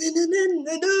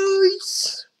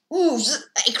 Nice. Ooh,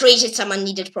 I created some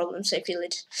unneeded problems, I feel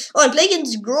it. Oh, I'm playing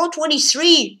against Grow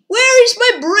 23. Where is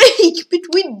my break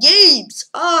between games?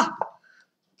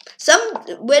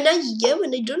 When I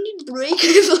don't need break, I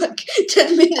have like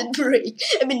 10-minute break.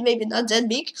 I mean, maybe not that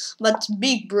big, but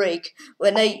big break.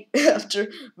 When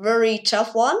after very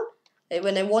tough one,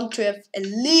 when I want to have a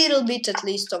little bit at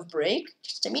least of break,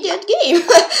 just immediate game.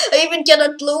 I even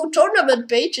cannot load tournament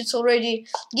page, it's already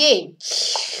game.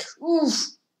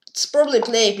 Oof, it's probably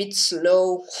play a bit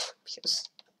slow, because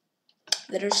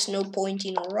there is no point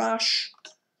in a rush.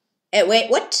 Wait,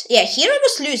 what? Yeah, here I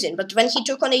was losing, but when he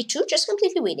took on a2, just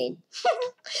completely winning.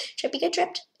 Trappy guy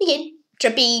trapped again.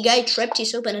 Trappy guy trapped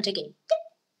his opponent again.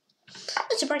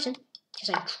 That's surprising,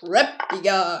 because I'm trappy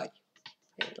guy.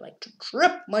 I like to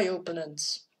trap my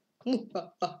opponents. Yeah,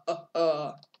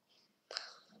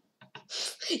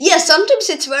 sometimes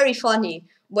it's very funny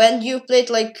when you played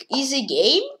like easy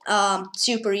game,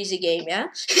 super easy game, yeah.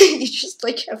 You just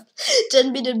like have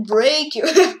 10-minute break.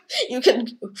 You can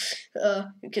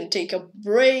take a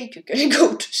break. You can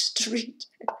go to street.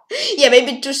 Yeah,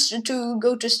 maybe to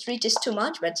go to street is too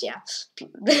much, but yeah,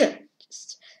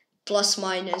 just plus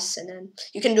minus, and then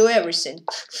you can do everything.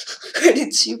 And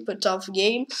it's super tough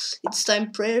game. It's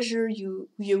time pressure. You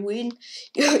win.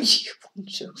 You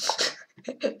want to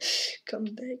come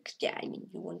back. Yeah, I mean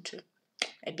you want to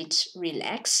a bit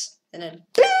relax, and then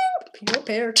boom, you're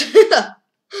paired.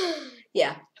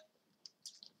 Yeah.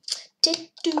 I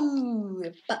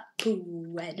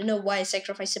don't know why I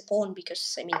sacrifice a pawn,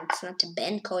 because I mean it's not a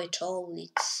Benko at all.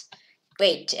 It's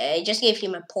wait, I just gave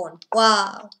him a pawn.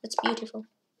 Wow, that's beautiful.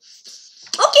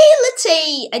 Okay, let's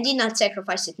say I did not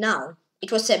sacrifice it now.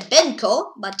 It was a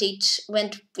Benko, but it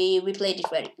went. We played it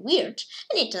very weird,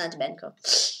 and it's not a Benko.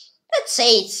 Let's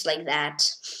say it's like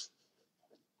that.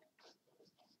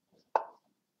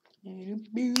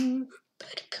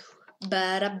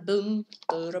 Bada boom,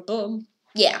 bada boom.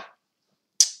 Yeah.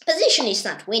 Position is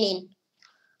not winning,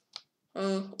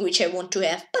 which I want to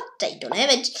have, but I don't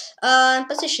have it.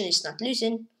 Position is not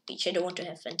losing, which I don't want to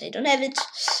have, and I don't have it.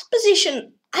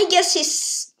 Position, I guess,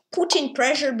 is putting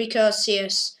pressure because he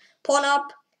has pawn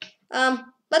up.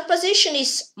 But position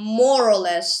is more or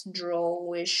less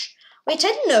drawish. Wait,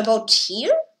 I don't know about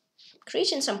here.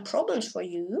 Creating some problems for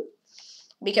you,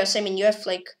 because I mean you have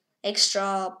like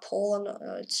extra pawn.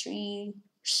 3.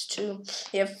 2.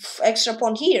 You have extra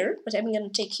pawn here, but I'm gonna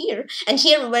take here, and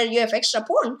here where you have extra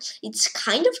pawn, it's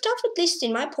kind of tough, at least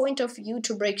in my point of view,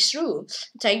 to break through.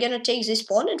 So I'm gonna take this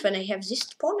pawn, and when I have this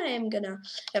pawn, I am gonna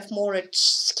have more at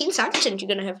king side, and you're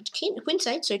gonna have it queen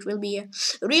side, so it will be a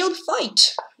real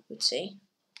fight, I would say.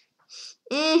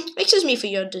 Excuse me for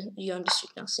you understood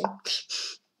nothing.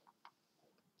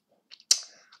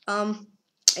 Are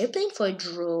you playing for a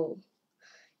draw?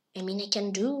 I mean, I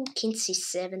can do king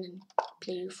c7 and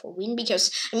play you for win,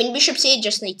 because I mean bishop c8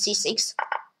 just knight c6.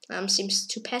 Seems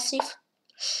too passive.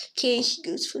 Okay, he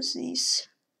goes for this.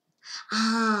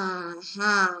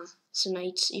 So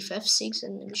knight if f6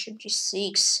 and bishop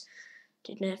g6.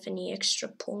 Didn't have any extra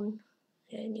pawn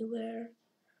anywhere.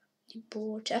 The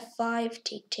board f5,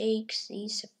 take,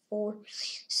 these f4,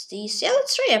 these. Yeah,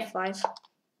 let's try f5.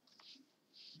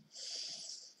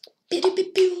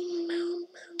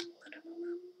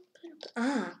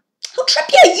 How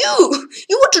trippy are you?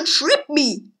 You want to trip me?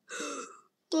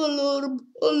 Alarm,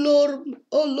 alarm,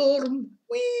 alarm.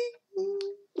 Wee.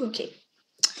 Okay.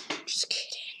 Just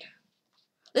kidding.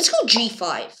 Let's go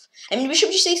g5. I mean, bishop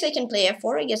g6, I can play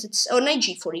f4. I guess it's... Oh, knight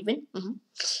g4 even.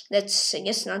 That's, I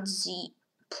guess, not the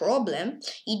problem.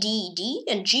 ed,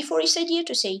 and g4 is the idea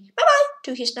to say bye-bye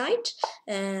to his knight.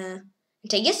 And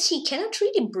I guess he cannot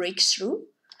really break through.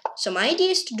 So my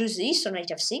idea is to do this, so knight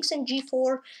f6 and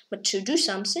g4, but to do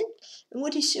something. And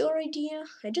what is your idea?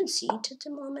 I don't see it at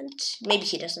the moment. Maybe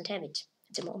he doesn't have it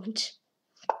at the moment.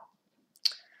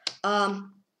 I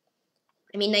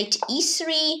mean, knight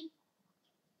e3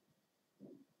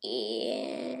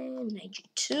 and knight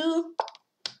g2.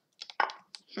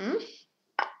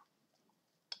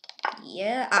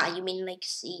 Yeah. You mean like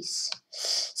this?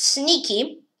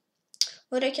 Sneaky.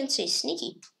 What I can say?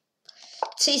 Sneaky.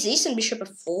 Say this and bishop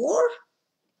f4.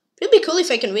 It would be cool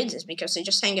if I can win this, because I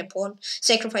just hang a pawn,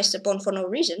 sacrificed a pawn for no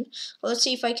reason. Well, let's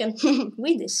see if I can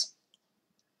win this.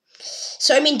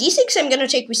 So I mean d6 I'm gonna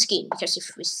take with king, because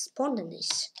if we pawn then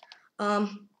this.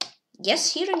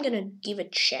 Yes, here I'm gonna give a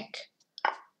check.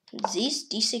 This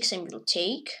d6 I will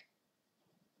take.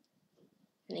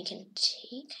 And I can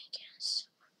take, I guess.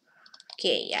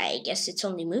 Okay, I guess it's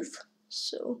only move.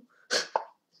 So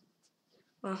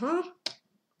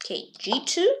okay,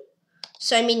 g2.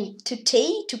 So I mean to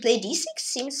play d6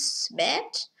 seems bad.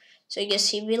 So I guess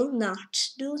he will not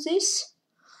do this.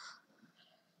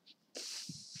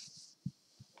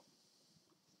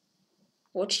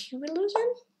 What he will do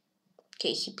then?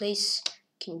 Okay, he plays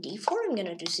king d4. I'm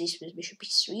gonna do this with bishop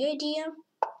e3 idea.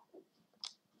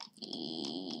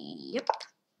 Yep.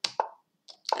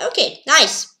 Okay,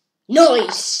 nice.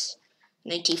 Nice.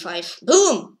 Knight e5.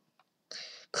 Boom.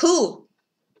 Cool.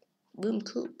 Boom,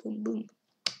 cool, boom, boom.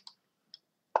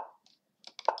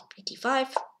 Knight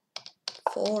e5.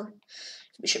 4.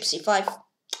 Bishop c5.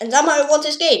 And somehow I won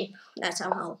this game. That's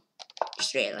somehow.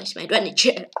 Just realized my advantage.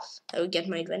 I will get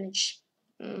my advantage.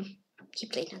 He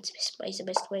played not the best way, the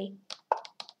best way.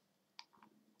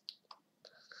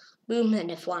 Boom, and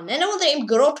f1. And all the name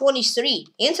Grot 1 is 3.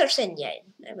 Interesting, yeah.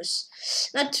 That was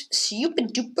not super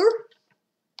duper.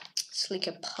 It's like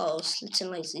a pause. Let's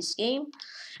analyze this game.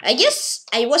 I guess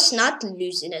I was not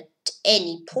losing at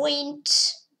any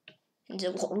point in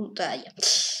the world.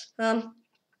 Yeah.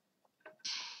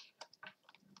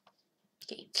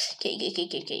 Okay.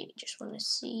 Just wanna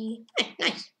see.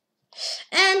 Nice.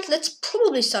 And let's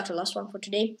probably start the last one for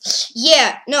today.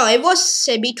 Yeah, no, it was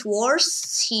a bit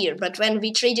worse here, but when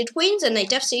we traded queens and knight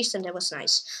f6, and that was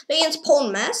nice. Against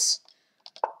pawn mass.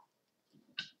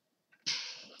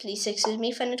 Please excuse me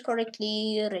if I not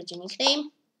correctly read your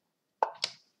nickname.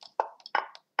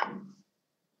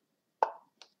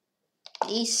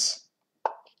 Please.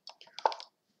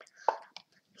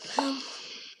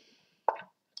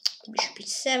 Bishop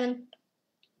e7.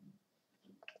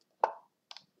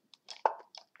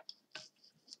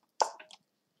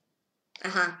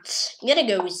 I'm gonna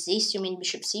go with this. You mean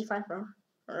bishop c5, bro?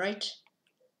 Alright.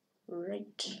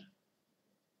 Right.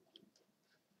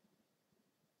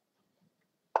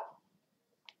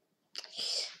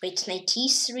 Wait, knight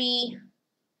e3,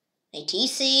 knight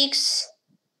e6,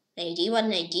 knight e1,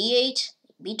 knight d8,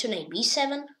 b2, knight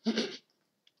b7.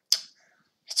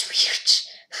 It's weird.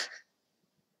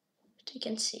 But I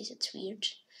can say it's weird.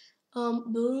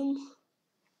 Boom.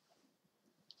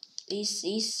 This.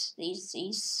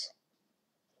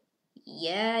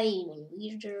 Yeah, even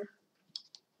weirder.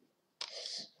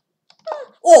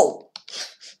 Oh!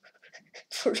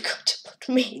 Forgot about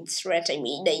main threat. I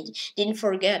mean, I didn't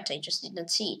forget. I just did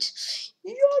not see it.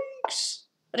 Yikes!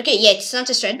 But okay, yeah, it's not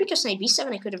a threat because knight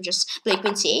b7. I could have just played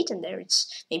queen c8, and there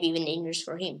it's maybe even dangerous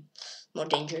for him. More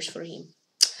dangerous for him.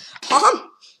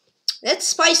 That's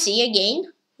spicy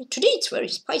again. Today it's very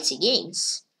spicy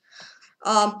games.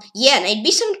 Yeah, knight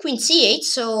b7, queen c8.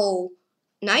 So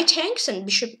knight hangs and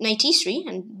bishop knight e3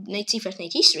 and knight c5,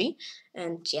 knight e3,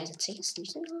 and yeah, that's a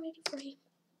solution already for him.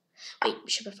 Wait,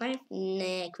 bishop f5,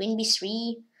 nah, queen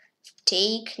b3,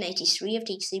 take, knight e3, f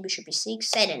takes c, bishop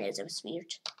e6. I don't know, that was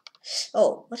weird.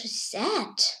 Oh, what is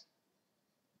that?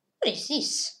 What is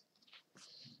this?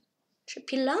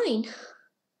 Trippy line.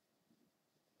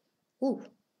 Ooh,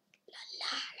 la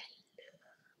la la.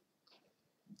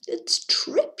 It's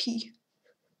trippy.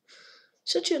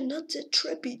 Such a not that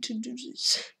trippy to do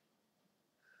this.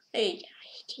 Hey,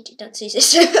 I did not see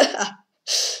this.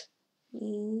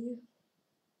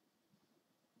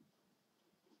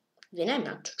 Then I'm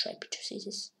not too trippy to see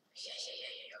this.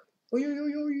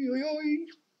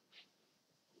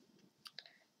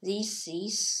 This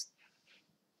is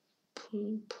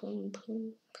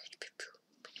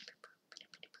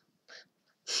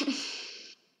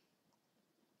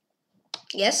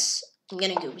Yes, I'm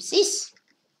gonna go with this.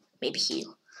 Maybe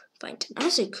he'll find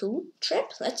another cool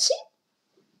trap. Let's see.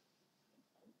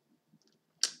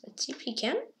 Let's see if he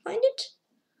can find it.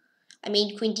 I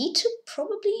mean, queen d2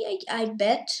 probably. I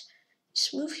bet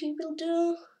this move he will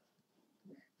do.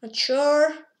 Not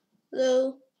sure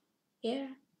though.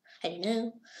 Yeah, I don't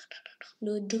know.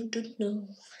 No, don't know.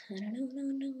 I don't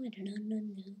know. No. I don't know.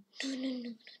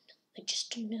 No. I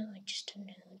just don't know.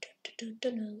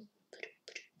 Don't know.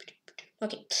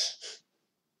 Okay.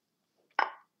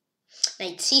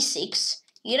 Knight c6.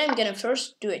 Here I'm gonna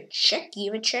first do a check,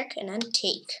 give a check, and then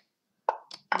take.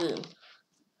 Boom.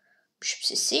 Bishop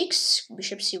c6,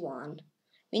 bishop c1.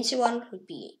 Queen c1 would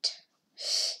be 8.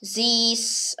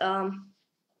 These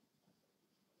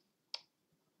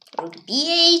rook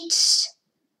b8.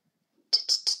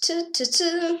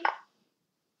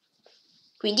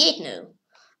 Queen d8,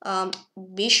 no.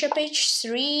 Bishop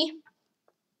h3.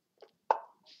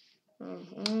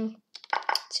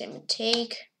 Same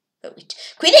take. Oh, wait.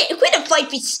 Queen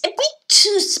f5 is a bit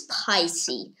too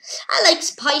spicy. I like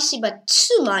spicy, but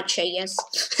too much, I guess.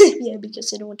 Yeah,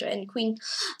 because I don't want to end queen.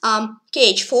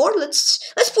 Okay, h4. Let's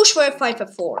push for f5,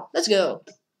 f4. Let's go.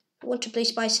 I want to play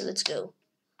spicy. Let's go.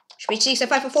 h6,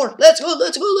 f5, f4. Let's go.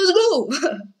 Let's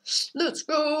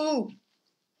go.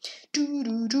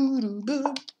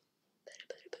 Boom.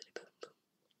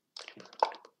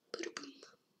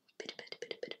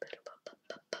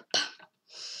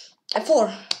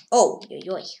 f4. Oh,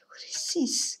 yo. What is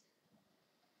this?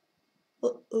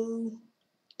 Uh-oh.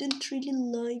 Didn't really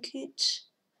like it.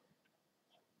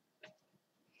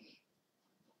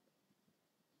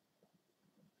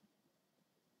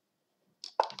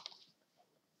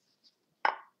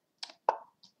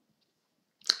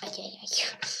 Okay.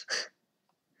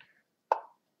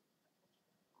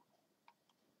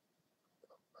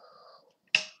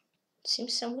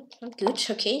 Seems somewhat not good.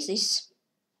 Okay, this.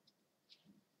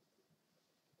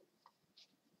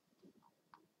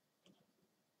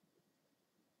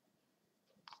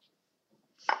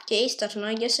 Okay, starting.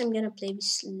 I guess I'm gonna play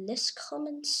with less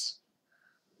comments.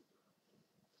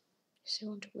 So I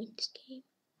want to win this game.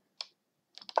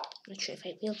 Not sure if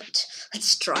I will, but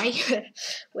let's try.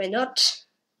 Why not?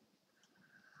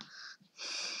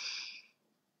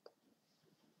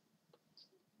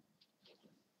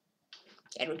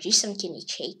 Yeah, rook g7, king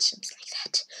h8, something like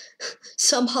that.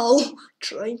 Somehow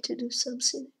trying to do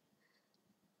something.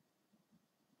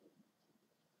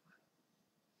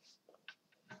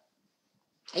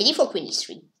 84 queen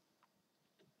e3.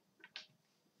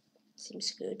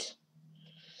 Seems good.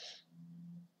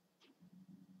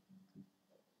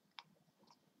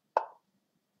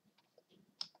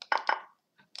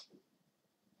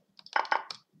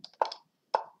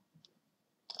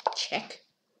 Check.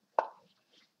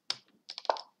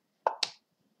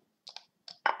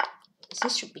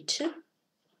 This should be 2.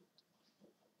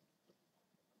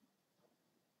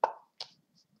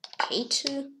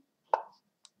 K2.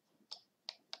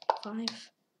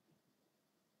 5.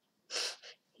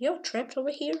 You're trapped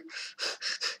over here.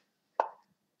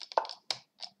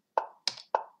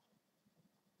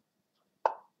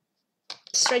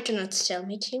 Let's try to not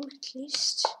stalemate him at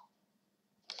least.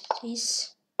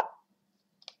 Please.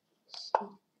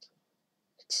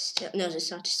 No, that's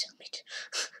not a stalemate.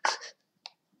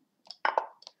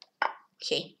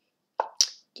 Okay.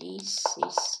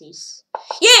 This.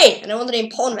 Yay! And I won the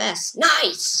pawn mass.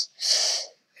 Nice!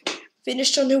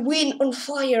 Finished on a win on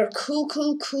fire.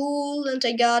 Cool. And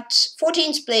I got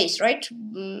 14th place, right?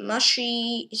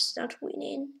 Mashi is not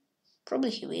winning.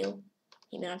 Probably he will.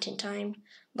 Maybe not in time.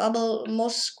 Bubble,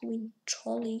 Moscow,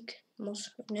 Tolik,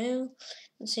 Moscow, no.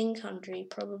 Sing country,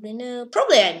 probably no.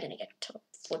 Probably I'm gonna get top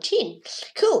 14.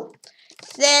 Cool.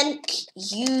 Thank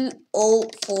you all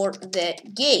for the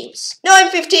games. No, I'm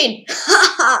 15.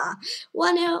 Haha.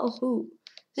 1-0. Who?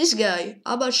 This guy,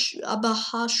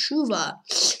 Abahashuva.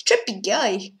 Trippy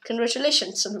guy.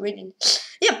 Congratulations on winning.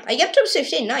 Yep, I got top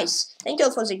 15. Nice. Thank you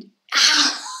all for the.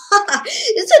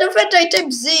 Instead of that, I type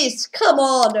this. Come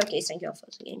on. Okay, thank you all for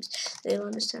the games. They'll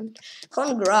understand.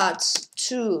 Congrats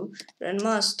to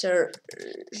Grandmaster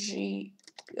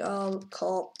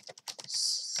Gigalko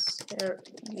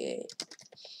Sergey.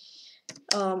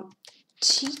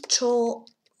 Titor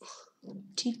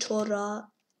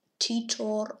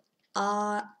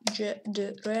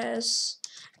address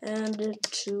and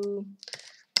to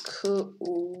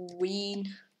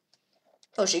Queen.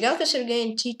 Oh, Gigalko Sergey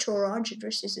and Titor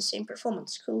address is the same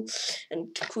performance. Cool.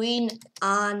 And Queen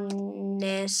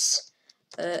Annes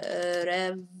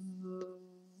Revenge.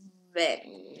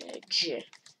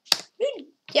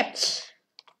 Yep.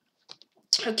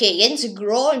 Okay, against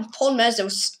Gro and Pawn Mass, that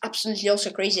was absolutely also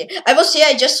crazy. I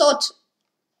just thought,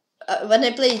 when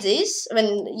I played this,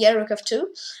 Rook f2,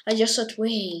 I just thought,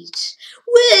 wait,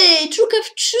 Rook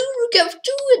f2,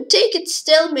 and take it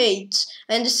stalemate.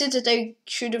 I understood that I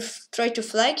should have tried to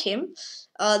flag him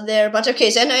there, but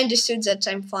okay, then I understood that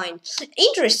I'm fine.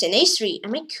 Interesting, a3,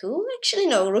 am I cool? Actually,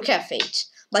 no, Rook f8.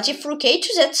 But if Rook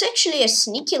a2, that's actually a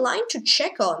sneaky line to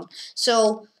check on.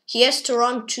 So he has to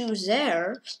run 2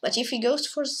 there, but if he goes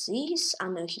for this,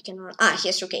 no, he can run. He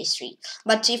has Rook a3.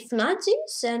 But if not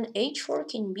this, then h4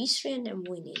 king b3 and I'm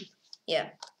winning. Yeah.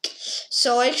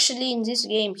 So actually in this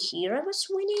game here I was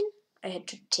winning. I had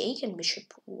to take and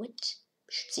bishop what?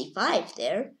 Bishop c5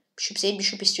 there. Bishop c8,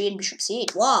 bishop e3, and bishop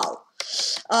c8. Wow.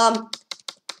 And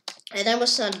that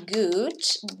was not good.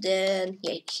 Then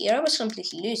yeah, here I was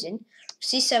completely losing.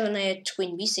 c7 I had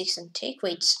queen b6 and take.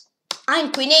 Wait,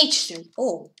 I'm queen h3.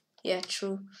 Oh, yeah,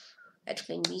 true. At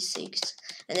queen b6,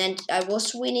 and then I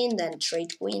was winning, then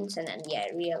trade queens, and then yeah,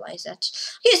 I realized that.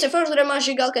 Here's the first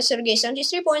Grandmaster Gigalko Sergey,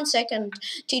 73 points, second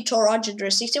Titor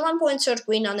Ajedre, 61 points, third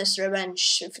Queen Annes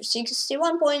Revenge,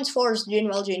 61 points, fourth June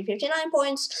Valjin, 59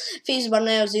 points, fifth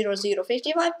Barneo 00,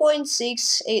 55 points,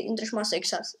 sixth International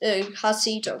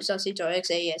Hasito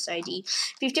XASID,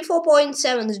 54 points,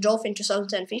 seventh Dolphin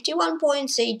 2010, 51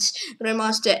 points, eighth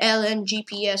Grandmaster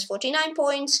LNGPS, 49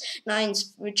 points,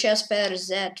 ninth Chess Pair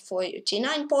Z,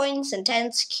 49 points, and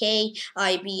 10th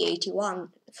KIB81,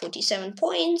 47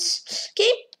 points.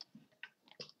 Okay,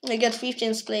 I got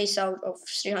 15th place out of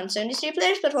 373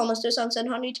 players, performance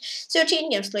 2,713,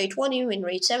 games played 20, win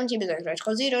rate 70, bizarre rate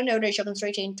 0, no ratio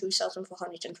rating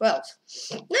 2,412.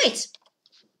 Nice.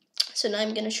 So now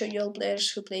I'm gonna show you all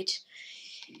players who played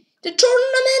the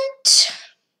tournament.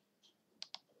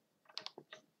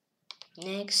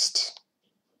 Next.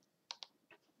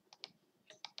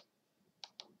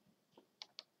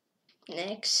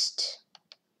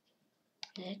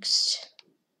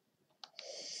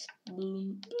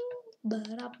 Boom, boom,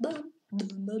 boom,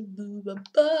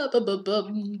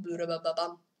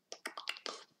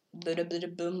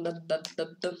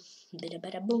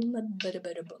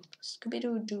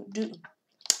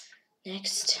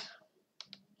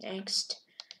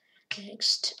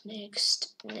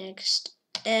 next.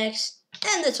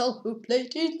 And that's all who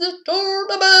played in the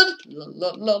tournament.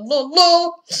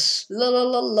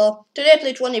 La. Today I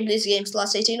played 20 Blitz games,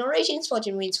 last 18 or ratings,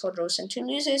 14 wins, 4 draws, and 2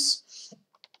 losses.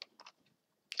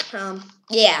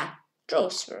 Yeah,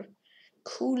 draws were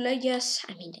cool, I guess.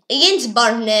 I mean, against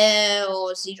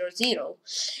Barnell 0-0.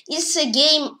 It's a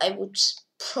game I would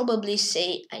probably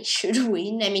say I should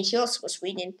win. I mean, he also was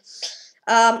winning.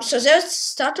 So there's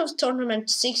start of tournament,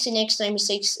 16 x 9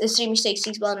 mistakes, 3 mistakes,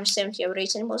 6 blunders, 70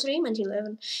 average and balls for him, and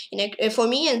 11 for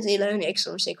me, and the 11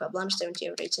 extra mistake, 5 blunders, 70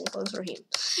 average and balls for him.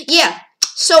 Yeah.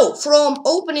 So from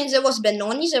opening there was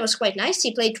Benoni, that was quite nice.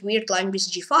 He played weird line with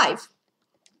G5,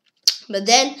 but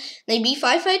then knight B5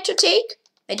 I had to take.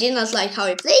 I did not like how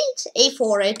he played.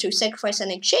 A4 I had to sacrifice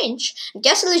an exchange. And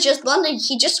Castle is just blundering.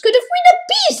 He just could have win a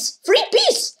piece, free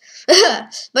piece,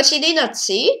 but he did not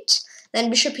see it. Then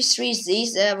bishop e3 is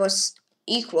this, was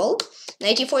equal.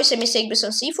 Knight e4 is a mistake based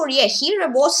on c4. Yeah, here I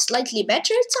was slightly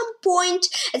better at some point.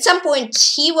 At some point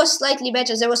he was slightly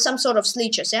better. There was some sort of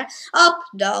slitches, yeah? Up,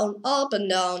 and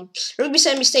down. Rook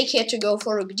b7 mistake, he had to go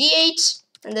for rook d8.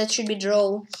 And that should be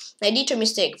draw. Knight d2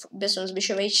 mistake based on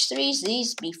bishop h3 is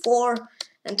this, b4.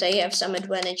 And I have some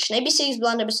advantage. Knight b6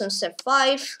 blunder based on step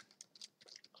 5.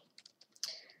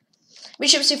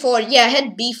 Bishop c4, yeah, I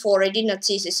had b4, I did not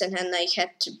see this, and then I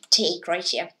had to take right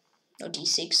here. No,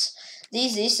 d6.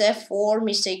 This is f4,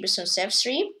 mistake based on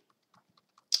f3.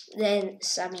 Then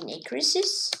some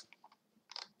inaccuracies.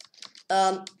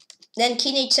 Then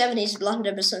king h7 is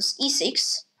blunder based on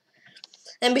e6.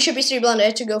 And bishop e3 blunder, I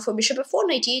had to go for bishop f4,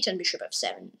 knight e8, and bishop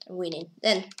f7, I'm winning.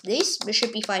 Then this,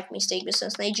 bishop e5, mistake based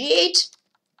on knight g8.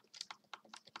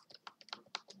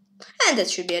 And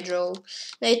that should be a draw.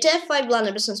 Knight f5,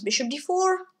 blunder based on bishop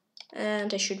d4.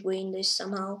 And I should win this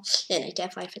somehow. Then knight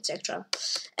f5, etc.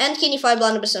 And king e5,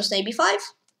 blunder based on knight b5.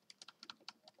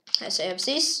 As I have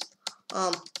this.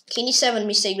 King e7,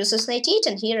 mistake based on knight e8.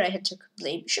 And here I had to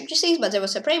play bishop g6, but there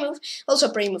was a prey move. Also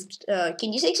a prey move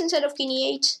king d6 instead of king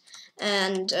e8.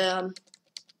 And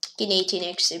king 18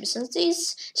 x based on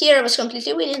this. Here I was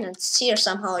completely winning. And here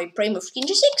somehow I prey moved king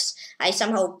g6. I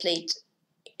somehow played...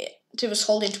 He was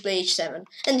holding to play h7,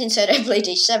 and instead I played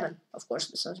h7, of course,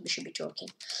 because bishop b2 king.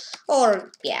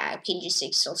 Or, yeah, king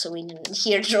g6 also winning. And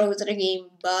here draw the game,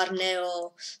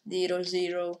 Barneo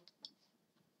 0-0.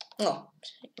 Oh,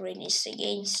 rain is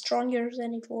again stronger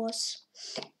than it was.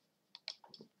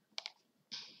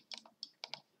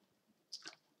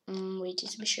 Wait,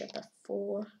 it's bishop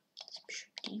f4, it's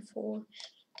bishop d4,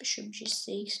 bishop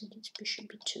g6, and it's bishop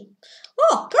b2.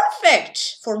 Oh,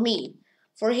 perfect! For me,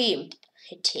 for him.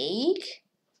 I take.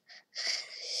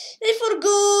 I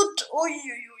forgot. Oh,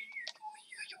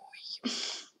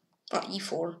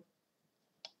 e4.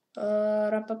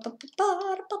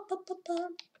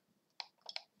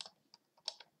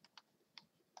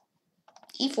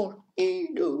 E4.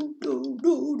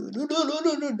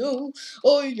 No.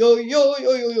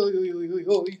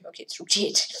 Okay, it's rook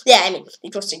g8. Yeah, I mean,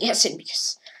 it was a guessing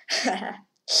because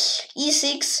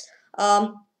e6.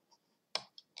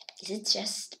 Is it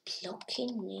just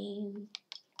blocking name?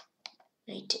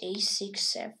 Knight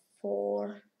a6,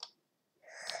 f4.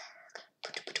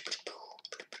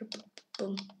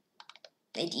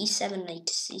 Knight e7, knight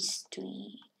c3.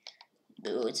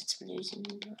 Oh, it's losing.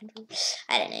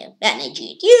 I don't know. That knight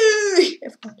g8.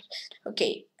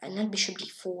 Okay, and then bishop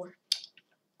d4.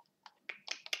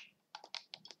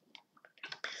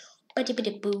 Okay,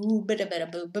 knight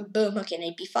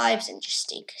b5, and just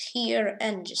take here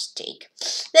and just take.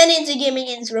 Then in the game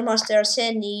against Grandmaster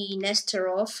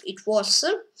Cherniaiev, it was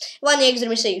 1 extra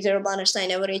mistake, 0 blunders, 9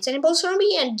 average and balls for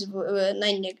me, and 1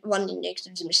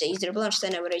 extra mistake, 0 blunders,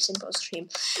 10 average and balls for him.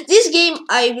 This game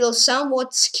I will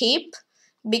somewhat skip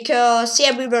because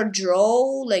yeah, we were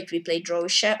draw, like we played draw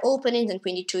opening, then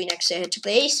queen d2 in x I had to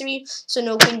play a3, so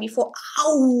no queen b4.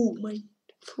 Ow, my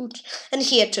foot! And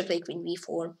he had to play queen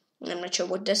b4. I'm not sure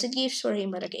what does it give for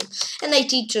him, but okay. And knight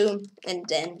e2, and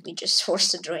then we just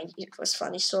forced a draw. It was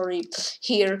funny story.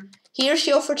 Here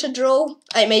he offered to draw.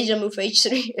 I made a move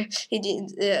h3. He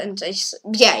did, and I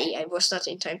was not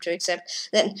in time to accept.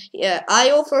 Then I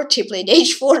offered. He played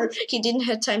h4. He didn't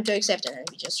have time to accept, and then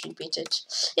we just repeated.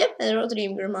 Yep. And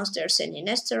Rodrigo Grandmaster, Senny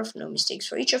Nestorov. No mistakes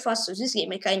for each of us. So this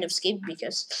game I kind of skipped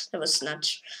because that was not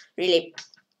really.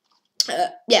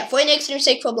 For an extra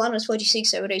mistake for blunders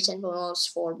 46 average and balls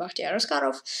for Bakhtiar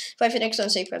Askarov. 5 an extra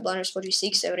mistake for blunders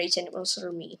 46 average and balls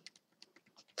for me.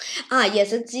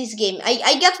 Yes, it's this game.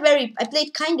 I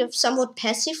played kind of somewhat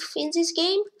passive in this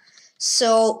game,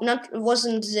 so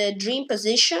wasn't the dream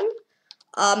position.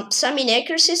 Some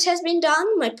inaccuracies has been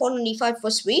done. My pawn on e5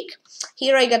 was weak.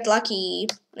 Here I got lucky.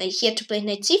 He had to play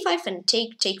knight c5 and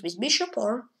take with bishop,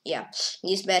 or yeah,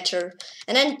 he's better.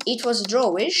 And then it was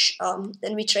drawish.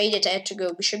 Then we traded. I had to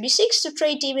go bishop d6 to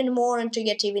trade even more and to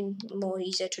get even more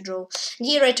easier to draw. And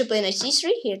here I had to play knight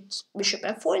c3. Here bishop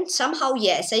f4, and somehow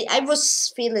yes, I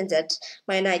was feeling that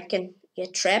my knight can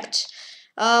get trapped.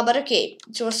 But okay,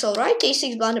 it was alright.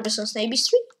 A6 blunderbuss on knight b3,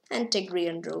 and take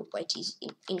and draw quite easy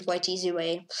in quite easy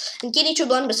way. And king e2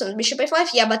 blunderbuss on bishop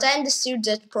a5. Yeah, but I understood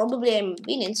that probably I'm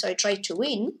winning, so I tried to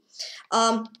win.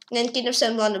 Then king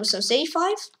f7 blunderbuss on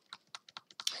a5.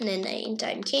 And then in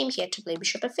time came, he had to play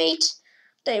bishop f8.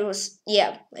 That was,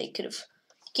 yeah, I could have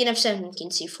king f7, king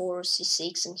c4,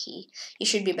 c6, and he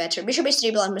should be better. Bishop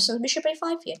h3 blunderbuss on bishop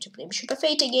a5. He had to play bishop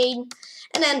f8 again.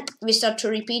 And then we start to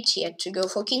repeat. He had to go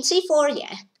for king c4,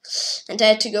 yeah. And I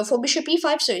had to go for bishop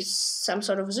e5, so it's some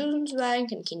sort of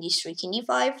Zunzwang, and king d3, king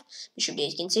e5, bishop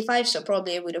d8, king c5, so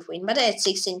probably I would have won, but I had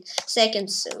 16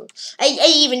 seconds, so I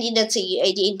even didn't see,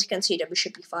 I didn't consider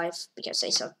bishop e5, because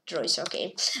I thought draw is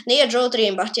okay. They draw 3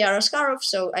 in Bakhtiar Askarov,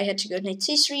 so I had to go knight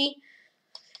c3,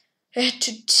 I had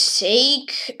to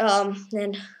take,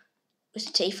 then, was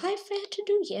it a5 I had to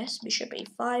do? Yes, bishop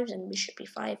a5, then bishop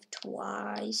e5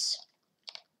 twice,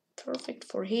 perfect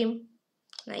for him,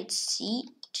 knight c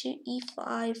to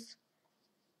e5,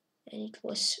 and it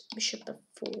was bishop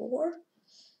f4,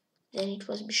 then it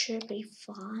was bishop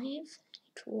a5,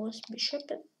 it was bishop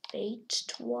f8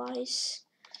 twice,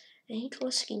 and it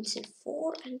was king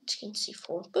c4 and king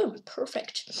c4. Boom,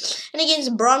 perfect. And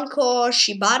against Branko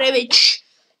Shibarevich,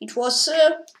 it was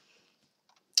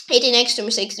 80 next to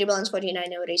mistake 3 balance,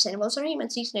 49 over 8 centimeters from him,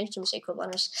 and 6 next to mistake 4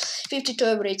 balance, 52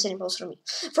 over 8 centimeters from me.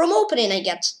 From opening, I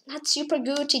get not super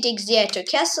good. He takes the to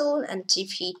castle, and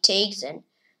if he takes, then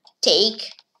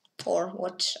take, or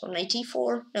what, or knight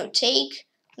e4, no, take,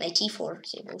 knight e4,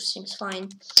 so both seems fine.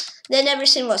 Then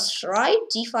everything was right,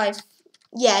 d5,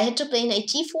 yeah, I had to play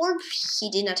knight e4, he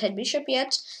did not have bishop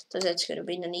yet, so that's gonna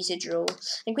be an easy draw.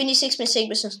 And queen e6 mistake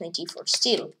versus knight e4,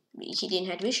 still, he didn't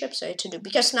have bishop, so I had to do,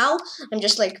 because now I'm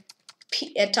just like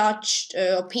attached,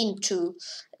 pinned to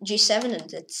g7,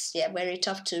 and it's, yeah, very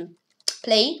tough to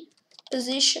play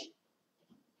position.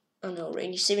 Oh no,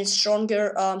 range is even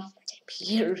stronger,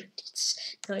 here,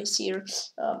 it's nice here,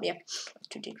 yeah,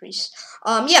 2 degrees,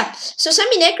 yeah, so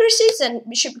some inaccuracies, and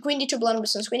bishop queen d2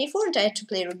 blunderbuss on queen e4, and I had to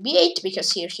play rook b8,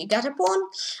 because here he got a pawn,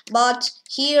 but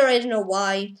here, I don't know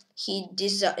why, he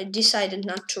decided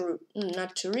not to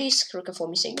risk, rook f4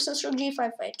 mistake business, rook g5,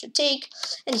 I had to take,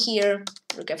 and here,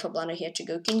 rook f4 blunder, he had to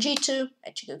go king g2, I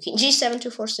had to go king g7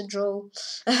 to force a draw,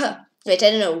 wait, I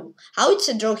don't know, how it's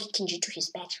a draw, king g2 is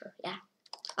better, yeah.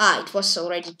 It was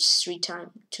already 2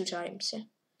 times,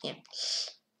 yeah,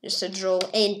 just a draw,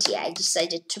 and yeah, I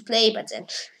decided to play, but then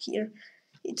here,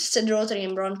 it's a draw 3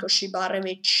 in Branko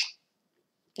Shibarevich,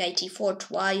 knight e4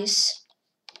 twice,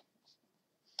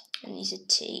 and is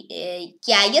it,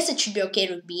 yeah, I guess it should be okay,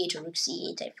 rook b8 or rook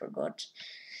c8, I forgot,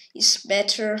 is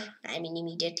better, I mean,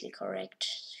 immediately correct,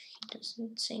 he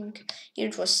doesn't think, here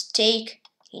it was take,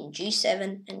 in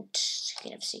g7, and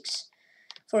king f6,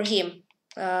 for him.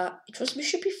 It was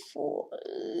bishop e4.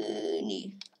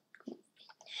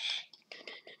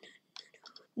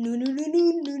 No.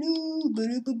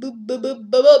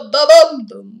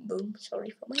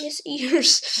 Sorry for my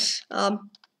ears.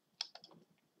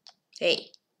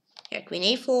 Hey, yeah, queen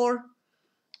a4.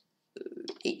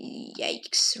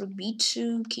 Yikes, rook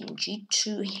b2, king g2.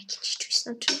 Yeah, king g2 is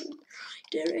not too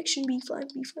direction.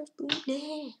 b5, boom.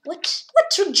 Nah. What?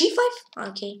 Rook g5?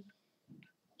 Okay.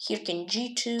 Here, king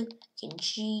g2,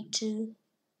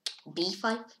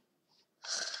 b5.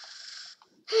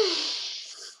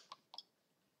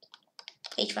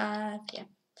 h5, yeah.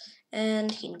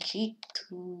 And king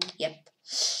g2, yep.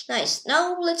 Nice.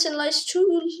 Now let's analyze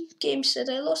 2 games that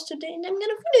I lost today, and I'm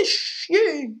gonna finish.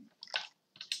 Yay!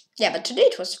 Yeah, but today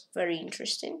it was very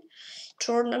interesting.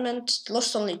 Tournament,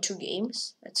 lost only 2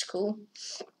 games. That's cool.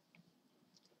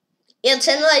 Yeah, let's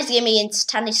analyze the game against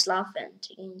Stanislav and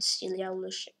against Ilya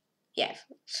Lushanov. Yeah.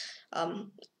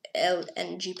 L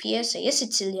and GPS. I guess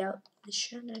it's Ilya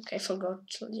Lushanov. I forgot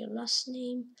your last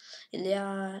name.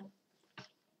 Ilya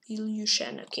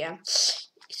Lushanov, yeah.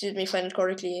 Excuse me if I not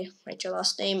correctly write your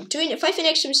last name. 5 in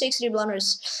extra mistakes, 3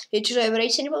 blunders. 2 over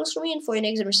 8 centiballs for me, and 4 in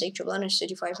extra mistake, 2 blunders,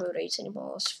 35 over 8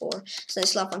 centiballs for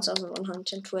Stanislav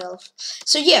 1112.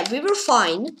 So yeah, we were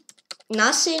fine.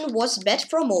 Nothing was bad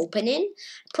from opening.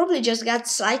 Probably just got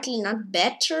slightly not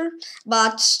better,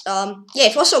 but yeah,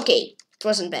 it was okay. It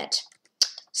wasn't bad.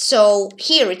 So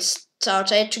here it's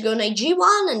start. I had to go knight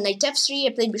g1 and knight f3.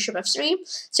 I played bishop f3,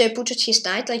 so I put his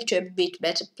knight like to a bit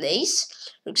better place.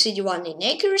 Rook cd1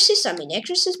 inaccuracies, some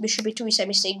inaccuracies. Bishop e2 is a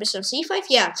mistake. Bishop c5.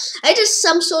 Yeah, I just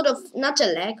some sort of not a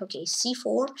lag. Okay,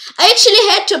 c4. I actually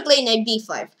had to play knight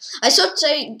b5. I thought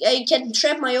I can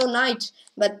trap my own knight,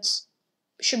 but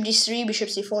bishop d3, bishop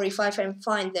c4, e5. I'm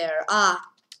fine there.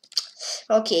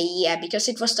 Okay, yeah, because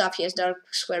it was tough. Yes, dark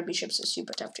square bishops is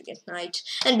super tough to get knight,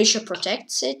 and bishop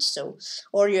protects it. So,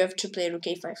 or you have to play rook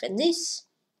a5 and this.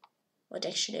 What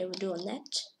actually I would do on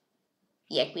that?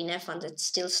 Yeah, queen f1. That's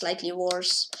still slightly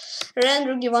worse. Then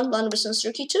rook d1 blunderbuss on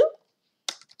rook e2.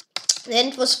 Then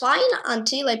it was fine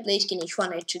until I played king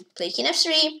h1. I had to play king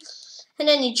f3. And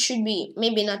then it should be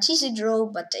maybe not easy draw,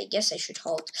 but I guess I should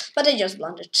hold. But I just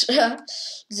blundered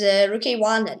the rook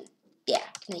a1, and yeah,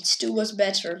 knight 2 was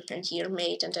better. And here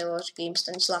mate, and I lost game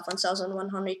Stanislav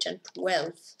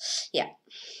 1112. Yeah.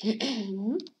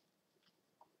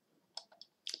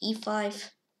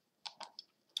 e5.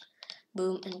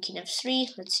 Boom, and king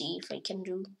f3. Let's see if I can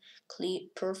do clear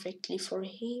perfectly for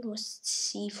him. Was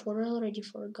c4 already?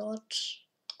 Forgot.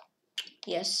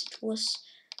 Yes, it was.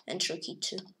 And rook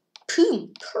e2.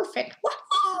 Boom! Perfect!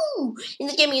 Woohoo! In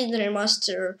the game in the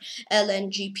Grandmaster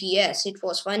LNGPS, it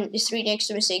was 1-3 next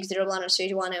to mistake, 0 blunders,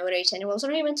 31 over 8 animals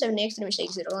for him, and 7 next to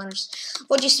mistake, 0 blunders,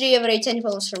 43 over 8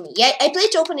 animals for me. Yeah, I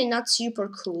played opening, not super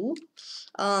cool.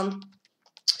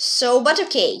 So, but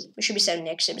okay, bishop b7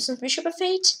 next to bishop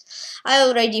f8. I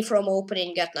already from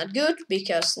opening got not good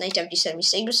because knight f7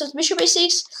 mistake versus bishop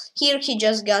a6. Here he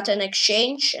just got an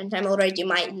exchange and I'm already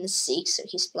 -6, so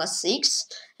he's +6.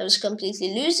 I was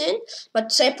completely losing,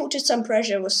 but I put it some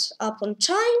pressure, was up on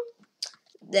time.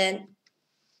 Then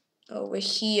over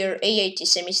here a8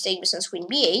 is a mistake versus queen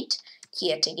b8. He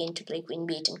had again to play queen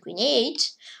b8 and queen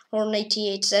a8 or knight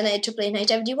e8. Then I had to play knight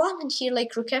fd1, and here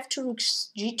like rook f2, rook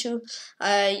g2,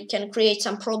 I can create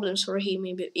some problems for him,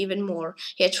 maybe even more.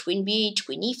 He had queen b8,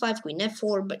 queen e5, queen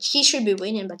f4, but he should be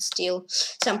winning, but still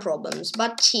some problems.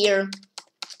 But here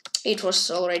it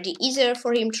was already easier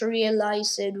for him to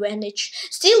realize the advantage.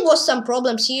 Still was some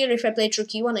problems here. If I played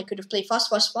rook e1, I could have played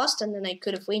fast, and then I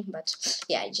could have won. But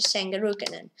yeah, I just sang a rook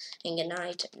and then hang a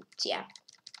knight, and yeah.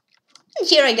 And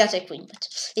here I got a queen, but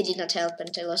it did not help,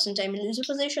 and I lost in time in loser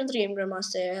position. 3M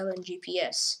Grandmaster L and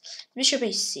GPS. Bishop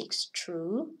a6,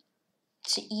 true.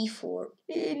 To e4,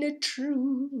 in a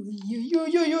true.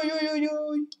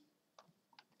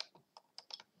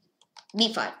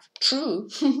 b5, true.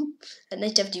 And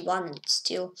knight fd1, and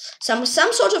still some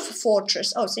sort of a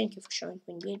fortress. Oh, thank you for showing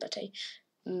queen b8, but I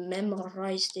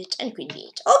memorized it. And queen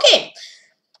b8. Okay.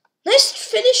 Nice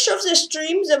finish of the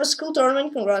stream. That was a cool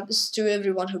tournament. Congrats to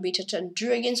everyone who beat it and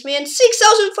drew against me. And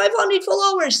 6,500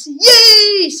 followers.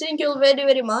 Yay! Thank you very,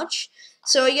 very much.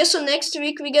 So I guess so next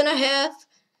week we're gonna have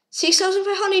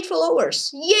 6,500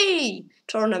 followers. Yay!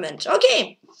 Tournament.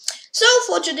 Okay. So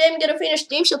for today I'm gonna finish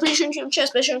the game. So please share chess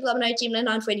special club night team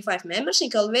 925 members.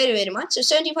 Thank you all very, very much. So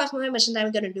 75 members, and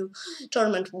I'm gonna do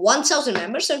tournament 1,000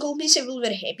 members. So please I will be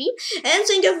very happy. And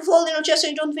thank you for following on chess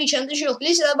and don't Twitch and the show.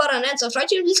 Please hit the button and subscribe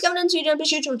to please comment and tweet and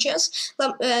please on chess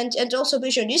and also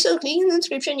please share this. So click in the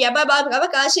description. Yeah, bye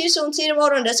bye. See you soon. See you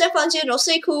tomorrow. And that's have fun. See you.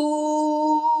 Stay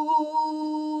cool.